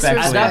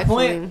 Disrespectful. At that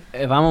point,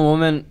 if I'm a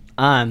woman,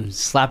 I'm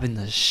slapping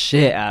the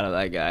shit out of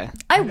that guy.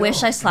 I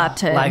wish I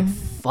slapped him. Like,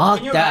 fuck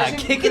that. imagine?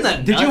 Kicking the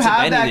Did you nuts,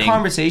 have if that anything.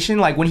 conversation,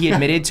 like, when he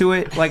admitted to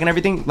it, like, and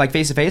everything, like,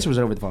 face-to-face, or was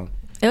it over the phone?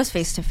 It was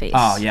face to face.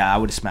 Oh, yeah, I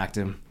would have smacked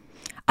him.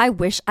 I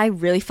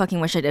really fucking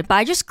wish I did. But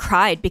I just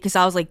cried because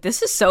I was like,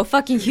 this is so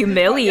fucking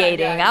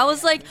humiliating. I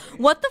was like,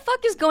 what the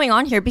fuck is going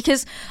on here?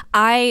 Because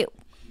I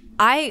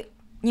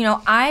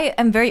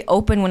am very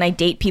open when I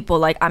date people.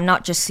 Like, I'm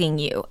not just seeing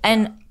you.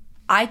 And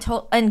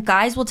and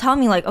guys will tell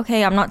me like,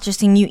 okay, I'm not just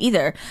seeing you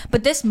either.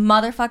 But this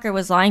motherfucker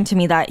was lying to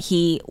me that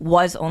he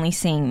was only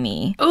seeing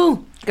me.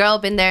 Ooh, girl,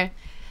 been there.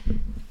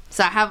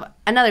 So I have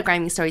another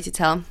grimy story to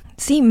tell.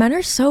 See, men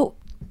are so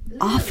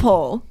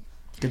awful.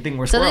 Good thing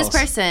we're So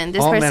squirrels.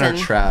 All men are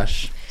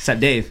trash. Except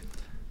Dave.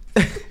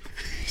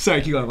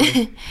 Sorry, keep going.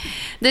 Buddy.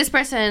 This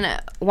person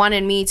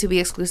wanted me to be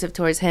exclusive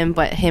towards him,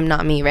 but him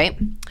not me, right?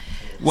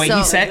 Wait, So-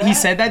 he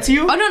said that to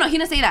you? Oh no, he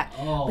didn't say that.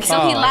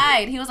 So he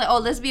lied. He was like, "Oh,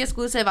 let's be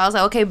exclusive." I was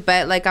like, "Okay,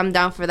 bet. Like, I'm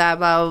down for that."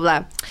 Blah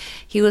blah blah.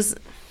 He was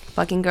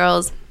fucking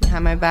girls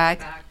behind my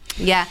back.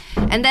 Yeah,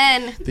 and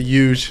then The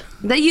huge.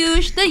 the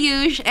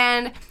huge,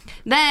 and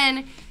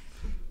then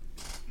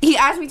he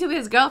asked me to be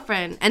his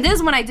girlfriend. And this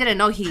is when I didn't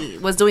know he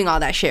was doing all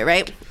that shit,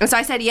 right? And so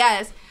I said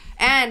yes.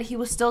 And he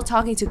was still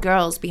talking to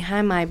girls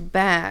behind my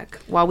back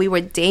while we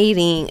were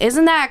dating.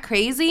 Isn't that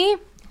crazy?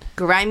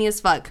 Grimy as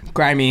fuck.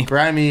 Grimy.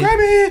 Grimy.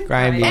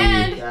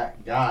 And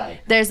That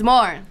guy. there's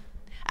more.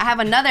 I have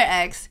another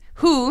ex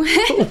who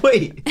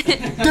Wait.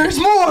 There's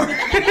more.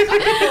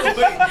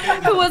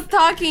 who was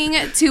talking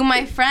to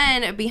my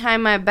friend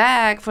behind my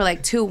back for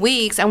like 2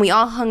 weeks, and we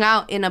all hung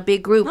out in a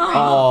big group.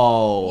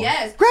 Oh.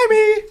 Yes.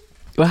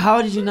 But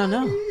how did you not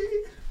know?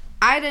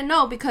 I didn't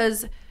know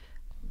because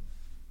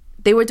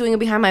they were doing it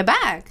behind my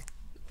back.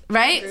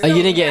 Right? Like,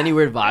 you didn't get any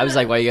weird vibes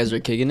like while you guys were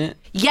kicking it?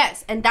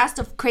 Yes, and that's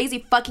the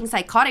crazy fucking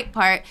psychotic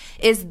part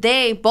is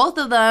both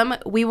of them,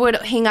 we would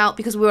hang out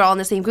because we were all in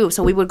the same group,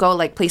 so we would go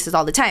like places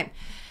all the time.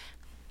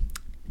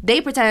 They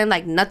pretended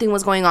like nothing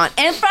was going on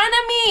in front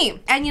of me.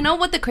 And you know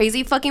what the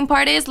crazy fucking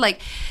part is?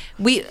 Like,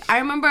 I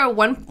remember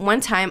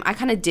one time I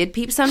kind of did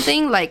peep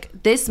something. Like,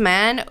 this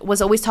man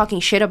was always talking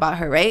shit about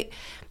her, right?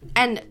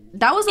 And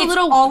that was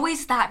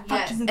always that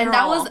yes, fucking and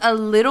that was a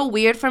little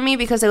weird for me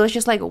because it was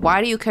just like,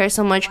 why do you care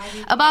so much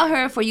about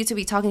her for you to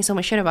be talking so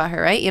much shit about her,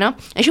 right? You know?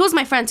 And she was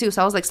my friend too,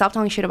 so I was like, stop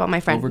talking shit about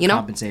my friend, you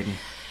know? Overcompensating.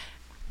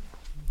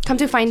 Come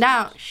to find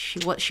out,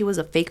 she was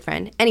a fake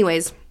friend.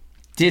 Anyways,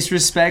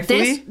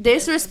 Disrespectfully?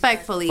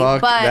 disrespectfully,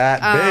 Fuck but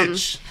that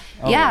bitch.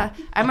 yeah,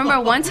 I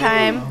remember one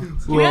time.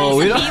 Whoa,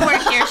 we don't.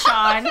 word here,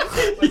 Sean.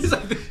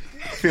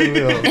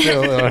 Feel a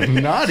little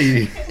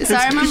naughty. So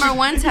I remember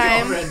one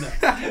time.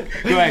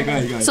 Go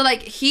ahead. So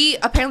like he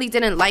apparently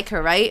didn't like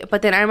her, right?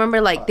 But then I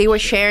remember like they were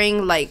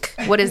sharing like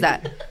what is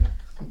that?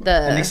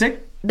 The Nick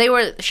stick? They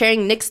were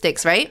sharing Nick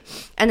sticks, right?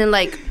 And then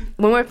like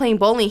when we were playing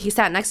bowling, he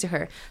sat next to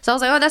her. So I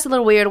was like, oh, that's a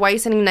little weird. Why are you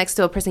sitting next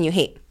to a person you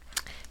hate?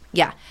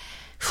 Yeah.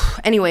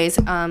 Anyways,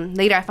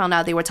 later I found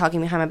out they were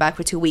talking behind my back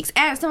for 2 weeks,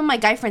 and some of my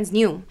guy friends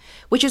knew,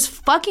 which is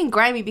fucking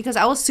grimy because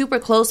I was super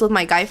close with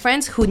my guy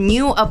friends who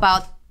knew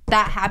about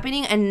that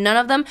happening, and none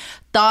of them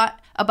thought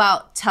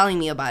about telling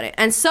me about it.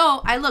 And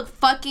so I look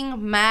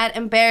fucking mad,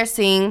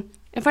 embarrassing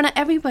in front of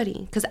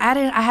everybody because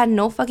I had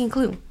no fucking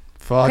clue.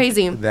 Fuck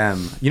Crazy.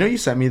 them. You know, you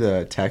sent me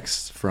the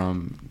text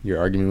from your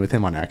argument with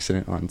him on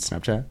accident on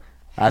Snapchat.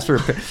 I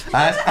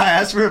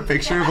asked for a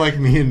picture of like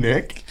me and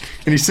Nick,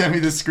 and he sent me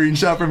the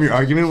screenshot from your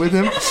argument with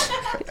him,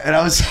 and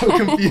I was so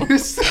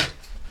confused.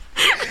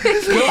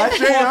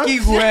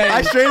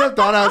 I straight up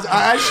thought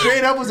I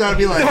straight up was gonna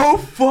be like, No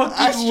fucking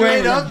I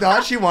straight up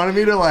thought she wanted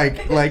me to like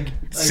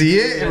see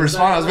it and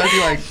respond. I was about to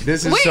be like,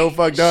 this is so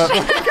fucked up.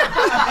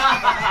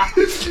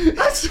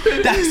 That's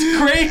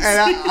crazy.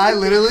 And I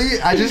literally,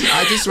 I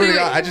just swear to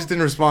God, I just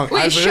didn't respond.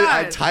 I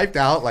Sean. typed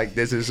out like,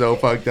 this is so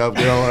fucked up,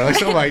 girl. Or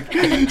like,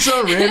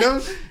 so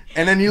random.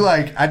 And then you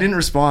like, I didn't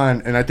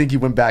respond, and I think you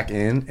went back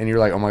in, and you're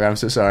like, oh my God, I'm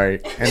so sorry.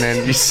 And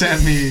then you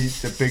sent me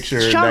the picture.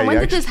 Sean, when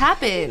did this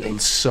happen?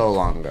 So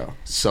long ago.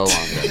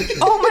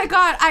 Oh my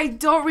God, I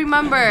don't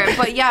remember.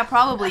 But yeah,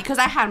 probably because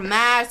I had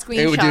mad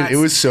screenshots. Dude, it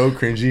was so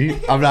cringy.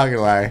 I'm not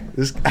gonna lie.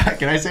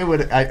 Can I say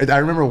what I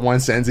remember? One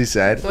sentence he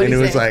said, What'd and he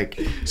it was say?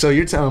 like, so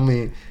you're telling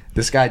me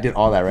this guy did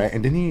all that, right?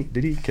 And did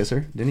he kiss her?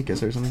 Didn't he kiss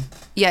her or something?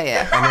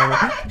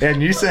 Yeah. And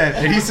he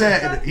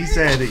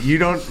said you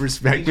don't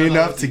respect me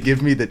enough to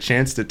give me the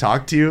chance to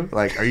talk to you.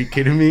 Like, are you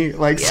kidding me?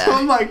 Like, Yeah. so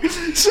I'm like,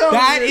 so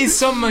That weird. is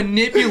some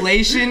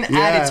manipulation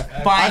at its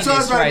That's what I was finest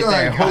about to right be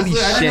there. like, Holy I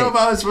didn't shit. know if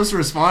I was supposed to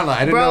respond. Like,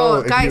 I didn't know Bro,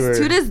 if guys, you were,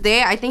 to this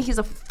day, I think he's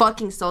a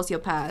fucking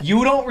sociopath.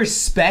 You don't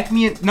respect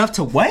me enough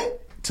to what?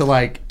 to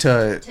like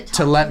to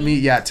let me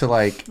to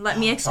like Let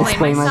me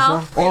explain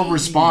myself. or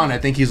respond. I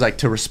think he's like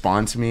to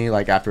respond to me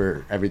like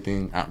after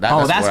everything.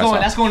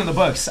 That's going in the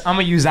books. I'm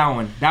gonna use that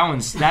one. That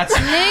was think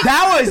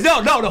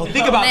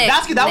about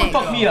it. That would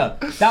fuck me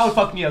up. That would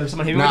fuck me up if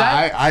someone hit me with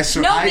that.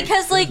 No,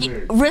 because like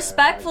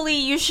respectfully,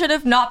 you should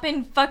have not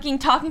been fucking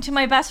talking to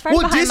my best friend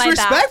behind my back.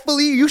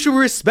 disrespectfully, you should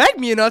respect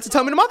me enough to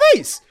tell me to my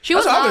face. She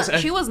was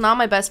not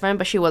my best friend,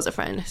 but she was a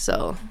friend.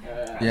 So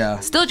Yeah.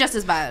 still just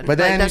as bad. But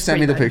then you that's sent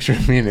me the pretty picture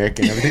of me and Nick,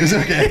 and everything was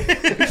okay.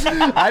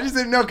 I just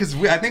didn't know because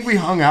I think we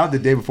hung out the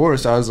day before,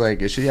 so I was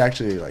like, is she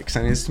actually like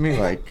sending this to me?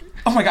 Like,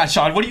 Oh my God,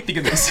 Sean, what do you think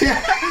of this?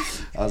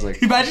 I was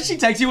like, Imagine she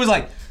texts you was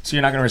like, so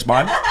you're not gonna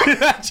respond?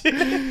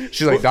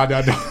 she's like, no,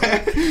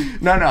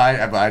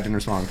 I didn't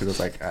respond because I was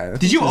like,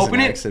 Did you open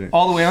it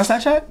all the way on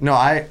Snapchat? No,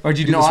 Or did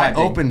you do no, the I swipe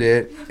thing? opened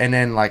it and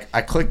then like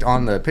I clicked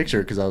on the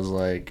picture because I was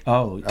like,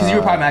 Oh, because you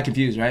were probably not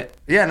confused, right?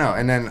 yeah, no,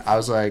 and then I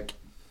was like,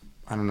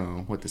 I don't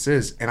know what this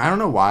is. And I don't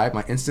know why.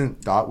 My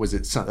instant thought was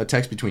it's a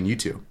text between you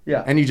two.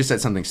 Yeah. And you just said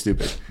something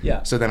stupid.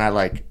 Yeah. So then I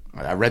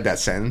read that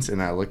sentence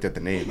and I looked at the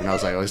name and I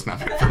was like, oh, it's not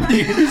meant for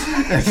me.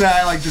 And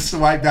then I just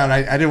swiped out.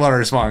 I didn't want to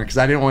respond because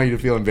I didn't want you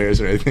to feel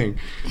embarrassed or anything.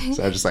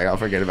 So I was just like, I'll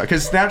forget about it.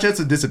 Because Snapchats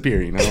would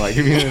disappear, you know? Like,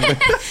 if you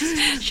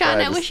Sean,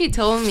 I wish you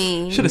told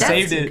me. Should have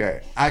saved it.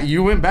 Okay.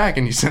 You went back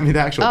and you sent me the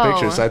actual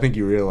picture, so I think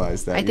you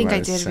realized that. I think I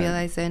did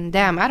realize it.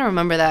 Damn, I don't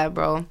remember that,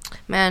 bro.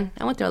 Man,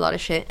 I went through a lot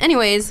of shit.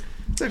 Anyways.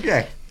 It's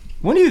okay.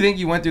 When do you think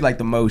you went through like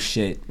the most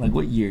shit? Like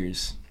what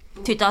years?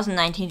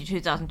 2019 to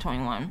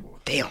 2021.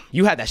 Damn,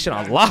 you had that shit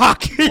on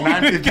lock.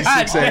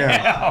 9:56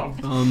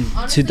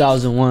 a.m.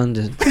 2001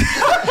 to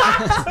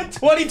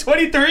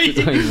 2023.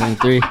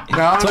 2023.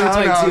 No,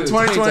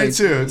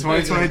 2022.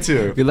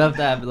 2022. We left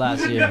that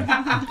last year.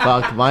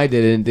 Fuck, mine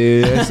didn't,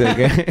 dude. That's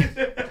okay.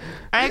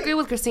 I agree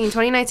with Christine,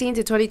 2019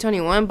 to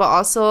 2021, but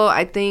also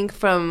I think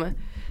from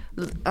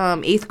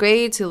 8th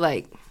grade to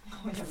like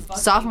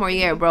sophomore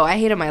year, bro, I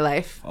hated my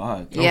life.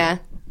 Fuck. Yeah.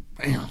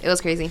 Damn. It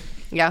was crazy.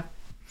 Yeah.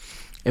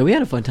 Hey, we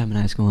had a fun time in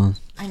high school. Huh?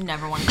 I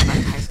never want to go back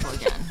to high school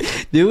again.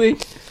 Did we?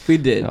 We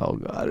did. Oh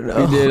god,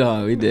 no. We did,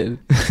 huh? We did.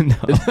 No.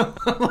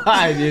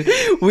 Why, dude?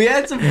 We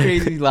had some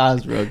crazy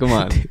laughs, bro. Come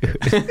on.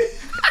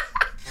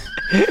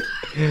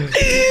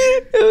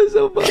 It was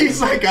so fun.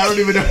 He's like, I don't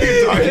even know what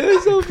you're talking It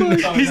was so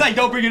fun. He's like,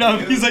 don't bring it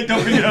up. He's like,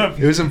 don't bring it up.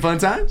 It was some fun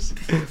times.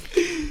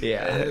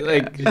 Yeah.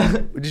 Like,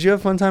 Did you have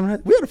a fun time?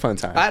 We had a fun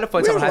time. I had a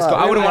fun time in high school.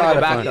 I wouldn't want to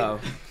go back though.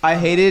 I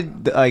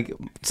hated like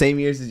same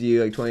years as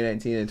you, like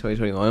 2019 and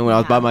 2021 when I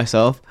was by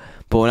myself.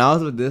 But when I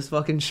was with this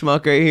fucking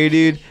schmuck right here,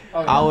 dude,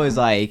 I was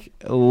like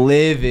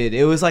livid.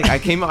 It was like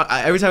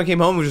every time I came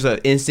home, it was just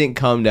an instant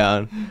come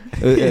down.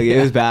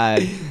 It was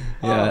bad.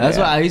 yeah, that's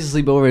why I used to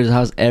sleep over at his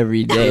house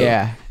every day.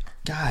 Yeah.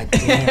 God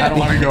damn. I don't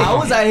want to go. I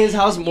was at his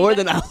house more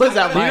than I was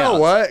at my You know house.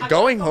 what?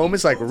 Going home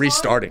is like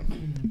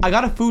restarting. I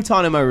got a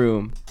futon in my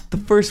room. The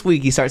first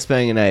week he started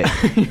spending a night,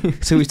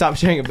 so we stopped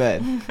sharing a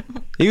bed.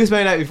 He was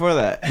spending a night before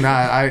that. Nah,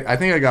 I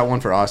think I got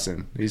one for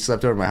Austin. He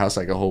slept over at my house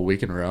like a whole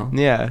week in a row.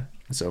 Yeah.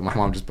 So my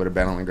mom just put a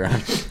bed on the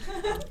ground.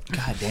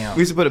 God damn.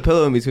 We used to put a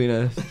pillow in between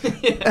us.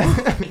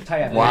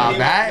 Wow,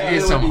 that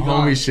is some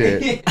homie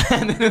shit.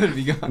 And then it would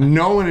be gone.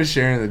 No one is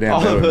sharing the damn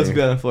All bed the with pillows me. would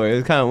be on the floor. It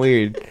was kind of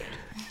weird.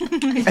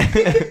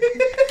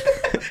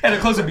 And the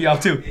clothes would be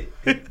off too.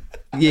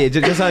 Yeah,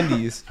 just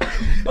undies.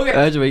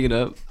 Imagine waking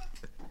up.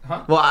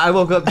 Well, I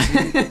woke up.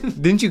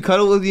 Didn't you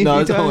cuddle with me? No,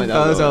 a it's few times? Owen.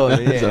 Oh, it's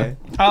Owen. That's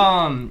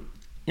Yeah.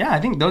 Yeah, I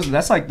think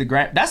that's like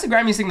that's the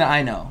Grammys thing that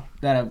I know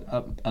that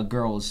a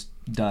girl's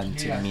done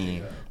to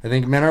me. I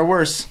think men are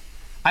worse.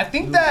 I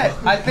think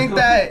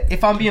that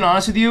if I'm being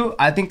honest with you,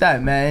 I think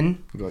that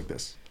men Go like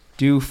this.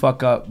 do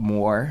fuck up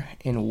more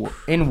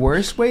in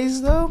worse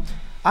ways though.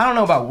 I don't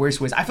know about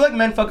worse ways. I feel like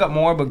men fuck up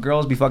more, but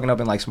girls be fucking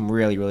up in like some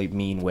really, really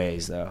mean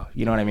ways though.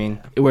 You know what I mean?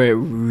 Where it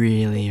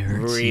really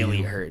hurts.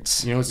 Really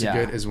hurts. You know what's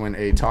good is when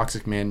a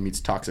toxic man meets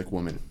toxic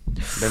woman.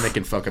 Then they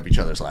can fuck up each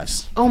other's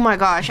lives. Oh my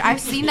gosh. I've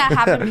seen that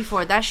happen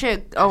before. That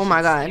shit, oh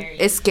my god.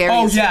 It's scary.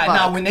 Oh as yeah, fuck.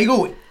 now when they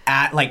go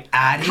at it.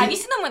 Have you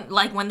seen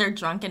them when they're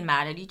drunk and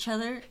mad at each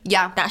other?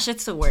 Yeah. That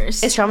shit's the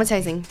worst. It's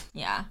traumatizing.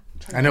 Yeah.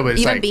 I know, but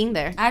it's Even like being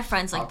there. I had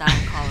friends like that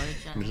in college.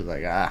 I'm just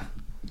like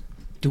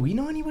Do we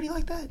know anybody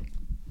like that?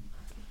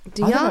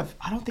 Do y'all?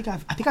 I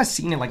think I've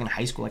seen it like in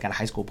high school, like at a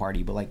high school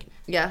party, but like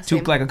Yeah. two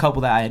Same. like a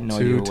couple that I had no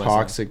idea two what was,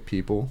 toxic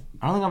people.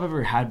 I don't think I've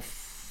ever had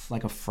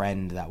like a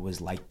friend that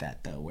was like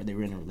that though, where they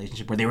were in a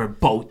relationship where they were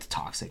both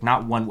toxic,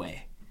 not one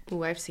way.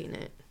 Ooh, I've seen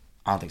it.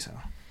 I don't think so.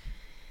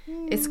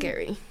 It's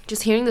scary.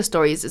 Just hearing the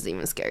stories is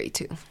even scary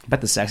too. I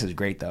bet the sex is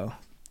great though.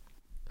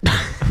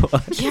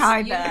 Yeah,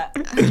 I bet.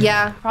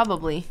 Yeah,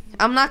 probably.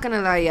 I'm not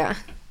gonna lie. Yeah.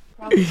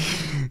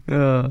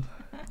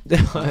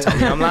 Tell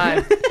me I'm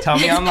lying. Tell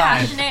me I'm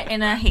lying. Passionate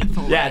in a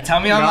hateful way. Yeah, tell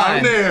me I'm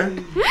lying. there.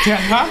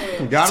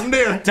 Got him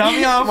there. Tell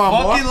me I'm Come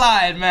on, boy. fucking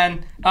lying,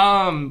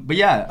 man. But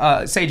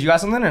yeah, Sage, you got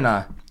something or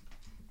not?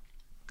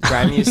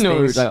 Grimiest No,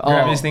 things, like,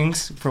 grimiest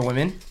things for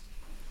women,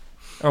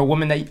 or a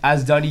woman that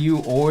has done to you,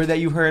 or that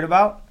you've heard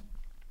about.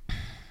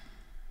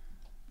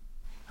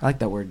 I like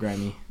that word,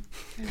 grimy.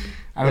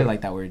 I really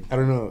like that word. I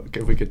don't know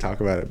if we could talk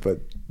about it,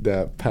 but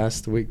the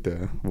past week,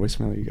 the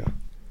voicemail you got.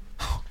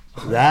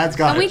 That's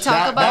got Can we it.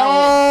 talk about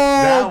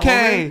that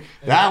Okay. woman,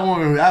 that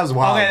woman, that was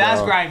wild. Okay, that's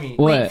bro. grimy.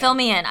 What? Wait, fill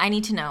me in. I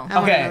need to know. I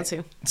wanna Okay. know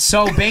too.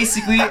 So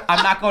basically,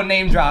 I'm not gonna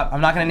name drop.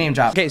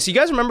 Okay, so you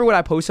guys remember when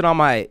I posted on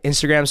my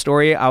Instagram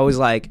story? I was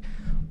like,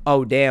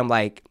 "Oh damn!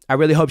 Like, I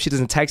really hope she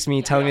doesn't text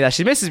me telling me that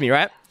she misses me,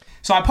 right?"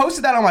 So I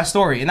posted that on my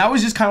story, and that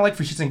was just kind of like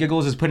for shits and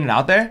giggles, just putting it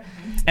out there.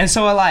 And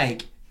so at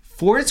like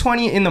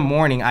 4:20 in the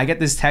morning, I get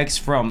this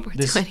text from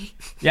this. 4:20.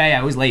 Yeah,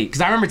 it was late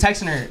because I remember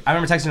texting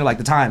her like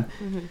the time,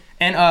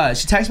 and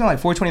she texted me like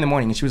 4:20 in the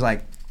morning, and she was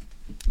like,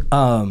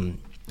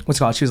 what's it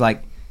called? She was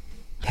like,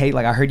 "Hey,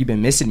 like I heard you've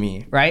been missing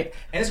me, right?"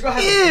 And this girl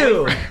has a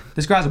boyfriend.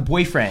 This girl has a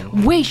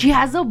boyfriend. Wait, she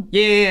has a.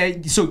 Yeah.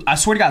 So I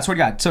swear to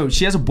God. So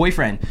she has a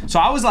boyfriend. So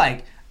I was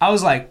like,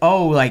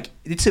 oh, like,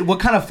 what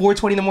kind of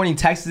 4:20 in the morning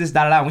text is this?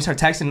 And we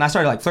started texting, and I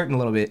started like flirting a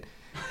little bit.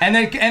 And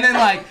then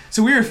like,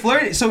 so we were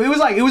flirting. So it was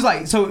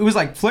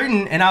like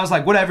flirting, and I was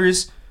like,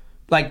 whatever's.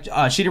 Like,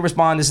 she didn't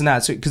respond, this and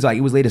that, so because like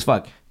it was late as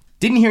fuck.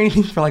 Didn't hear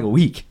anything for like a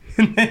week,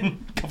 and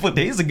then a couple of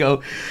days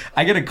ago,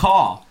 I get a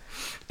call,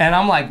 and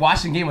I'm like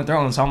watching Game of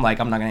Thrones, so I'm like,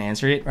 I'm not gonna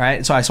answer it,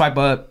 right? So I swipe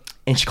up,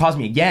 and she calls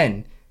me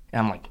again,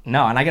 and I'm like,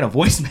 no, and I get a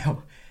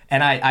voicemail,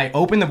 and I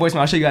open the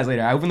voicemail. I'll show you guys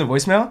later. I open the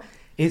voicemail.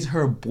 It's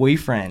her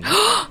boyfriend,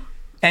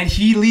 and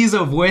he leaves a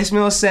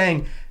voicemail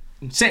saying.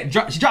 She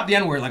dropped the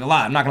N-word like a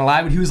lot, I'm not gonna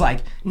lie, but he was like,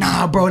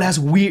 nah, bro, that's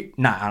weird.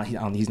 Nah,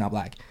 he's not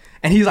black.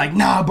 And he's like,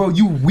 nah, bro,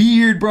 you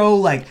weird, bro.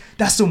 Like,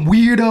 that's some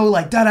weirdo,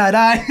 like,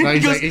 da-da-da. No,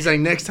 he's like,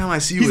 next time I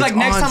see you, he's like,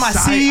 next time I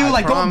see you,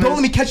 like, don't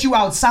let me catch you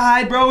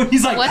outside, bro.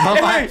 He's like,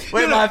 my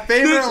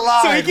favorite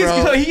line,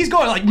 so he's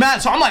going like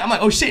mad. So I'm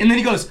like, oh shit. And then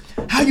he goes,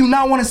 how you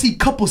not want to see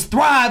couples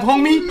thrive,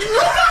 homie?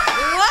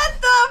 What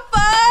the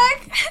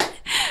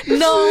fuck?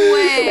 No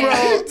way.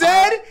 Bro,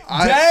 dead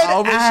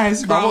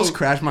ass, bro. I almost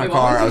crashed my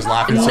car. I was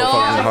laughing so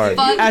fucking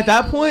hard. At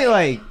that point,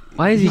 like,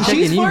 Why is he checking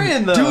you?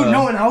 flirting though. Dude,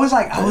 no, and I was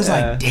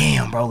like,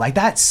 damn, bro, like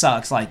that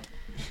sucks. Like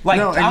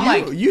No, and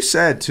I'm you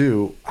said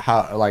too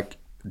how like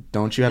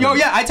don't you have? Yo,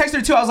 yeah, I texted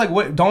her too. I was like,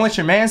 "What? Don't let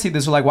your man see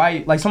this." Or like,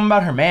 why? Like something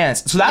about her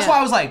man's. So that's why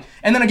I was like,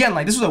 and then again,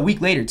 like this was a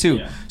week later too.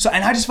 Yeah. So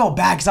and I just felt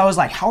bad because I was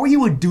like, "How are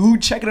you a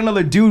dude checking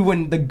another dude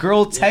when the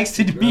girl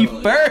texted me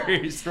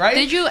first, right?"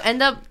 Did you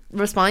end up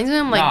responding to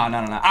him? Like, no.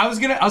 I was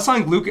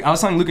telling Luke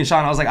and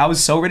Sean. I was like, I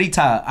was so ready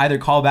to either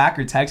call back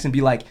or text and be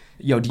like,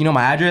 "Yo, do you know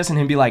my address?" And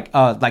him be like,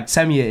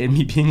 send me it." And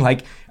me being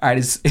like, "All right,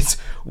 it's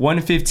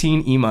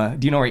 115 Ema.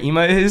 Do you know where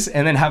Ema is?"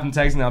 And then have him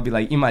text and I'll be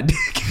like, "Ema dick."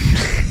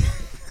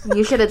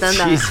 you should have done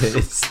that.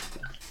 Jesus.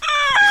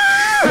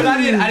 But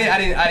I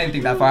didn't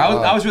think that far.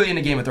 I was really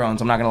into Game of Thrones.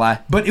 I'm not gonna lie.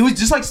 But it was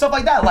just like stuff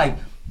like that. Like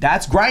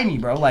that's grimy,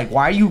 bro. Like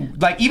why are you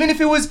like even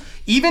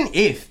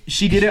if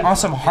she did it on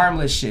some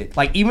harmless shit.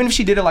 Like even if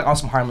she did it like on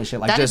some harmless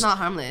shit. Like that just is not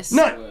harmless.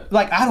 No,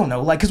 like I don't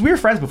know. Like because we were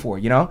friends before,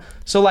 you know.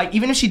 So like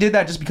even if she did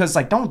that just because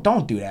like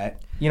don't do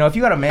that. You know, if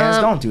you got a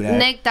man, don't do that.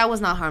 Nick, that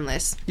was not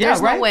harmless. Yeah, There's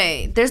right? no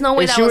way. There's no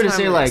way If that she was were to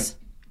harmless. say like,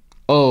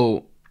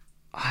 oh,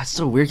 it's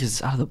so weird because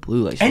it's out of the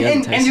blue. Like, she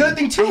And hasn't the other texted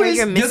thing me. too I hear is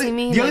you're missing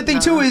me, the other like, thing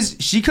too nah. is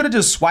she could have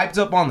just swiped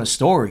up on the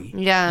story.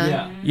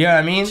 Yeah. You know what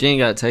I mean? She ain't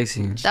got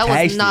texting. That was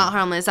Tasty. not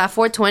harmless. At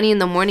 4:20 in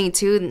the morning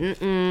too.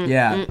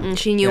 Yeah.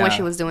 She knew what Yeah.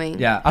 she was doing.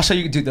 Yeah, I'll show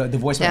you. Dude, the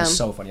voicemail Damn. is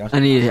so funny. I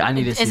need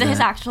to see Is it his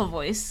that. actual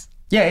voice?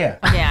 Yeah.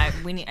 Yeah,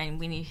 we need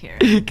to hear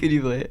it. Can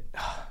you play it?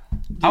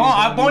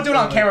 I won't do it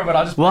on camera, but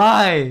I'll just.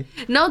 Why?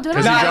 No, do it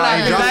on Nah,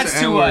 camera. that's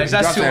too much.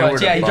 That's too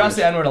much. Yeah, he drops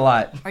the N-word a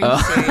lot. Are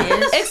you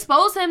serious?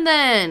 Expose him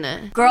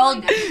then.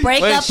 Girl,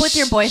 break Wait, up with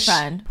your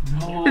boyfriend.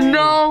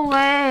 No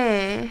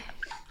way.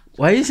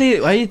 Why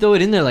you throw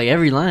it in there like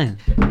every line?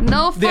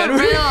 No, for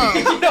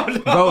real.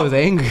 Bro was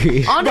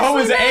angry. Honestly, Bro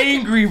was Nick,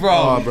 angry, bro.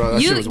 Oh, bro,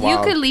 that shit was you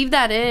wild. could leave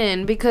that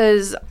in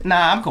because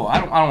Nah, I'm cool. I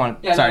don't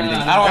want to start anything.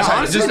 I don't want to start.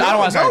 Honestly, I don't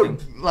want to start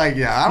anything. Like,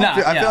 yeah, I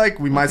Yeah. feel like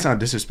we might sound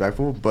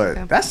disrespectful,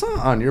 but that's not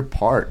on your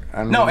part.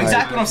 I mean, No, like,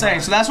 exactly what I'm saying.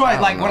 So that's why,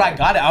 like, when I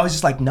got it, I was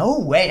just like, no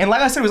way. And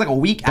like I said, it was like a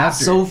week That's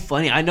after. so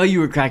funny. I know you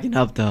were cracking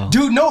up though.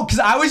 Dude, no, because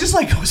I was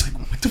like,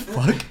 what the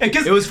fuck?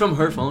 Because It was from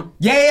her phone.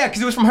 yeah,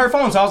 because it was from her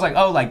phone. So I was like,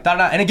 oh, like,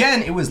 da-da. And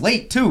again, it was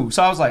late too.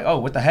 So I was like, oh,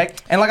 what the heck?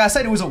 And like I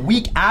said, it was a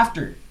week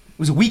after. It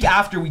was a week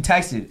after we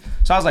texted.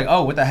 So I was like,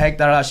 oh, what the heck?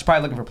 Da-da. She's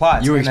probably looking for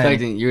plots. You were And then-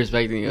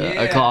 expecting a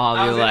Yeah, call.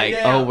 I You're was like,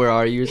 yeah. oh, where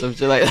are you or some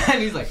shit like that.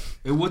 And he's like,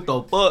 hey, what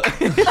the fuck?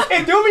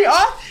 It threw me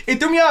off. It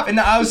threw me off. And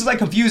I was just like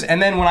confused.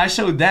 And then when I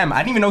showed them, I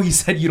didn't even know he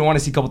said you don't want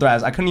to see couple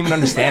thrives. I couldn't even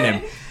understand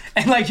him.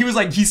 And like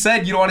he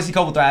said you don't want to see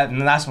couple thrives. And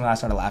then that's when I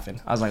started laughing.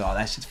 I was like, oh,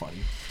 that shit's funny.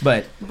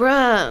 But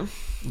bruh.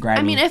 grimy.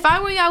 I mean, if I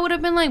were you, I would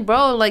have been like,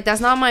 bro, like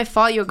that's not my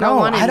fault. Your girl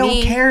no, wanted I don't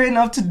me. care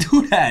enough to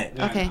do that.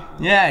 Okay.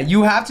 Yeah,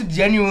 you have to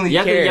genuinely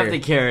care. You have to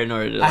care in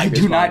order to like, I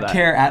do respond not to that.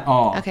 care at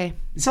all. Okay.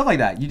 Stuff like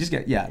that. You just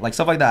get like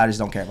stuff like that. I just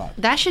don't care about.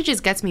 That shit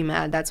just gets me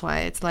mad. That's why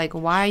it's like,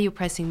 why are you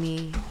pressing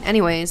me?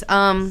 Anyways,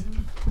 damn.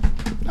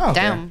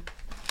 Okay.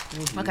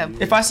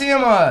 If I see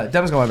him,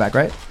 Devin's going back,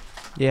 right?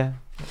 Yeah.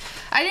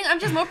 I think I'm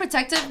just more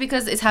protective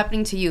because it's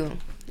happening to you.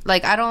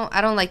 Like I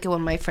don't like it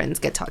when my friends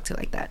get talked to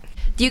like that.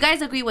 Do you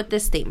guys agree with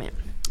this statement?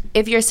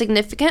 If your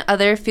significant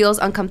other feels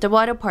uncomfortable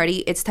at a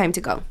party, it's time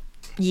to go.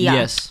 Yeah.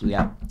 Yes.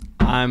 Yeah.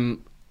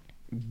 I'm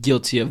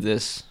guilty of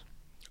this.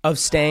 Of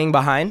staying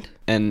behind.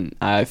 And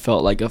I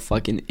felt like a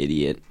fucking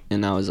idiot.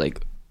 And I was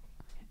like,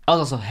 I was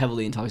also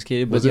heavily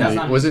intoxicated. But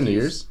Was it New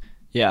Year's?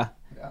 Yeah.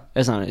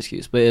 That's not an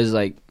excuse. But it was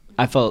like,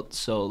 I felt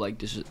so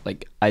like,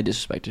 I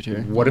disrespected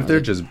her. What if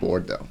they're just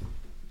bored though?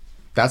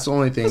 That's the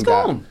only thing. Let's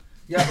go home.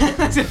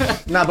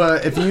 Nah,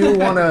 but if you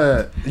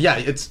wanna,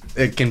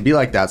 it can be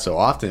like that so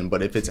often.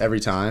 But if it's every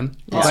time,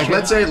 like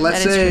let's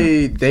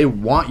say they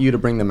want you to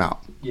bring them out.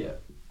 Yeah.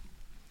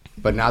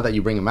 But now that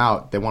you bring them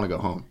out, they want to go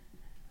home.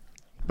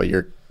 But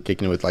you're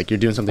kicking it with like you're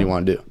doing something you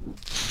want to do.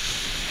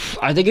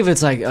 I think if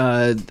it's like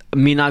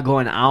me not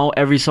going out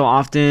every so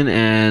often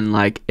and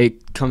like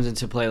it comes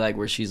into play like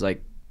where she's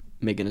like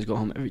making us go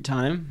home every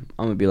time,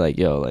 I'm gonna be like,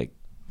 yo, like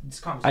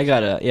I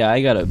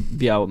gotta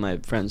be out with my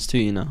friends too,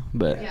 you know.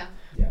 But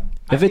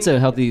If it's a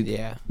healthy,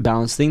 Yeah.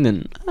 balanced thing,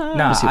 then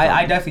Nah,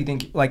 I definitely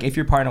think like if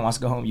your partner wants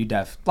to go home, I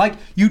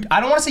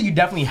don't want to say you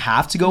definitely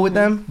have to go with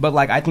them, but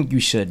like I think you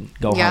should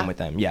go Yeah. home with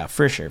them. Yeah,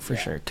 for sure,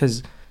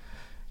 because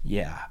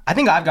I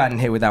think I've gotten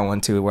hit with that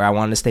one too, where I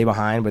wanted to stay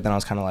behind, but then I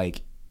was kind of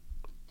like,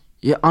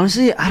 Yeah,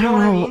 honestly, I don't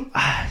know know. what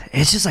I mean?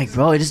 It's just like,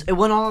 bro, it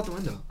went all out the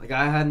window. Like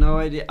I had no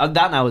idea.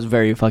 That night was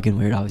very fucking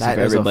weird, obviously That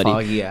for is a everybody.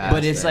 foggy ass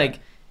But it's day. like,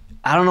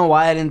 I don't know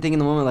why I didn't think in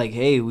the moment, like,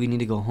 hey, we need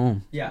to go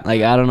home. Yeah.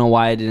 Like I don't know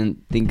why I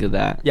didn't think of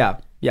that. yeah,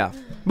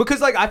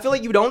 because like I feel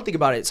like you don't think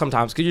about it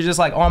sometimes because you're just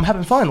like, oh, I'm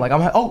having fun. Like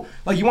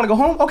like you want to go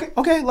home?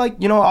 Okay,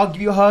 like I'll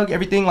give you a hug,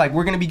 everything. Like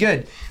we're gonna be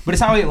good. But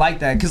it's not really like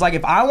that because like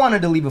if I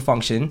wanted to leave a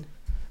function.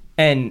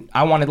 And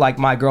I wanted like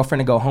my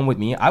girlfriend to go home with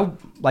me.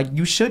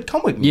 You should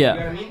come with me. Yeah, You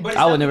know what I mean? But it's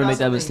I would definitely never not make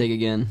that something- mistake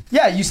again.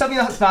 Yeah,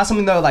 it's not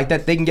something though like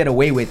that they can get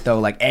away with though.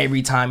 Like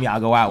every time y'all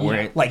go out,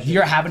 where like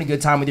you're having a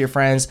good time with your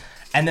friends,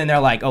 and then they're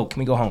like, "Oh, can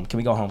we go home? Can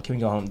we go home? Can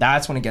we go home?"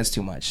 That's when it gets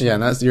too much. Yeah,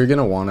 and you're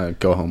gonna want to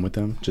go home with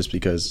them just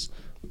because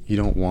you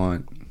don't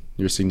want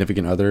your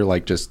significant other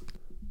like just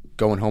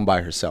going home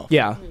by herself.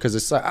 Yeah. because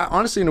it's like,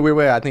 honestly in a weird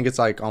way, I think it's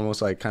like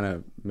almost like kind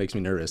of makes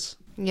me nervous.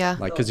 Yeah.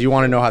 Like because you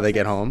want to know how they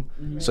get home,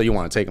 so you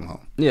want to take them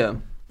home. Yeah,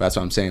 That's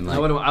what I'm saying. Like,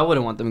 I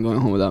wouldn't want them going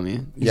home without me.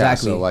 yeah,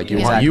 Exactly. so like you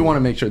Exactly. want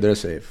to make sure they're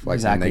safe, like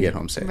Exactly. when they get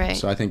home safe. Right.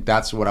 So I think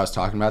that's what I was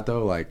talking about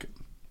though. Like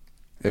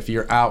if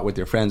you're out with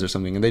your friends or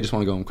something and they just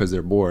want to go home because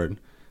they're bored,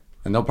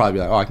 and they'll probably be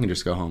like, "Oh, I can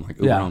just go home, like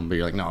Uber Yeah. home." But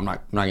you're like, "No, I'm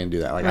not gonna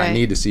do that. Like Right. I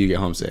need to see you get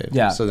home safe."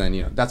 Yeah. So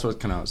then that's what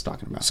kind of I was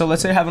talking about. So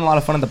let's say you're having a lot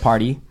of fun at the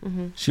party.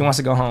 She wants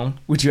to go home.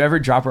 Would you ever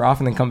drop her off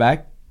and then come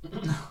back?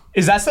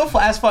 Is that still Is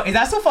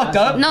that still fucked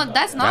up? No,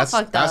 that's not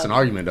fucked up. That's an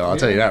argument though. I'll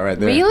tell you that right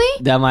there.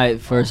 Really? That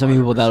might, for some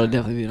people, that would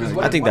definitely be an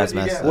argument. I think that's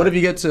messed up. What if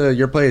you get to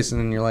your place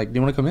and then you're like, "Do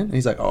you want to come in?" And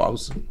he's like, "Oh, I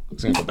was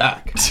gonna go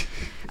back."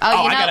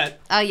 Oh, I gotta-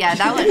 Oh, yeah,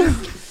 that would.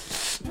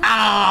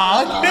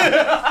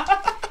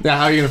 Yeah,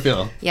 how are you gonna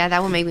feel? Yeah,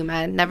 that would make me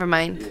mad. Never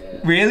mind.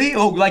 Really?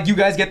 Oh, like you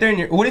guys get there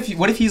and what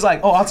if he's like,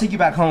 "Oh, I'll take you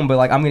back home, but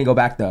like I'm gonna go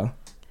back though."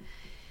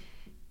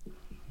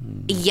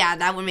 Yeah,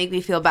 that would make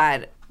me feel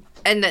bad.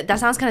 And that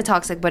sounds kind of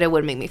toxic, but it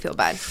would make me feel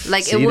bad.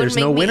 Like See, it would there's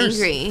make no me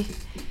winners. angry.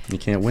 You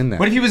can't win that.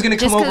 What if he was gonna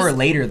come Just 'cause- over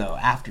later though,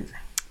 after?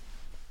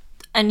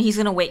 And he's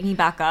gonna wake me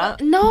back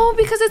up. No,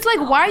 because it's like,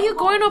 why are you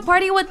going to a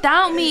party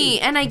without me?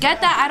 And I get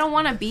that I don't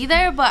want to be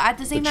there, but at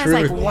the same time,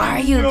 it's like, why are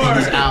you?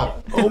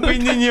 out.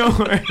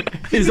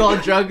 He's all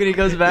drunk and he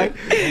goes back.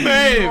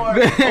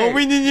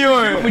 Would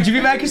you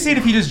be mad, Christine,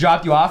 if he just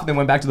dropped you off and then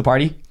went back to the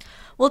party?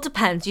 Well, it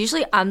depends.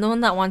 Usually, I'm the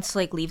one that wants to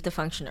like leave the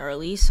function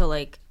early. So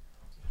like,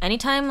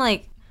 anytime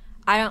like,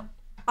 I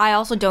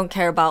also don't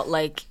care about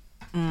like,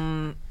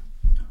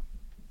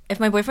 if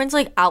my boyfriend's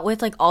like out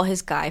with like all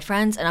his guy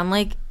friends and I'm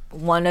like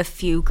one of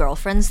few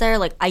girlfriends there,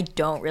 like I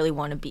don't really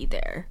want to be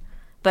there.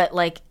 But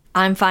like,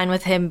 I'm fine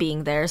with him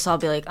being there, so I'll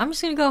be like, I'm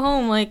just gonna go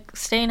home, like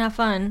stay and have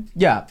fun.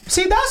 Yeah.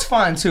 See, that's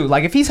fun too.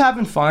 Like if he's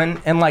having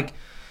fun and like,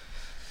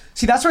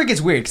 see, that's where it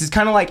gets weird because it's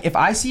kind of like if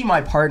I see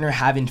my partner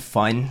having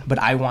fun, but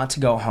I want to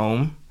go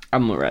home.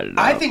 I'm gonna write it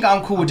out. I think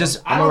I'm cool with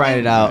just. I'm gonna write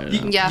it out.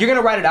 Yeah. You're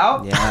gonna write it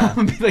out? Yeah.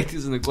 I'm gonna be like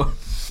this in the quote.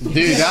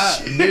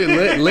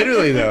 Dude,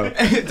 literally though.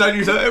 Done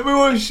yourself.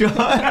 Everyone shot.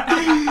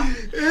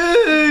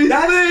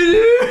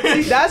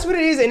 That's what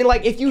it is. And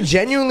like, if you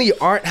genuinely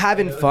aren't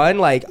having fun,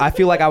 like, I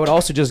feel like I would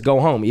also just go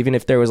home, even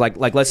if there was like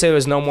let's say there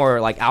was no more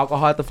like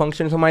alcohol at the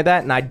function or something like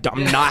that, and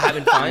I'm not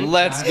having fun.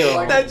 Let's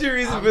go. That's your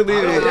reason for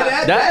leaving.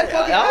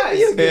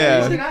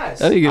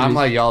 I'm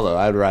like y'all though.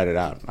 I'd write it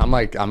out. I'm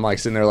like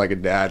sitting there like a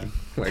dad.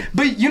 Like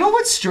But you know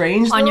what's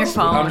strange? On though? your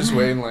phone. I'm just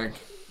waiting. Like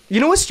You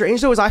know what's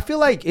strange though is I feel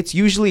like it's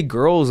usually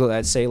girls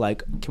that say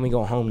like, "Can we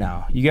go home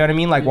now?" You get what I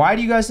mean? Like, why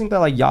do you guys think that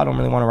like y'all don't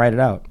really want to write it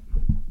out?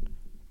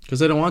 because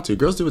they don't want to.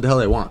 Girls do what the hell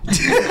they want. They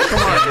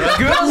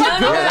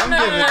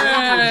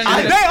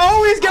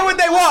always get what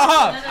they want,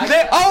 huh?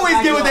 They always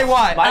get what they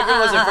want. My girl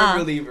was a firm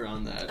believer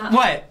on that.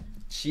 What?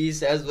 She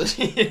says what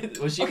she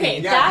Okay,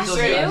 means. that she'll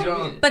do it. She'll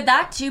too. mean it. But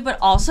that too, but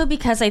also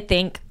because I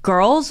think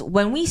girls,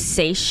 when we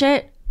say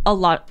shit a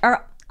lot,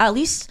 or at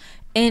least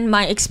in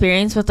my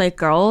experience with like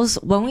girls,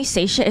 when we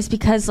say shit, it's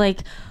because like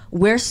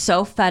we're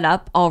so fed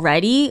up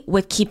already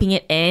with keeping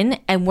it in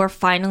and we're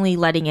finally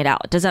letting it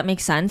out. Does that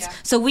make sense? Yeah.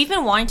 So we've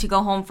been wanting to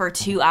go home for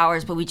 2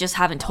 hours, but we just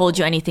haven't told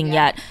you anything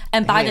yet.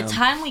 And by the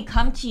time we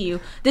come to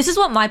you, this is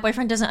what my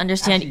boyfriend doesn't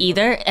understand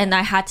either. And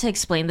I had to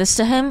explain this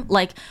to him.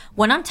 Like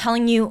when I'm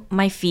telling you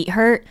my feet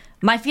hurt,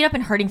 my feet have been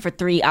hurting for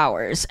 3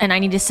 hours and I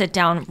need to sit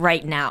down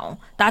right now.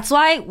 That's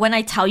why when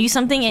I tell you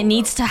something, it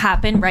needs to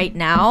happen right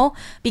now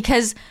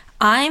because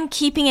I'm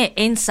keeping it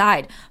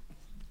inside.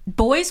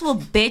 Boys will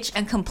bitch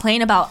and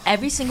complain about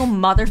every single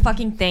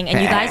motherfucking thing, and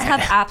you guys have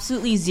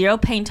absolutely zero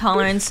pain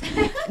tolerance,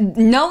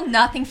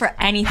 nothing for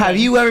anything. Have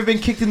you ever been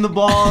kicked in the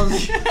balls?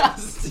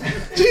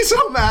 She's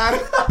so mad.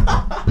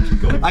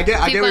 I get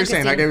what you're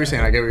saying. I get what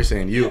you're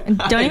saying.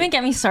 Don't even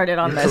get me started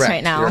on this correct.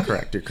 right now. You're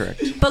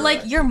correct. But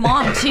like your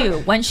mom too,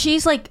 when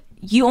she's like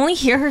you only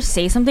hear her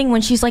say something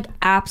when she's like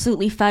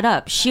absolutely fed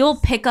up. She'll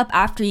pick up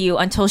after you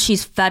until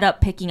she's fed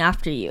up picking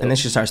after you. And then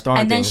she starts throwing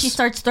things. And then she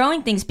starts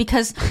throwing things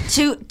because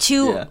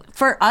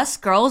for us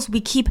girls,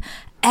 we keep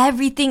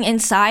everything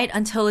inside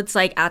until it's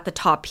like at the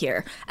top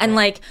here. And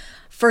like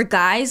for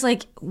guys,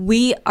 like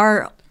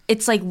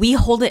it's like we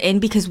hold it in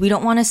because we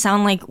don't want to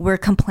sound like we're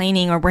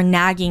complaining or we're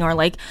nagging or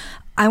like,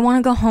 I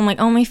want to go home, like,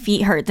 oh, my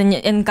feet hurt.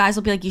 And guys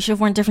will be like, you should have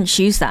worn different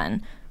shoes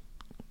then.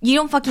 You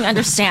don't fucking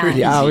understand.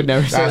 Yeah, I would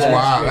never say that.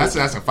 Wow, that's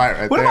a fight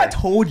right what there. if I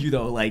told you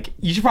though, like,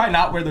 you should probably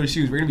not wear those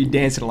shoes. We're gonna be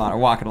dancing a lot or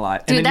walking a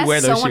lot. Dude, and then you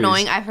wear that's those so shoes.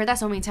 annoying. I've heard that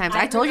so many times.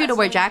 I told you to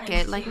wear a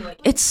jacket. Like,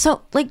 It's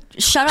so, like,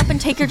 shut up and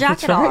take your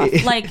jacket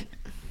off. Like,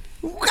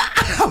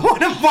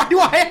 Why do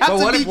I have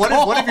But to be what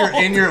cold? if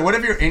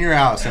you're in your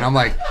house and I'm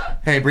like,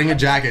 hey, bring a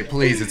jacket,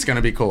 please. It's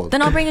gonna be cold.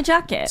 then I'll bring a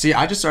jacket. See,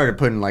 I just started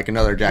putting like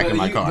another jacket in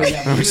my car.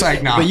 I was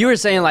like, nah. But you were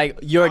saying like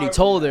you already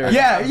told her.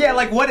 Yeah,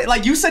 like what?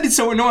 Like you said, it's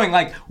so annoying.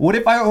 Like, what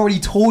if I already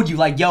told you,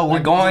 like, yo, we're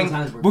going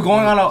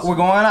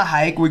on a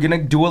hike. We're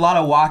gonna do a lot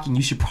of walking.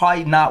 You should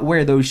probably not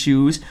wear those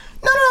shoes.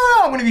 No,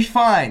 I'm gonna be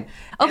fine.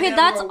 Okay,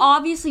 that's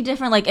obviously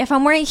different. Like, if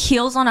I'm wearing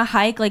heels on a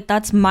hike, like,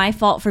 that's my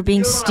fault for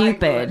being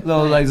stupid.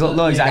 Little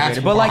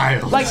exaggerated, but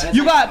like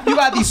you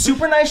got these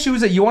super nice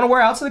shoes that you want to wear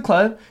out to the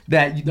club.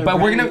 But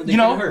we're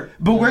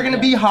gonna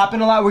be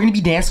hopping a lot. We're gonna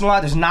be dancing a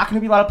lot. There's not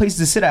gonna be a lot of places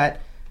to sit at.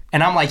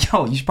 And I'm like,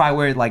 yo, you should probably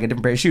wear like a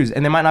different pair of shoes,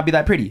 and they might not be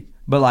that pretty,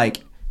 but like,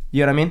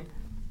 you know what I mean?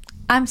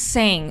 I'm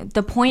saying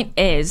the point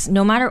is,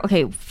 no matter,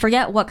 okay,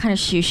 forget what kind of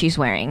shoe she's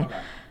wearing. Okay.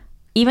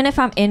 Even if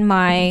I'm in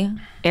my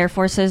Air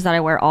Forces that I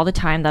wear all the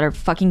time that are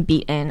fucking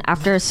beaten,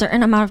 after a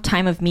certain amount of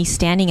time of me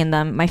standing in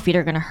them, my feet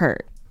are gonna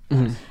hurt.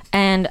 Mm-hmm.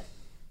 And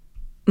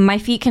my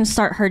feet can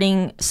start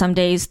hurting some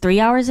days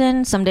 3 hours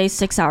in, some days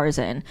 6 hours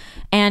in.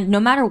 And no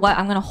matter what,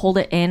 I'm gonna hold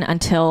it in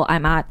until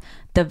I'm at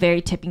the very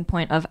tipping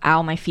point of,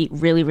 ow, my feet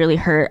really, really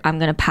hurt. I'm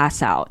gonna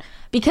pass out.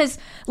 Because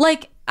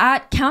like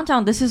at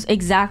Countdown, this is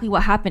exactly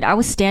what happened. I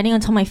was standing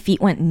until my feet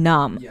went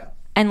numb. Yeah.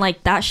 And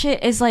like that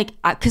shit is like,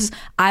 because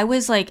I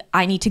was like,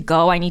 I need to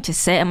go, I need to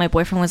sit, and my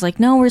boyfriend was like,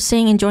 no, we're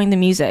staying, enjoying the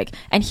music.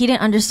 And he didn't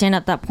understand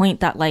at that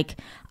point that like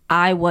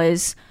I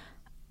was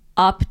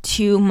up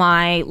to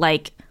my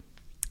like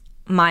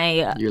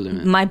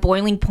my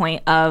boiling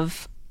point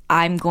of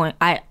I'm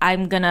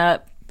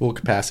gonna full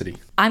capacity.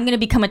 I'm gonna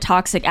become a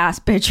toxic ass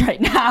bitch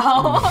right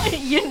now.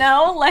 You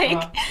know,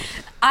 like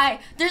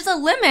there's a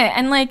limit,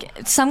 and like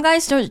some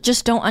guys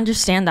just don't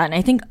understand that, and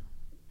I think.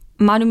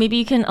 Manu, maybe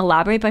you can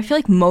elaborate, but I feel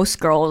like most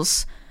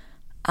girls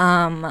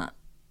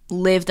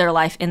live their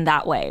life in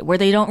that way, where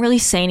they don't really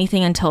say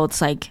anything until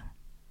it's like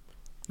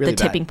really the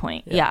tipping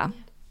point. Yeah.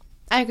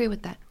 I agree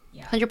with that.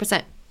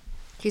 100%.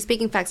 She's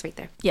speaking facts right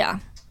there. Yeah.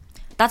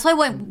 That's why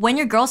when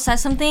your girl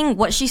says something,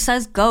 what she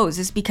says goes,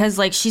 is because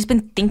like she's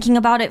been thinking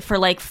about it for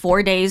like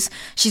 4 days.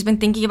 She's been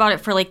thinking about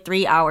it for like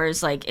 3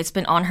 hours. Like it's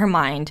been on her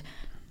mind.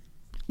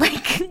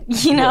 Like,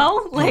 you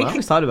know? Like I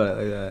always thought about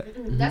it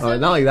like that.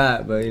 Not like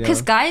that, but you know.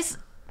 Because guys...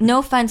 No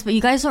offense, but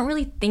you guys don't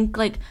really think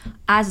like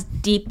as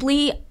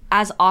deeply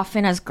as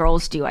often as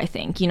girls do, I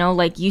think. You know,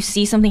 like you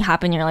see something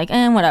happen, you're like,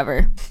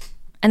 whatever.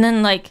 And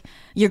then like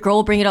your girl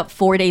will bring it up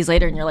 4 days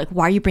later and you're like,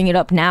 why are you bringing it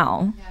up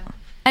now? Yeah.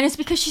 And it's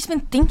because she's been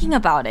thinking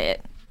about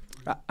it.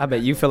 I bet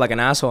you feel like an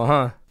asshole,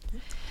 huh?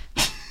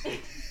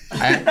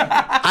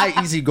 I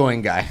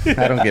easygoing guy.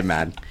 I don't get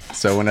mad.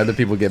 So when other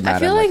people get mad, I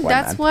feel I'm like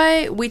that's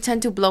why we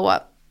tend to blow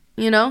up,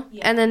 you know?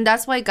 Yeah. And then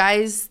that's why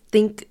guys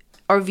think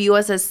or view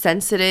us as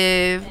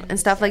sensitive and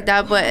stuff like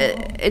that,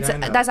 but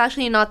that's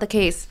actually not the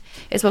case.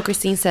 It's what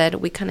Christine said.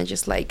 We kind of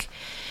just like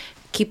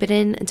keep it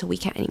in until we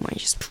can't anymore.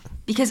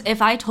 Because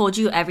if I told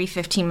you every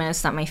 15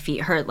 minutes that my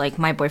feet hurt, like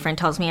my boyfriend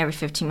tells me every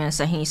 15 minutes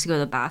that he needs to go to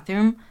the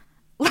bathroom,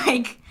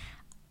 like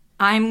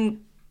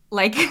I'm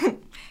like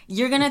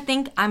you're gonna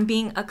think I'm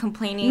being a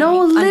complaining,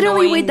 no, literally,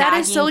 annoying, wait, that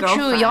is so girlfriend.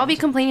 true. Y'all be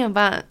complaining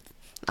about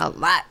a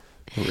lot.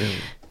 Oh, really?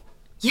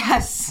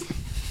 Yes.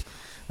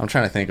 I'm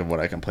trying to think of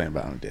what I complain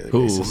about on a daily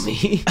basis.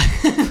 Me?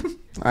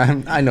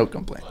 I know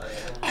complain.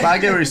 But I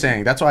get what you're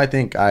saying. That's why I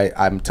think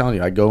I'm telling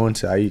you, I would go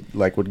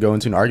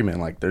into an argument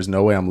like there's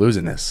no way I'm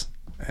losing this.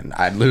 And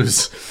I'd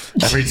lose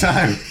every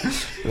time.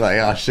 Like,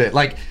 oh shit.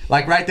 Like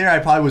right there I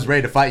probably was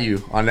ready to fight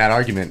you on that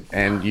argument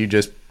and you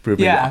just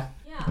proved me wrong.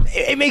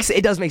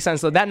 It does make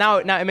sense though. That now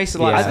it makes a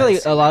lot of sense. I feel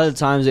like a lot of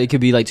times it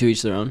could be like to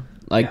each their own.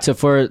 Like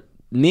for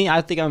me,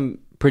 I think I'm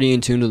pretty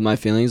in tune with my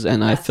feelings,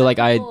 and I feel like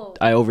I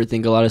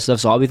overthink a lot of stuff,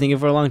 so I'll be thinking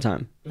for a long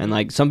time. And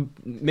like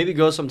maybe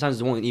girls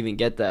sometimes won't even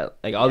get that.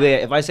 Like I'll be,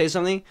 if I say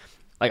something,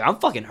 like I'm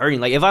fucking hurting.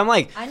 Like if I'm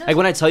like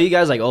when I tell you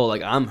guys like, oh,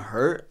 like I'm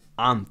hurt,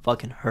 I'm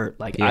fucking hurt.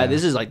 Like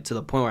this is like to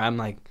the point where I'm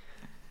like,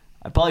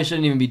 I probably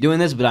shouldn't even be doing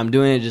this, but I'm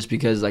doing it just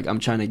because like I'm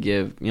trying to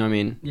give, you know what I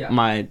mean,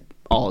 my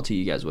all to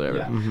you guys, whatever.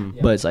 Yeah. Mm-hmm.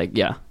 Yeah. But it's like,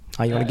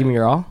 oh, you want to give me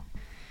your all?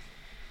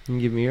 You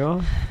give me your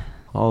all?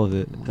 All of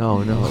it.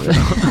 Oh no.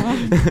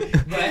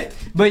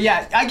 But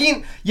yeah,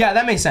 again,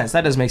 that makes sense.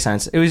 That does make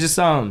sense. It was just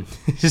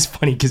it's just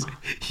funny because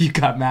you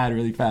got mad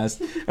really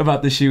fast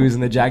about the shoes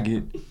and the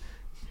jacket.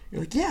 You're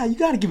like, yeah, you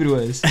gotta give it to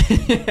us.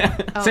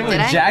 Oh, Same with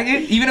did a I?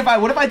 jacket.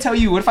 What if I tell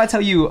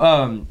you,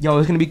 yo,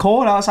 it's gonna be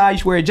cold outside, you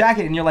should wear a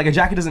jacket, and you're like, a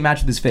jacket doesn't match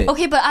with this fit.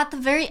 Okay, but at the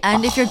very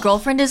end, if your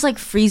girlfriend is like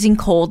freezing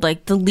cold,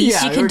 like the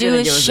least Yeah, you can we're do gonna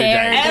is give us a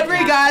share. jacket.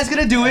 Every guy's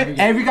gonna do it.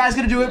 Every guy's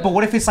gonna do it. But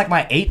what if it's like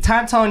my 8th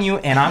time telling you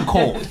and I'm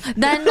cold?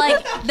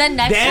 Then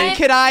next time,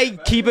 Can I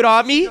keep it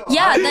on me?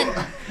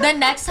 yeah. Then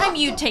next time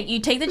you take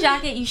the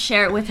jacket, you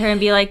share it with her and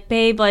be like,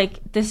 babe, like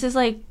this is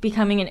like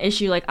becoming an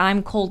issue. Like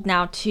I'm cold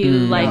now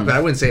too. Like But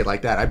I wouldn't say it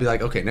like that. I'd be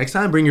like, okay, next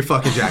time bring your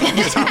fucking jacket.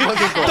 'Cause I'm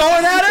fucking cold. Throw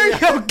it at her?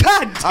 Yo,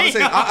 god damn. I'm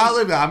saying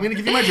I'm gonna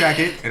give you my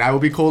jacket and I will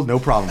be cold, no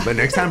problem. But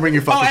next time bring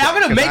your fucking Oh, and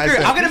I'm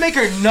jacket. gonna make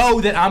her know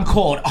that I'm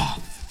cold. Oh,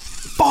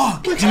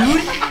 fuck, dude.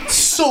 It's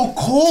so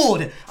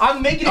cold.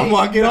 I'm making it. I'm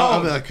walking out.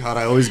 I'm known. like, God,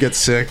 I always get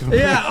sick.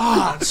 Yeah.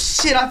 Oh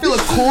shit, I feel a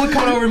cold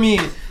coming over me.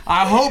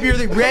 I hope you're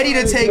ready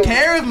to take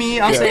care of me.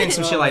 I'm saying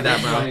some shit like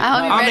that, bro. I hope you're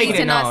I'm ready making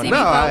to it not known. see me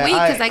for a week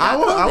because I got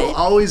will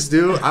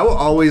COVID. I will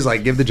always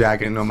like give the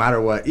jacket no matter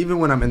what, even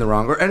when I'm in the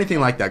wrong or anything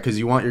like that, because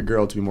you want your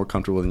girl to be more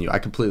comfortable than you. I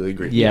completely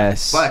agree.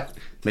 Yes. But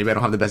maybe I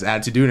don't have the best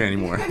attitude doing it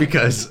anymore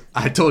because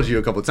I told you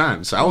a couple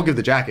times. So I won't give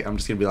the jacket. I'm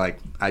just gonna be like,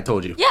 I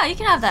told you. yeah, you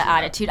can have that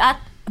attitude.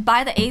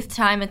 By the 8th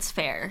time, it's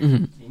fair.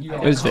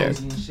 It was fair.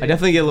 I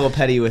definitely get a little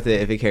petty with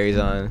it if it carries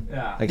on.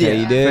 Yeah. Like how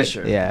you do for it.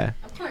 sure. Yeah.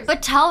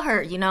 But tell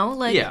her, you know,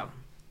 like Yeah.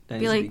 That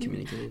be needs to like,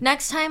 communicated.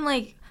 next time,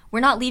 like we're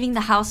not leaving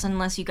the house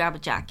unless you grab a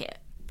jacket.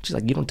 She's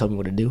like, you don't tell me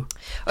what to do.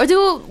 Or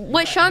do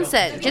what Sean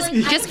said.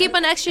 Just keep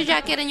an extra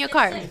jacket in your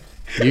car.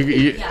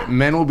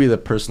 Men will be the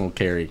personal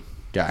carry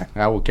guy.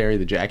 I will carry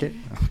the jacket.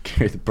 I'll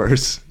carry the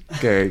purse.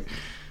 Carry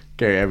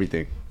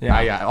everything. Yeah.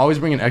 I always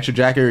bring an extra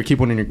jacket or keep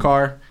one in your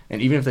car.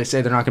 And even if they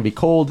say they're not gonna be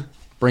cold,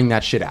 bring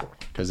that shit out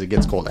because it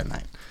gets cold at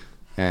night.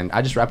 And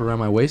I just wrap it around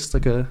my waist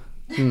like a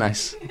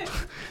nice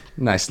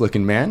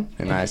looking man,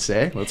 and I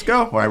say, "Let's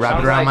go." Or I wrap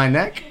Sounds it around like- my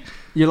neck.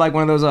 You're like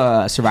one of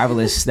those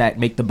survivalists that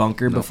make the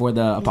bunker before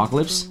the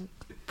apocalypse.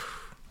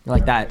 You're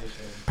like that.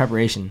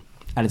 Preparation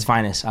at its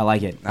finest. I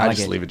like it. I like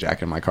just it. leave a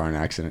jacket in my car in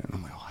an accident, and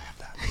I'm like, "Oh, I have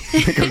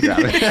that." Go grab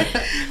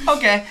it.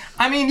 Okay.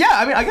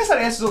 I guess that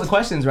answers all the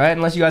questions, right?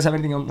 Unless you guys have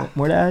anything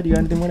more to add. You got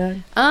anything more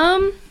to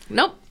add?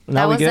 Nope.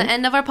 Now That we was good? the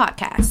end of our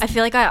podcast. I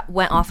feel like I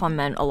went off on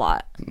men a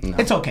lot. No.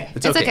 It's okay.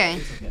 It's okay.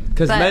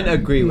 Because But- men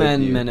agree with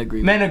you. Men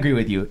agree. Men agree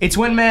with you. It's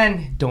when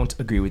men don't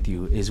agree with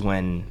you is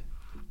when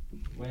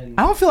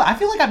I feel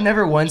like I've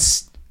never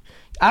once.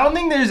 I don't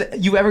think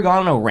you've ever gone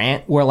on a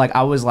rant where like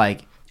I was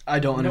like. I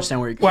don't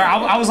understand where you're Where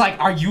I was like,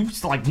 are you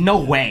like,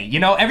 no way, you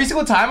know? Every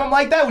single time I'm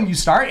like that when you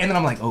start, and then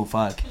I'm like, oh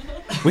fuck,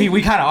 we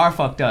kind of are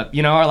fucked up,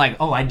 you know? Or like,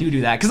 oh, I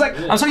do that, cause like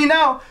I'm telling you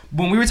now,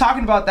 when we were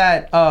talking about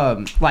that,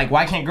 like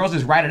why can't girls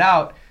just write it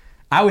out?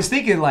 I was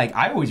thinking like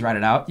I always write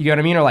it out, you know what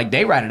I mean? Or like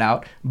they write it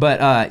out,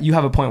 but you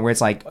have a point where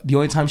it's like the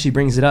only time she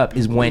brings it up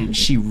is when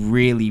she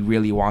really,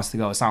 really wants to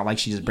go. It's not like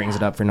she just brings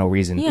it up for no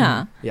reason.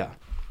 Yeah. Yeah,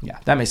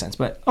 that makes sense.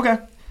 But okay,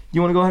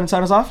 you want to go ahead and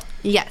sign us off?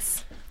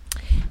 Yes.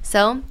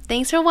 So,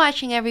 thanks for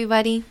watching,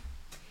 everybody.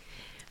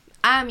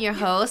 I'm your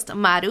host,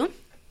 Maru.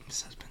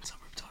 This has been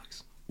Suburb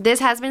Talks. This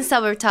has been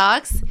Suburb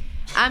Talks.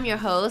 I'm your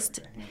host,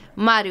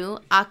 Maru,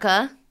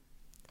 aka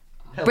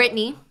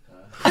Brittany,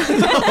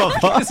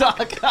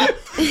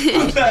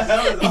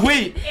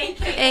 Wait.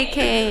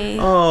 aka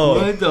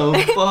What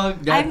the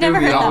fuck? I've never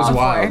heard that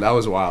before. That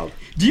was wild.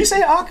 Do you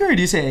say Aka or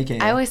do you say AKA?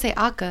 I always say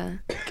aka.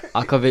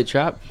 Akavit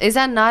trap. Is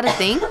that not a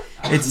thing?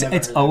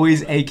 It's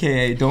always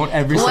AKA. Don't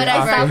ever say What I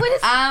Aka.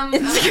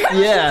 said.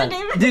 Yeah,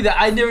 dude,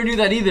 I never knew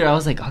that either. I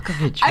was like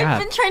Akavit trap. I've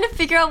been trying to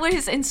figure out what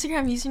his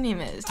Instagram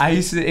username is.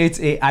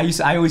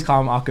 I always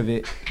call him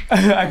Akavit.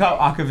 I call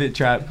him Akavit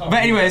Trap. But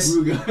anyways,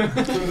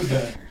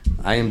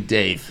 I am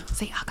Dave.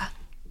 Say aka.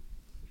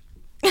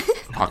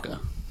 Aka.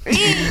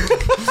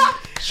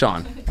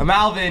 Sean. I'm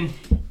Alvin.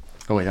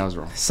 Oh wait, that was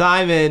wrong.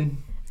 Simon.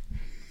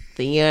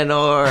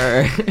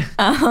 Theodore.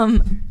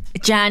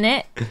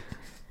 Janet.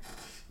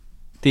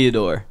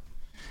 Theodore.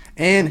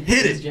 And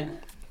hit it.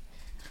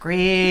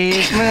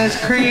 Christmas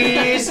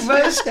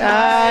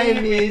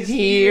time is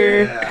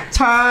here. Yeah.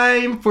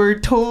 Time for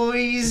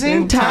toys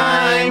and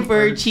time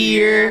for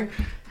cheer.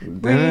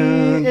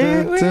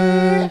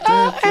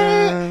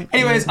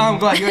 Anyways, go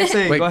ahead. You guys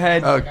say. Wait, Go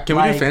ahead. Can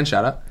we do a fan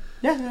shout out?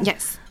 Yeah.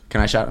 Yes.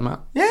 Can I shout him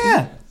out?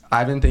 Yeah.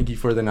 Ivan, thank you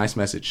for the nice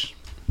message.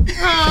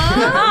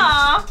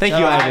 Thank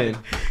you, Ivan.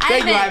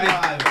 Thank you,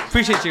 Ivan.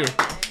 Appreciate you.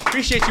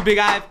 Appreciate you, Big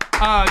Ive.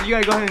 You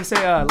gotta go ahead and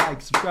say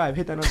like, subscribe,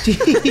 hit that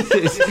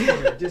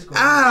notification.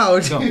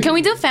 Ouch! Can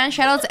we do fan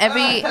shoutouts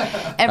every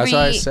That's what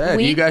I said.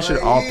 week? You guys should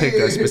all pick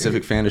a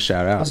specific fan to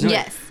shout out.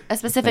 Yes, a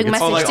specific Like,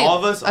 it's- message too.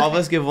 all of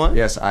us give one?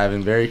 Yes,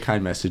 Ivan, very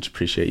kind message.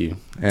 Appreciate you.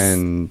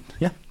 And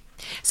yeah.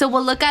 So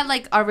we'll look at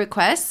like our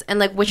requests and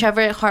like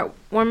whichever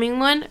heartwarming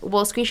one,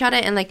 we'll screenshot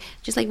it and like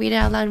just like read it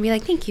out loud and be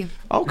like, thank you.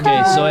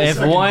 Okay, so if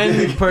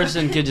one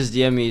person could just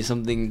DM me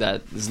something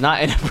that is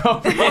not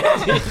inappropriate,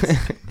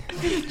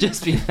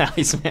 just be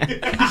nice, man.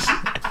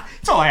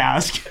 That's all I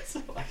ask.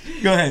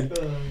 Go ahead.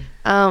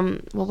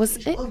 What was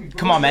it?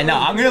 Come on, man. No,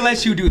 I'm gonna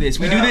let you do this.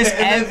 We do this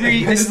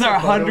this is our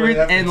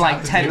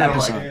 110th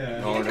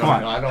episode. Come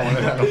on. I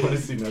don't want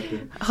to see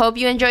nothing. Hope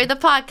you enjoyed the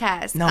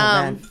podcast. No,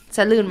 man.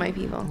 Salud, my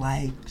people.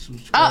 Like,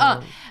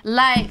 subscribe.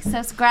 Like,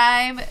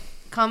 subscribe,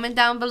 comment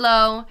down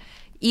below,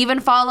 even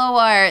follow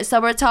our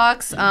Sober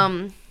Talks.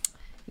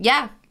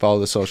 Yeah. Follow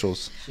the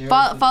socials.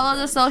 Follow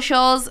the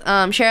socials.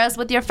 Share us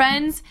with your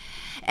friends.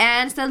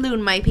 And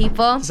salud, my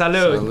people.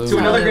 Salud. To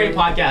another great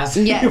podcast.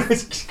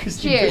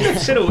 Yes.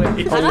 Cheers. Shit away.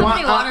 I don't have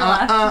any water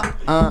left.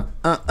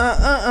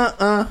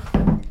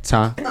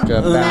 Talk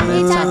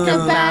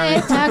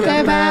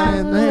about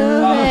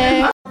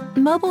it.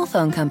 Mobile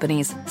phone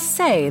companies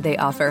say they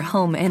offer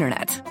home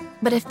internet.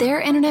 But if their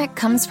internet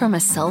comes from a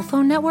cell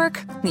phone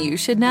network, you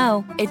should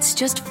know. It's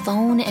just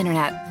phone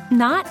internet,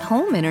 not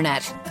home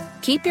internet.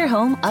 Keep your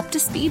home up to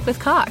speed with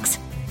Cox.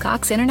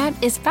 Cox Internet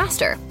is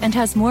faster and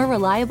has more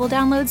reliable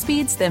download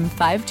speeds than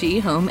 5G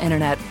home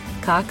internet.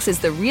 Cox is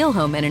the real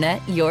home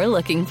internet you're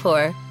looking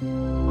for.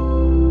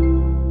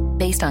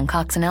 Based on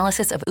Cox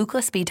analysis of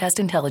Ookla speed test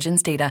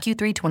intelligence data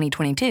Q3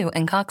 2022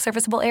 and Cox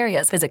serviceable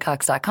areas, visit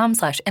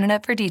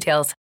cox.com/internet for details.